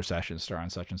this was a recession start on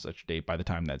such and such date by the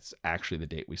time that's actually the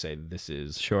date we say this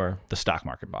is the stock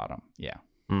market bottom. Yeah.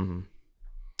 Mm-hmm.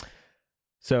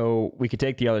 So we could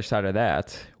take the other side of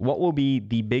that. What will be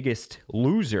the biggest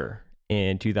loser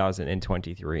in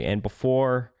 2023? And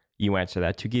before you answer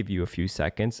that, to give you a few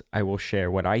seconds, I will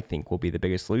share what I think will be the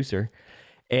biggest loser.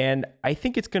 And I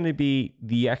think it's going to be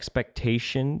the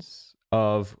expectations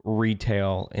of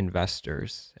retail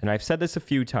investors. And I've said this a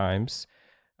few times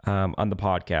on the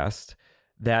podcast,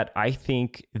 that I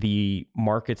think the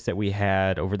markets that we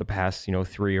had over the past,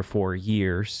 3 or 4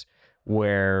 years,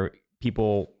 where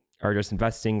people are just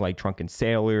investing like drunken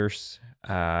sailors,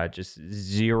 just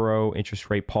zero interest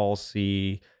rate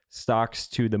policy, stocks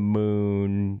to the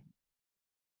moon,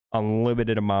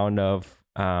 unlimited amount of,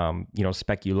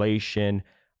 speculation.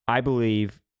 I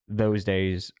believe those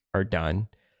days are done.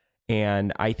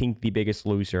 And I think the biggest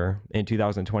loser in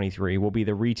 2023 will be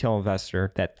the retail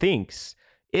investor that thinks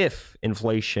if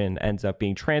inflation ends up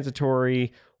being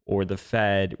transitory or the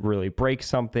Fed really breaks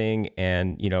something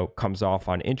and, comes off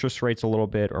on interest rates a little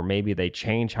bit, or maybe they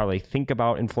change how they think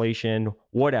about inflation,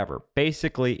 whatever.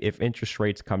 Basically, if interest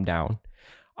rates come down,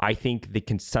 I think the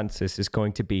consensus is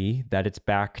going to be that it's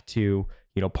back to,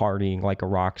 partying like a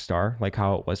rock star, like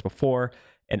how it was before.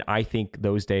 And I think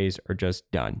those days are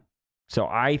just done. So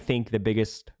I think the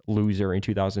biggest loser in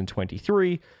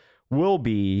 2023 will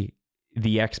be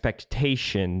the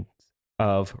expectation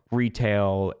of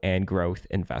retail and growth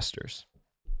investors.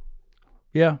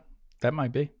 Yeah, that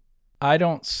might be. I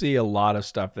don't see a lot of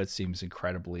stuff that seems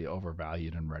incredibly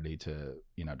overvalued and ready to,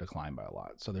 decline by a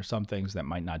lot. So there's some things that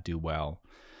might not do well.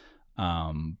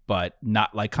 But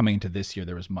not like coming into this year,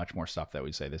 there was much more stuff that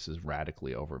we say this is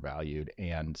radically overvalued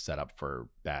and set up for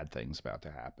bad things about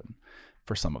to happen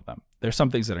for some of them. There's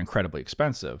some things that are incredibly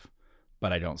expensive,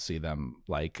 but I don't see them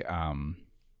like,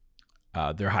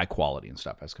 they're high quality and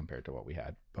stuff as compared to what we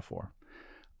had before.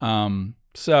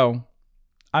 So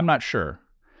I'm not sure.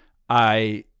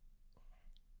 I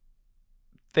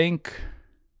think,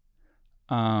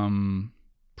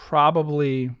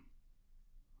 probably,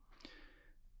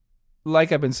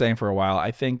 like I've been saying for a while,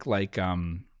 I think like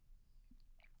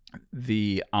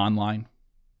the online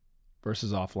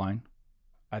versus offline,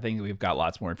 I think we've got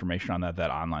lots more information on that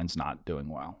online's not doing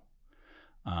well.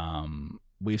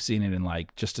 We've seen it in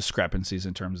like just discrepancies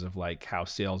in terms of like how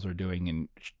sales are doing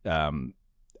and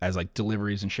as like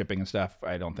deliveries and shipping and stuff.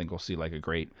 I don't think we'll see like a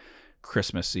great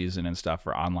Christmas season and stuff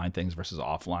for online things versus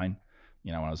offline.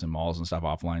 When I was in malls and stuff,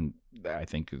 offline, I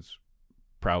think is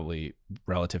probably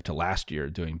relative to last year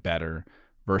doing better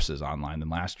versus online than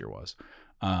last year was.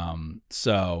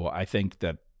 So I think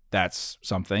that that's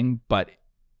something, but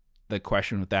the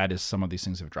question with that is some of these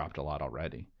things have dropped a lot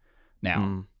already.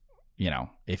 Now,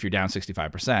 if you're down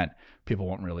 65%, people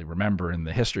won't really remember in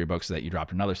the history books that you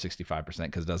dropped another 65%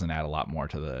 because it doesn't add a lot more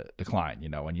to the decline.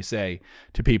 When you say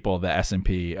to people the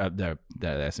S&P, the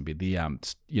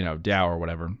Dow or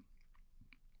whatever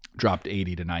dropped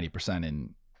 80 to 90%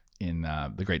 in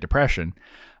the Great Depression,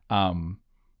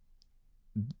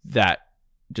 that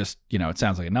just, it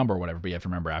sounds like a number or whatever, but you have to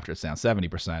remember after it's down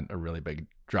 70%, a really big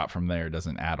drop from there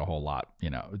doesn't add a whole lot,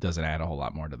 it doesn't add a whole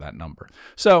lot more to that number.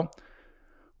 So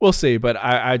we'll see, but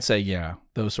I'd say,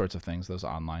 those sorts of things, those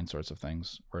online sorts of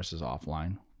things versus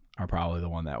offline are probably the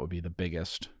one that would be the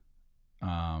biggest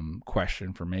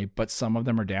question for me, but some of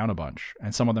them are down a bunch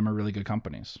and some of them are really good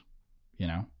companies,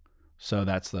 so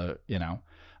that's the,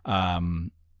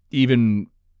 even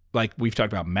like we've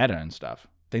talked about Meta and stuff,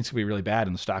 things could be really bad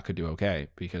and the stock could do okay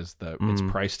because it's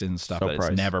priced in stuff that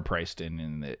it's never priced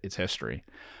in its history.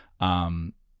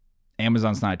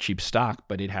 Amazon's not a cheap stock,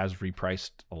 but it has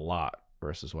repriced a lot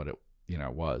versus what it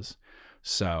was.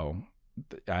 So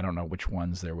I don't know which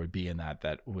ones there would be in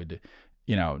that would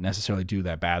necessarily do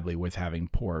that badly with having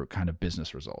poor kind of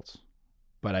business results.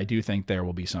 But I do think there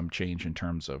will be some change in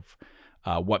terms of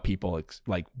what people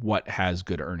like, what has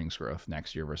good earnings growth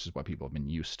next year versus what people have been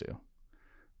used to.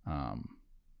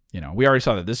 We already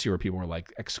saw that this year where people were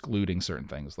like excluding certain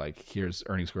things, like here's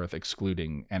earnings growth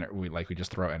excluding, and we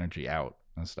just throw energy out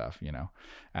and stuff,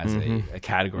 as a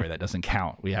category that doesn't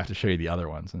count. We have to show you the other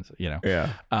ones, and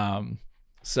Yeah.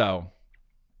 So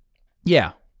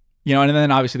yeah, and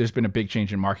then obviously there's been a big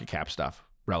change in market cap stuff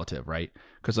relative, right?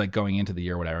 Because like going into the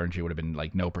year, whatever, energy would have been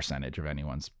like no percentage of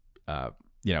anyone's,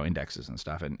 indexes and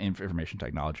stuff, and information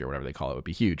technology or whatever they call it would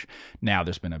be huge. Now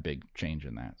there's been a big change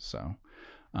in that. So,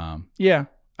 yeah,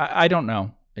 I don't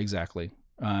know exactly.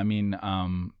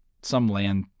 Some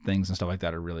land things and stuff like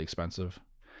that are really expensive.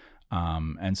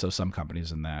 And so some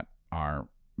companies in that are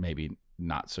maybe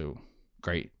not so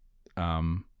great,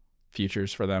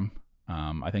 futures for them.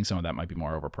 I think some of that might be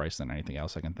more overpriced than anything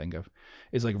else I can think of.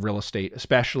 Is like real estate,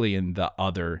 especially in the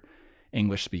other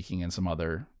English speaking and some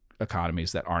other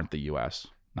economies that aren't the US.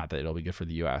 Not that it'll be good for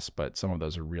the US, but some of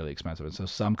those are really expensive. And so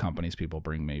some companies people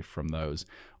bring me from those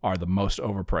are the most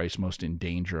overpriced, most in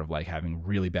danger of like having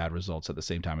really bad results at the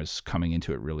same time as coming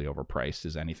into it really overpriced.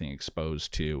 Is anything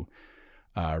exposed to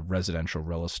residential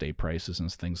real estate prices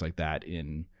and things like that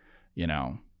in, like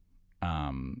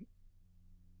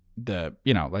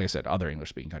I said, other English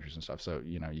speaking countries and stuff. So,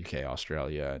 UK,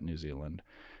 Australia, New Zealand,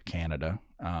 Canada,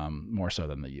 more so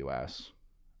than the US.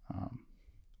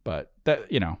 But that,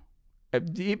 the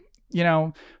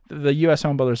U.S.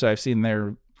 home builders that I've seen,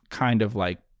 they're kind of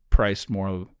like priced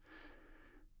more,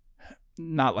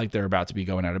 not like they're about to be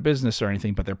going out of business or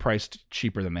anything, but they're priced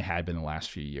cheaper than they had been the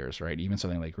last few years, right? Even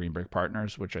something like Green Brick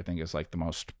Partners, which I think is like the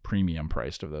most premium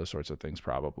priced of those sorts of things,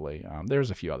 probably.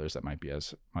 There's a few others that might be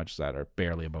as much as that are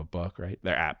barely above book, right?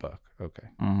 They're at book. Okay.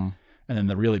 Mm-hmm. And then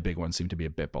the really big ones seem to be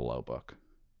a bit below book.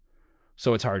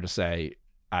 So it's hard to say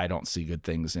I don't see good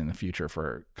things in the future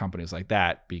for companies like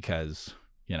that because,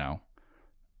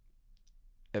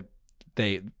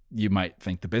 you might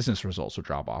think the business results will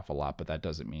drop off a lot, but that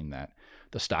doesn't mean that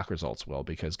the stock results will,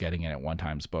 because getting in at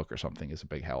 1x book or something is a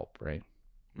big help, right?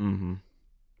 Mm-hmm.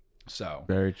 So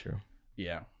very true.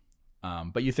 Yeah.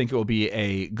 But you think it will be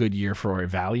a good year for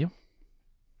value?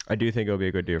 I do think it'll be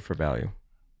a good year for value.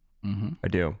 Mm-hmm. I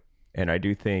do. And I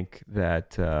do think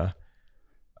that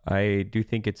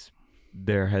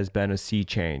there has been a sea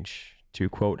change, to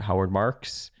quote Howard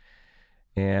Marks.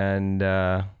 And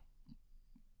I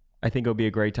think it'll be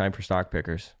a great time for stock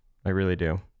pickers. I really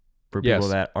do. For people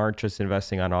that aren't just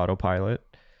investing on autopilot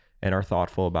and are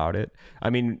thoughtful about it. I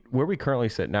mean, where we currently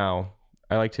sit now,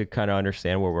 I like to kind of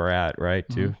understand where we're at, right?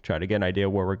 To try to get an idea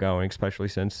where we're going, especially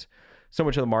since so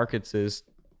much of the markets is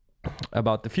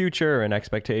about the future and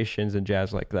expectations and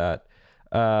jazz like that.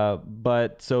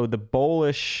 But so the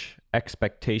bullish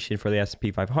expectation for the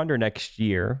S&P 500 next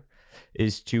year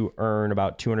is to earn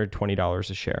about $220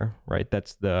 a share, right?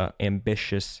 That's the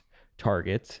ambitious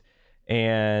target.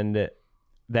 And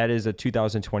that is a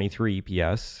 2023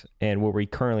 EPS. And where we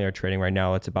currently are trading right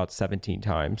now, it's about 17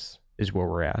 times is where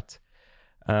we're at.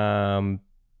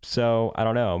 So I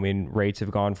don't know. I mean, rates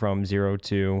have gone from 0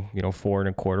 to,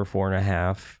 4.25,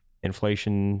 4.5.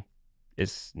 Inflation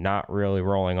is not really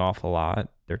rolling off a lot.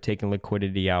 They're taking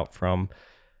liquidity out from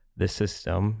the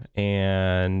system,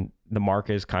 and the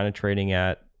market is kind of trading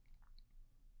at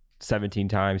 17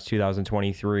 times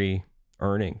 2023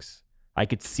 earnings. I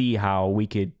could see how we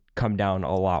could come down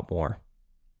a lot more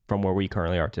from where we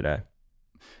currently are today.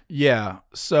 Yeah.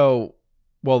 So,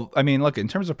 well, I mean, look, in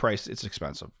terms of price, it's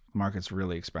expensive. The market's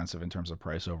really expensive in terms of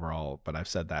price overall, but I've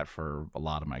said that for a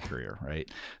lot of my career, right?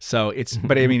 So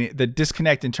but I mean, the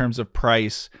disconnect in terms of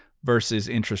price versus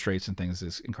interest rates and things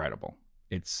is incredible.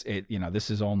 This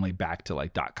is only back to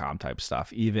like .com type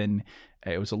stuff. Even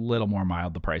it was a little more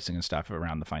mild, the pricing and stuff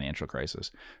around the financial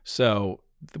crisis. So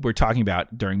we're talking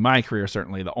about during my career,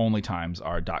 certainly the only times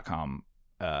are .com,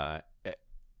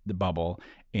 the bubble,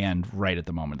 and right at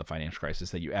the moment, the financial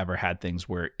crisis, that you ever had things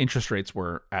where interest rates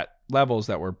were at levels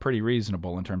that were pretty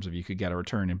reasonable in terms of you could get a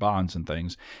return in bonds and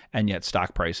things, and yet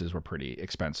stock prices were pretty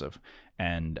expensive.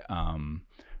 And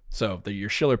so your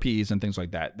Shiller P's and things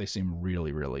like that, they seem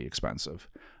really, really expensive.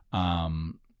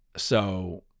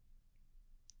 So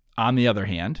on the other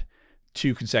hand,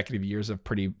 2 consecutive years of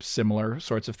pretty similar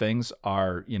sorts of things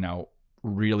are,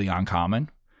 really uncommon.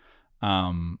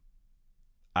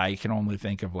 I can only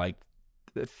think of like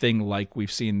the thing like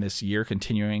we've seen this year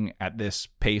continuing at this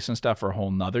pace and stuff for a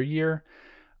whole nother year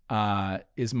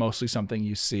is mostly something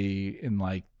you see in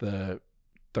like the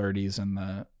 30s and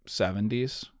the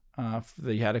 70s.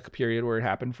 They had a period where it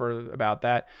happened for about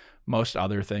that. Most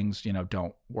other things,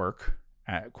 don't work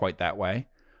quite that way.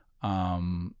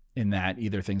 In that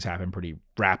either things happen pretty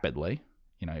rapidly,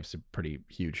 you have some pretty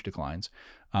huge declines,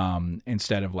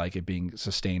 instead of like it being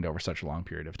sustained over such a long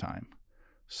period of time.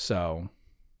 So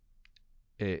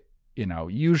it,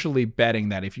 usually betting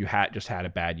that if you had just had a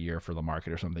bad year for the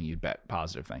market or something, you'd bet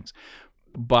positive things.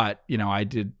 But, I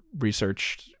did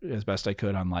research as best I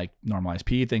could on like normalized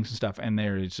PE things and stuff. And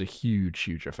there is a huge,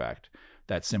 huge effect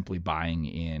that simply buying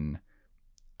in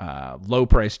low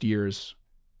priced years,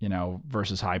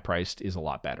 versus high priced is a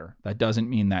lot better. That doesn't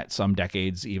mean that some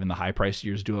decades, even the high priced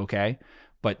years do okay,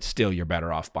 but still you're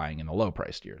better off buying in the low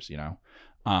priced years,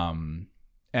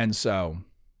 and so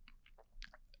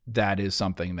that is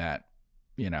something that,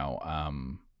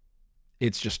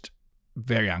 it's just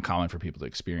very uncommon for people to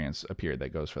experience a period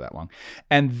that goes for that long.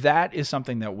 And that is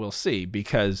something that we'll see,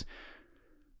 because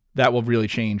that will really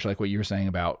change, like what you were saying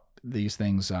about these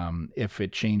things, if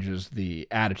it changes the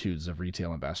attitudes of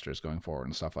retail investors going forward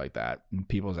and stuff like that, and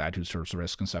people's attitudes towards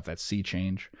risk and stuff, that sea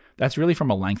change, that's really from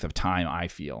a length of time, I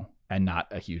feel, and not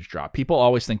a huge drop. People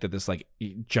always think that this like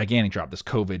gigantic drop, this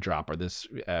COVID drop, or this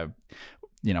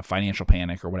financial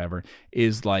panic or whatever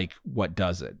is like what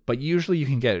does it. But usually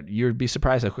you'd be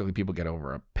surprised how quickly people get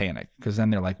over a panic, because then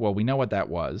they're like, well, we know what that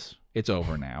was. It's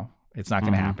over now. It's not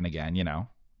going to happen again.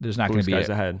 There's not going to be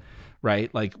ahead,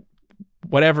 right? Like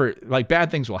whatever, like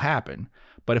bad things will happen.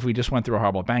 But if we just went through a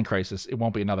horrible bank crisis, it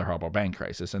won't be another horrible bank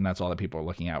crisis. And that's all that people are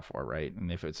looking out for, right?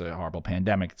 And if it's a horrible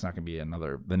pandemic, it's not going to be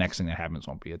the next thing that happens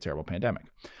won't be a terrible pandemic.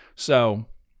 So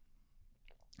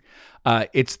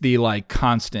it's the like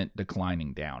constant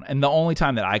declining down. And the only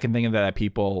time that I can think of that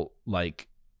people like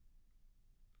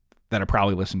that are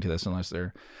probably listening to this, unless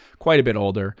they're quite a bit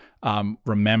older,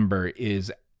 remember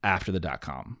is after the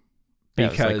 .com.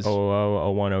 Because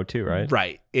like 01, 02, right?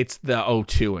 Right. It's the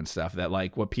 02 and stuff that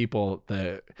like what people,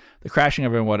 the crashing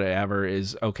of it and whatever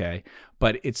is okay.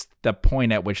 But it's the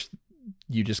point at which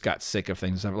you just got sick of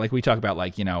things. Like we talk about,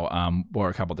 like, or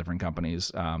a couple different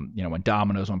companies, when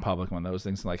Domino's went public, when those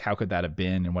things, like, how could that have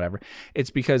been and whatever. It's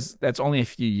because that's only a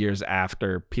few years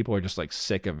after people are just like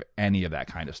sick of any of that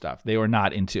kind of stuff. They were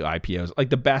not into IPOs. Like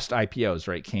the best IPOs,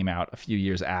 right, came out a few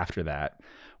years after that,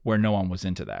 where no one was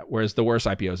into that. Whereas the worst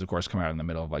IPOs, of course, come out in the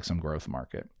middle of like some growth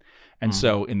market. And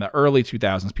so in the early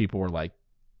 2000s, people were like,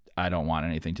 I don't want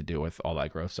anything to do with all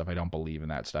that growth stuff. I don't believe in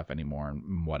that stuff anymore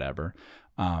and whatever.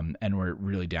 And we're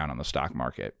really down on the stock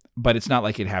market. But it's not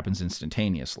like it happens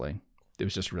instantaneously. It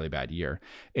was just a really bad year.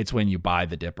 It's when you buy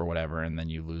the dip or whatever, and then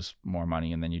you lose more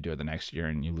money, and then you do it the next year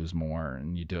and you lose more,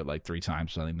 and you do it like 3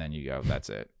 times, and then you go, that's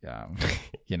it.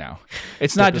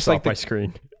 It's not just like my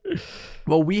screen.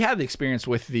 Well, we had the experience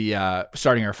with the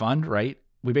starting our fund, right?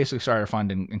 We basically started our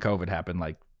fund and COVID happened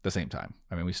like the same time.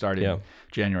 I mean, we started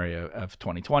January of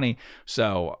 2020.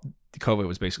 So COVID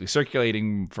was basically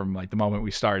circulating from like the moment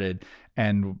we started,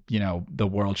 and the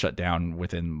world shut down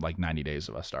within like 90 days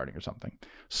of us starting or something.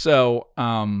 So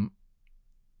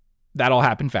that all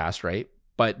happened fast, right?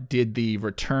 But did the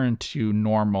return to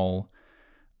normal,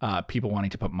 people wanting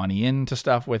to put money into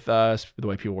stuff with us, the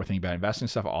way people were thinking about investing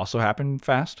stuff, also happen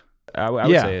fast? I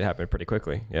would say it happened pretty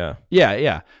quickly. Yeah.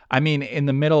 Yeah. I mean,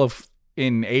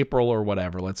 in April or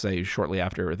whatever, let's say shortly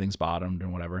after everything's bottomed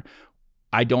and whatever,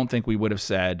 I don't think we would have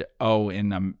said,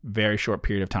 in a very short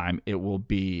period of time,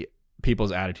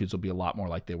 people's attitudes will be a lot more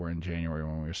like they were in January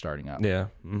when we were starting up. Yeah.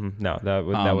 Mm-hmm. No,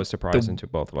 that was surprising to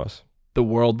both of us. The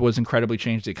world was incredibly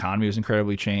changed. The economy was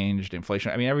incredibly changed.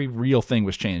 Inflation. I mean, every real thing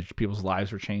was changed. People's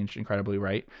lives were changed incredibly,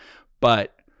 right?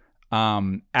 But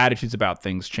attitudes about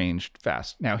things changed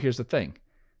fast. Now, here's the thing.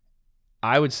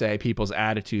 I would say people's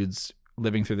attitudes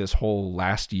living through this whole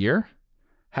last year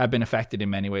have been affected in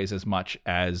many ways as much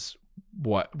as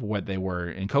what they were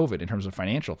in COVID in terms of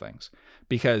financial things,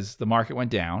 because the market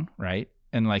went down, right?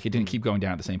 And like it didn't keep going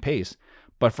down at the same pace.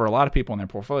 But for a lot of people in their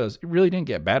portfolios, it really didn't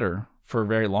get better for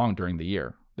very long during the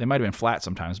year. They might have been flat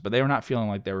sometimes, but they were not feeling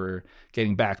like they were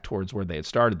getting back towards where they had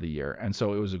started the year. And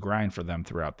so it was a grind for them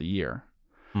throughout the year.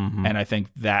 Mm-hmm. And I think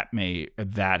that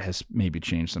has maybe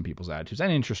changed some people's attitudes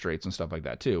and interest rates and stuff like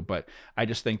that too. But I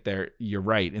just think you're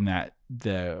right in that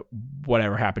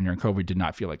whatever happened during COVID did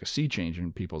not feel like a sea change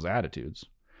in people's attitudes.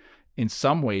 In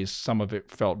some ways, some of it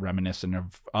felt reminiscent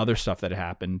of other stuff that had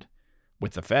happened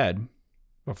with the Fed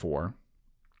before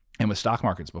and with stock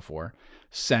markets before,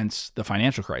 since the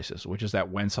financial crisis, which is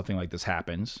that when something like this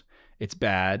happens, it's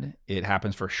bad. It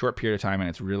happens for a short period of time and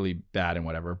it's really bad and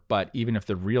whatever. But even if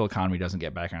the real economy doesn't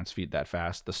get back on its feet that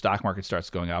fast, the stock market starts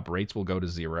going up, rates will go to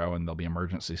zero, and there'll be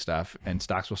emergency stuff, and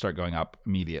stocks will start going up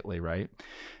immediately, right?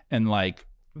 And like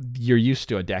you're used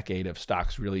to a decade of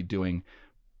stocks really doing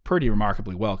pretty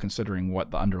remarkably well considering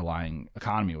what the underlying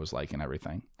economy was like and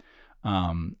everything.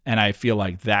 And I feel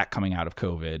like that coming out of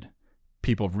COVID,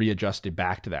 people readjusted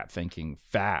back to that thinking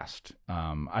fast.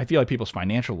 I feel like people's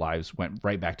financial lives went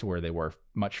right back to where they were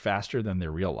much faster than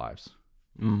their real lives.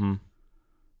 Mm-hmm.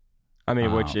 I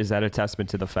mean, which is that a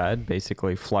testament to the Fed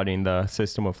basically flooding the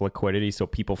system with liquidity so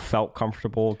people felt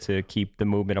comfortable to keep the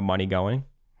movement of money going?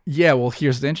 Yeah, well,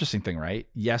 here's the interesting thing, right?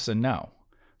 Yes and no.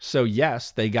 So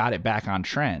yes, they got it back on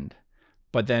trend.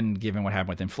 But then given what happened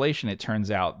with inflation, it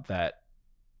turns out that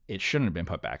it shouldn't have been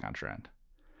put back on trend.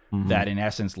 Mm-hmm. That in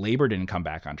essence, labor didn't come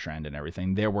back on trend and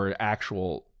everything. There were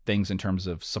actual things in terms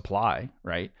of supply,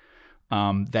 right?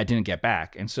 That didn't get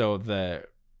back. And so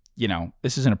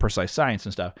this isn't a precise science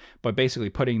and stuff, but basically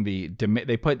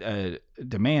they put a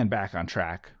demand back on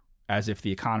track as if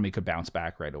the economy could bounce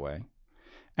back right away.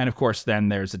 And of course, then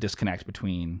there's a disconnect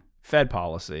between Fed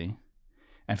policy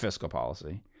and fiscal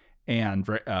policy and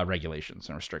regulations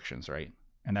and restrictions, right?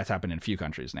 And that's happened in a few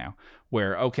countries now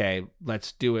where, okay,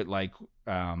 let's do it like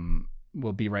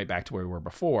we'll be right back to where we were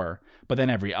before. But then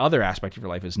every other aspect of your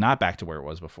life is not back to where it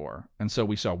was before. And so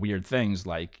we saw weird things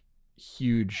like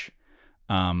huge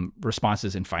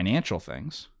responses in financial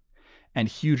things and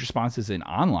huge responses in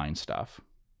online stuff.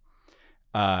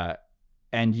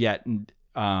 And yet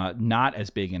not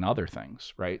as big in other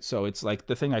things, right? So it's like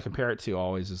the thing I compare it to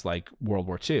always is like World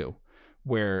War II,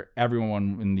 where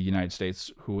everyone in the United States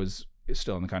who was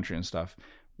still in the country and stuff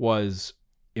was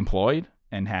employed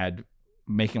and had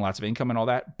making lots of income and all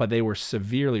that, but they were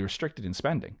severely restricted in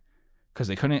spending because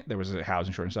there was a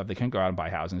housing shortage and stuff. They couldn't go out and buy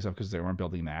housing and stuff because they weren't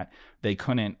building that. They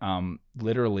couldn't,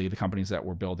 literally the companies that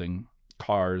were building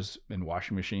cars and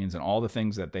washing machines and all the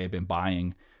things that they had been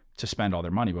buying to spend all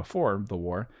their money before the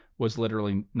war was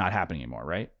literally not happening anymore.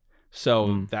 Right.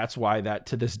 So that's why that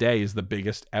to this day is the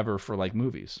biggest ever for like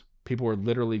movies. People were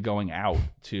literally going out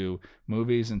to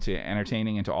movies and to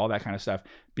entertaining and to all that kind of stuff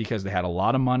because they had a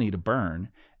lot of money to burn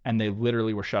and they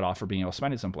literally were shut off for being able to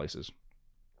spend it some places.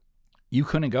 You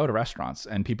couldn't go to restaurants,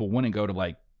 and people wouldn't go to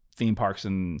like theme parks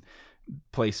and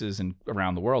places and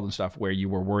around the world and stuff where you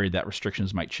were worried that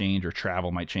restrictions might change or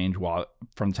travel might change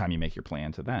from the time you make your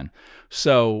plan to then.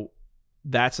 So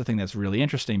that's the thing that's really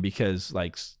interesting, because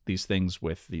like these things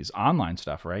with these online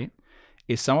stuff, right,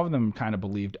 is some of them kind of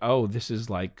believed, oh, this is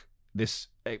like this.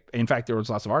 In fact, there was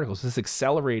lots of articles. This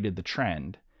accelerated the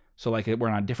trend. So like we're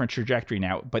on a different trajectory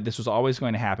now, but this was always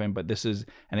going to happen. But this is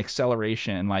an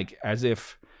acceleration, and like as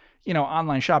if,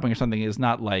 online shopping or something is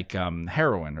not like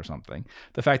heroin or something.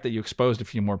 The fact that you exposed a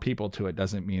few more people to it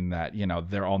doesn't mean that,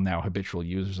 they're all now habitual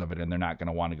users of it and they're not going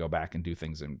to want to go back and do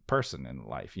things in person in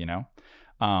life,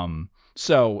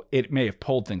 So it may have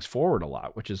pulled things forward a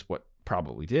lot, which is what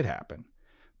probably did happen.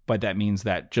 But that means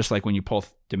that just like when you pull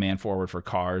demand forward for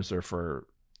cars or for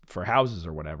houses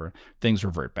or whatever, things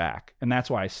revert back. And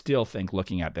that's why I still think,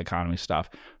 looking at the economy stuff,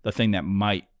 the thing that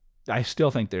I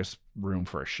still think there's room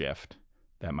for a shift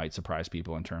that might surprise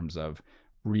people in terms of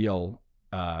real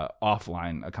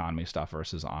offline economy stuff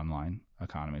versus online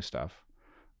economy stuff.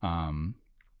 And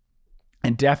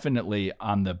definitely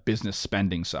on the business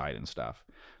spending side and stuff.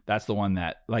 That's the one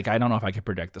that, like, I don't know if I could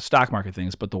predict the stock market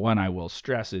things, but the one I will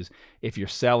stress is if you're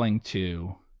selling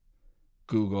to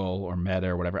Google or Meta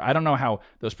or whatever, I don't know how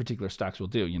those particular stocks will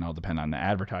do, depend on the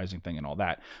advertising thing and all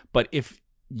that. But if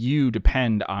you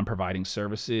depend on providing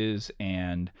services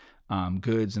and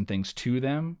goods and things to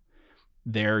them,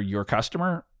 they're your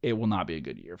customer, it will not be a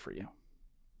good year for you,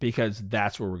 because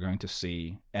that's where we're going to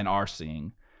see and are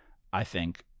seeing, I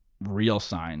think, real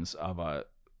signs of a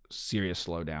serious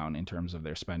slowdown in terms of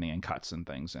their spending and cuts and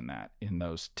things in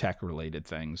those tech related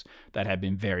things that have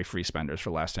been very free spenders for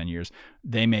the last 10 years.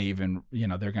 They may even,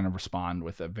 they're going to respond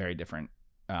with a very different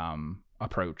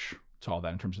approach to all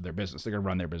that in terms of their business. They're going to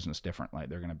run their business differently.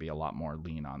 They're going to be a lot more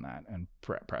lean on that and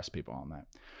press people on that.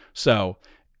 So,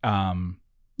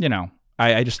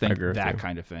 I just think that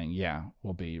kind of thing,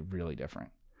 will be really different.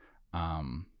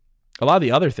 A lot of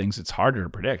the other things, it's harder to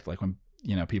predict. Like when,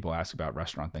 people ask about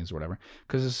restaurant things or whatever,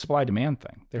 because it's a supply demand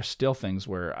thing. There's still things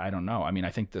where I don't know. I mean,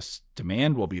 I think this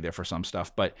demand will be there for some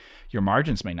stuff, but your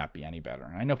margins may not be any better.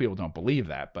 And I know people don't believe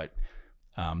that, but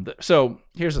so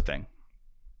here's the thing.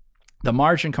 The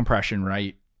margin compression,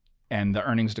 right, and the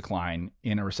earnings decline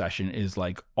in a recession is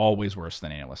like always worse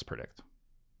than analysts predict.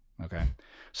 Okay.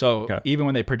 So even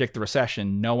when they predict the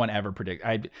recession, no one ever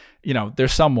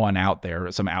there's someone out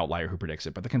there, some outlier who predicts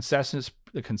it, but the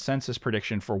consensus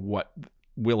prediction for what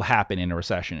will happen in a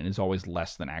recession is always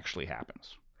less than actually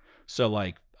happens. So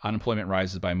like unemployment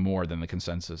rises by more than the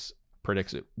consensus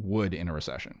predicts it would in a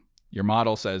recession. Your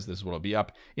model says this will be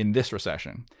up in this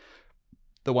recession.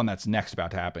 The one that's next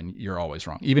about to happen, you're always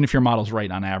wrong. Even if your model's right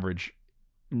on average,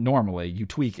 normally you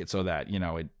tweak it so that,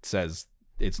 it says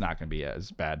it's not going to be as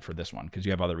bad for this one because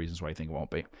you have other reasons why you think it won't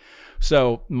be.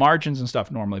 So margins and stuff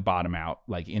normally bottom out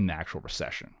like in the actual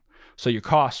recession. So your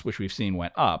costs, which we've seen,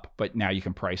 went up, but now you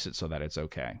can price it so that it's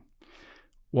okay.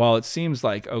 Well, it seems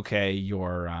like, okay,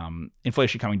 your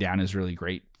inflation coming down is really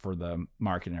great for the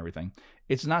market and everything.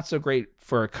 It's not so great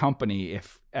for a company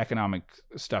if economic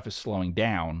stuff is slowing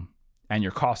down and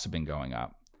your costs have been going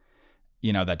up.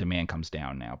 That demand comes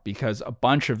down now because a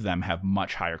bunch of them have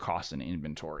much higher costs in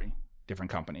inventory,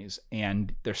 different companies,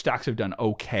 and their stocks have done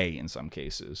okay in some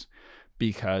cases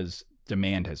because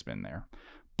demand has been there.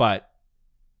 But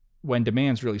when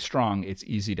demand's really strong, it's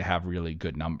easy to have really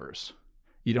good numbers.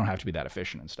 You don't have to be that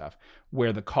efficient and stuff.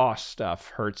 Where the cost stuff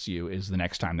hurts you is the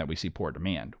next time that we see poor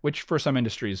demand, which for some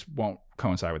industries won't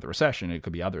coincide with the recession. It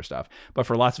could be other stuff, but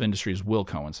for lots of industries will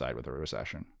coincide with a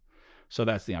recession. So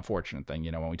that's the unfortunate thing,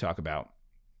 when we talk about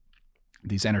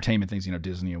these entertainment things,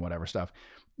 Disney and whatever stuff.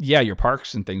 Yeah, your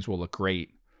parks and things will look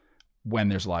great when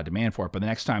there's a lot of demand for it. But the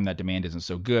next time that demand isn't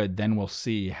so good, then we'll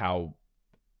see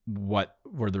what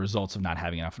were the results of not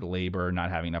having enough labor, not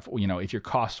having enough, if your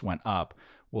costs went up,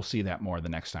 we'll see that more the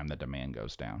next time the demand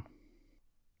goes down.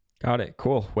 Got it.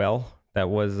 Cool. Well, that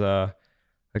was a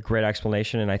great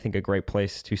explanation and I think a great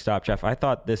place to stop, Jeff. I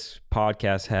thought this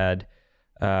podcast had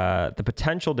the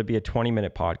potential to be a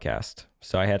 20-minute podcast.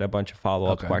 So I had a bunch of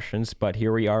follow-up questions, but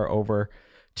here we are over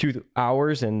 2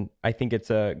 hours, and I think it's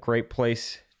a great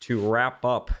place to wrap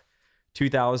up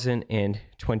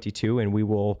 2022, and we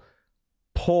will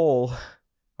pull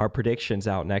our predictions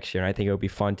out next year. And I think it would be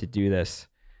fun to do this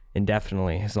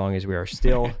indefinitely as long as we are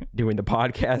still doing the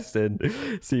podcast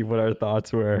and see what our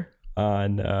thoughts were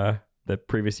on the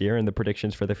previous year and the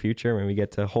predictions for the future when we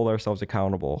get to hold ourselves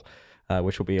accountable,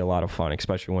 which will be a lot of fun,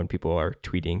 especially when people are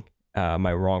tweeting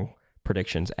my wrong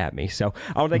predictions at me. So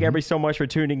I want to thank everybody so much for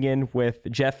tuning in with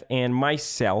Jeff and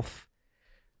myself.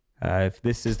 If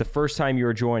this is the first time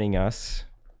you're joining us,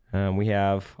 we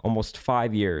have almost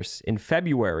 5 years. In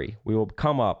February, we will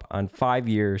come up on 5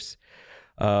 years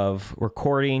of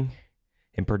recording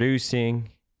and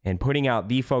producing and putting out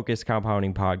the Focus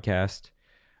Compounding podcast.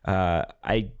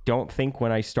 I don't think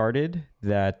when I started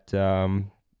that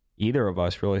either of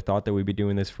us really thought that we'd be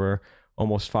doing this for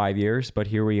almost 5 years, but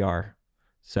here we are.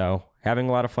 So having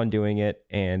a lot of fun doing it.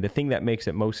 And the thing that makes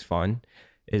it most fun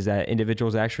is that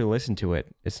individuals actually listen to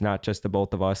it. It's not just the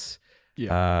both of us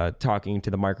talking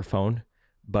to the microphone,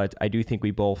 but I do think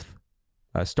we both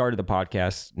started the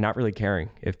podcast not really caring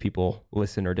if people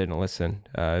listen or didn't listen.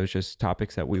 It was just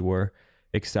topics that we were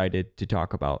excited to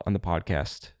talk about on the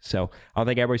podcast. So I'll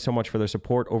thank everybody so much for their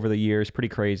support over the years. Pretty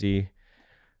crazy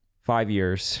 5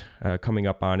 years coming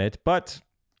up on it. But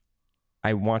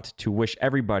I want to wish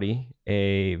everybody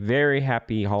a very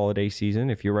happy holiday season.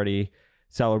 If you already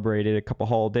celebrated a couple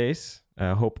holidays,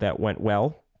 hope that went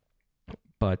well.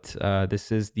 But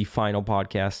this is the final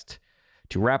podcast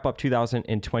to wrap up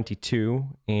 2022,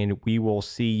 and we will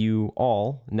see you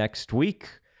all next week,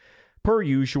 per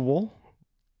usual,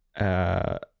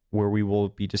 where we will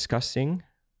be discussing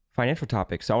financial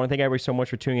topics. So I want to thank everybody so much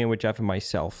for tuning in with Jeff and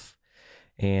myself,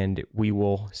 and we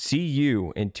will see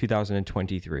you in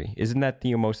 2023. Isn't that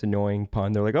the most annoying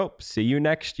pun? They're like, oh, see you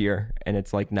next year, and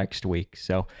it's like next week.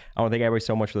 So I want to thank everybody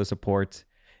so much for the support.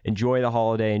 Enjoy the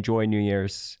holiday, enjoy New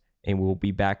Year's, and we'll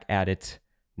be back at it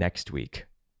next week.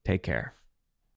 Take care.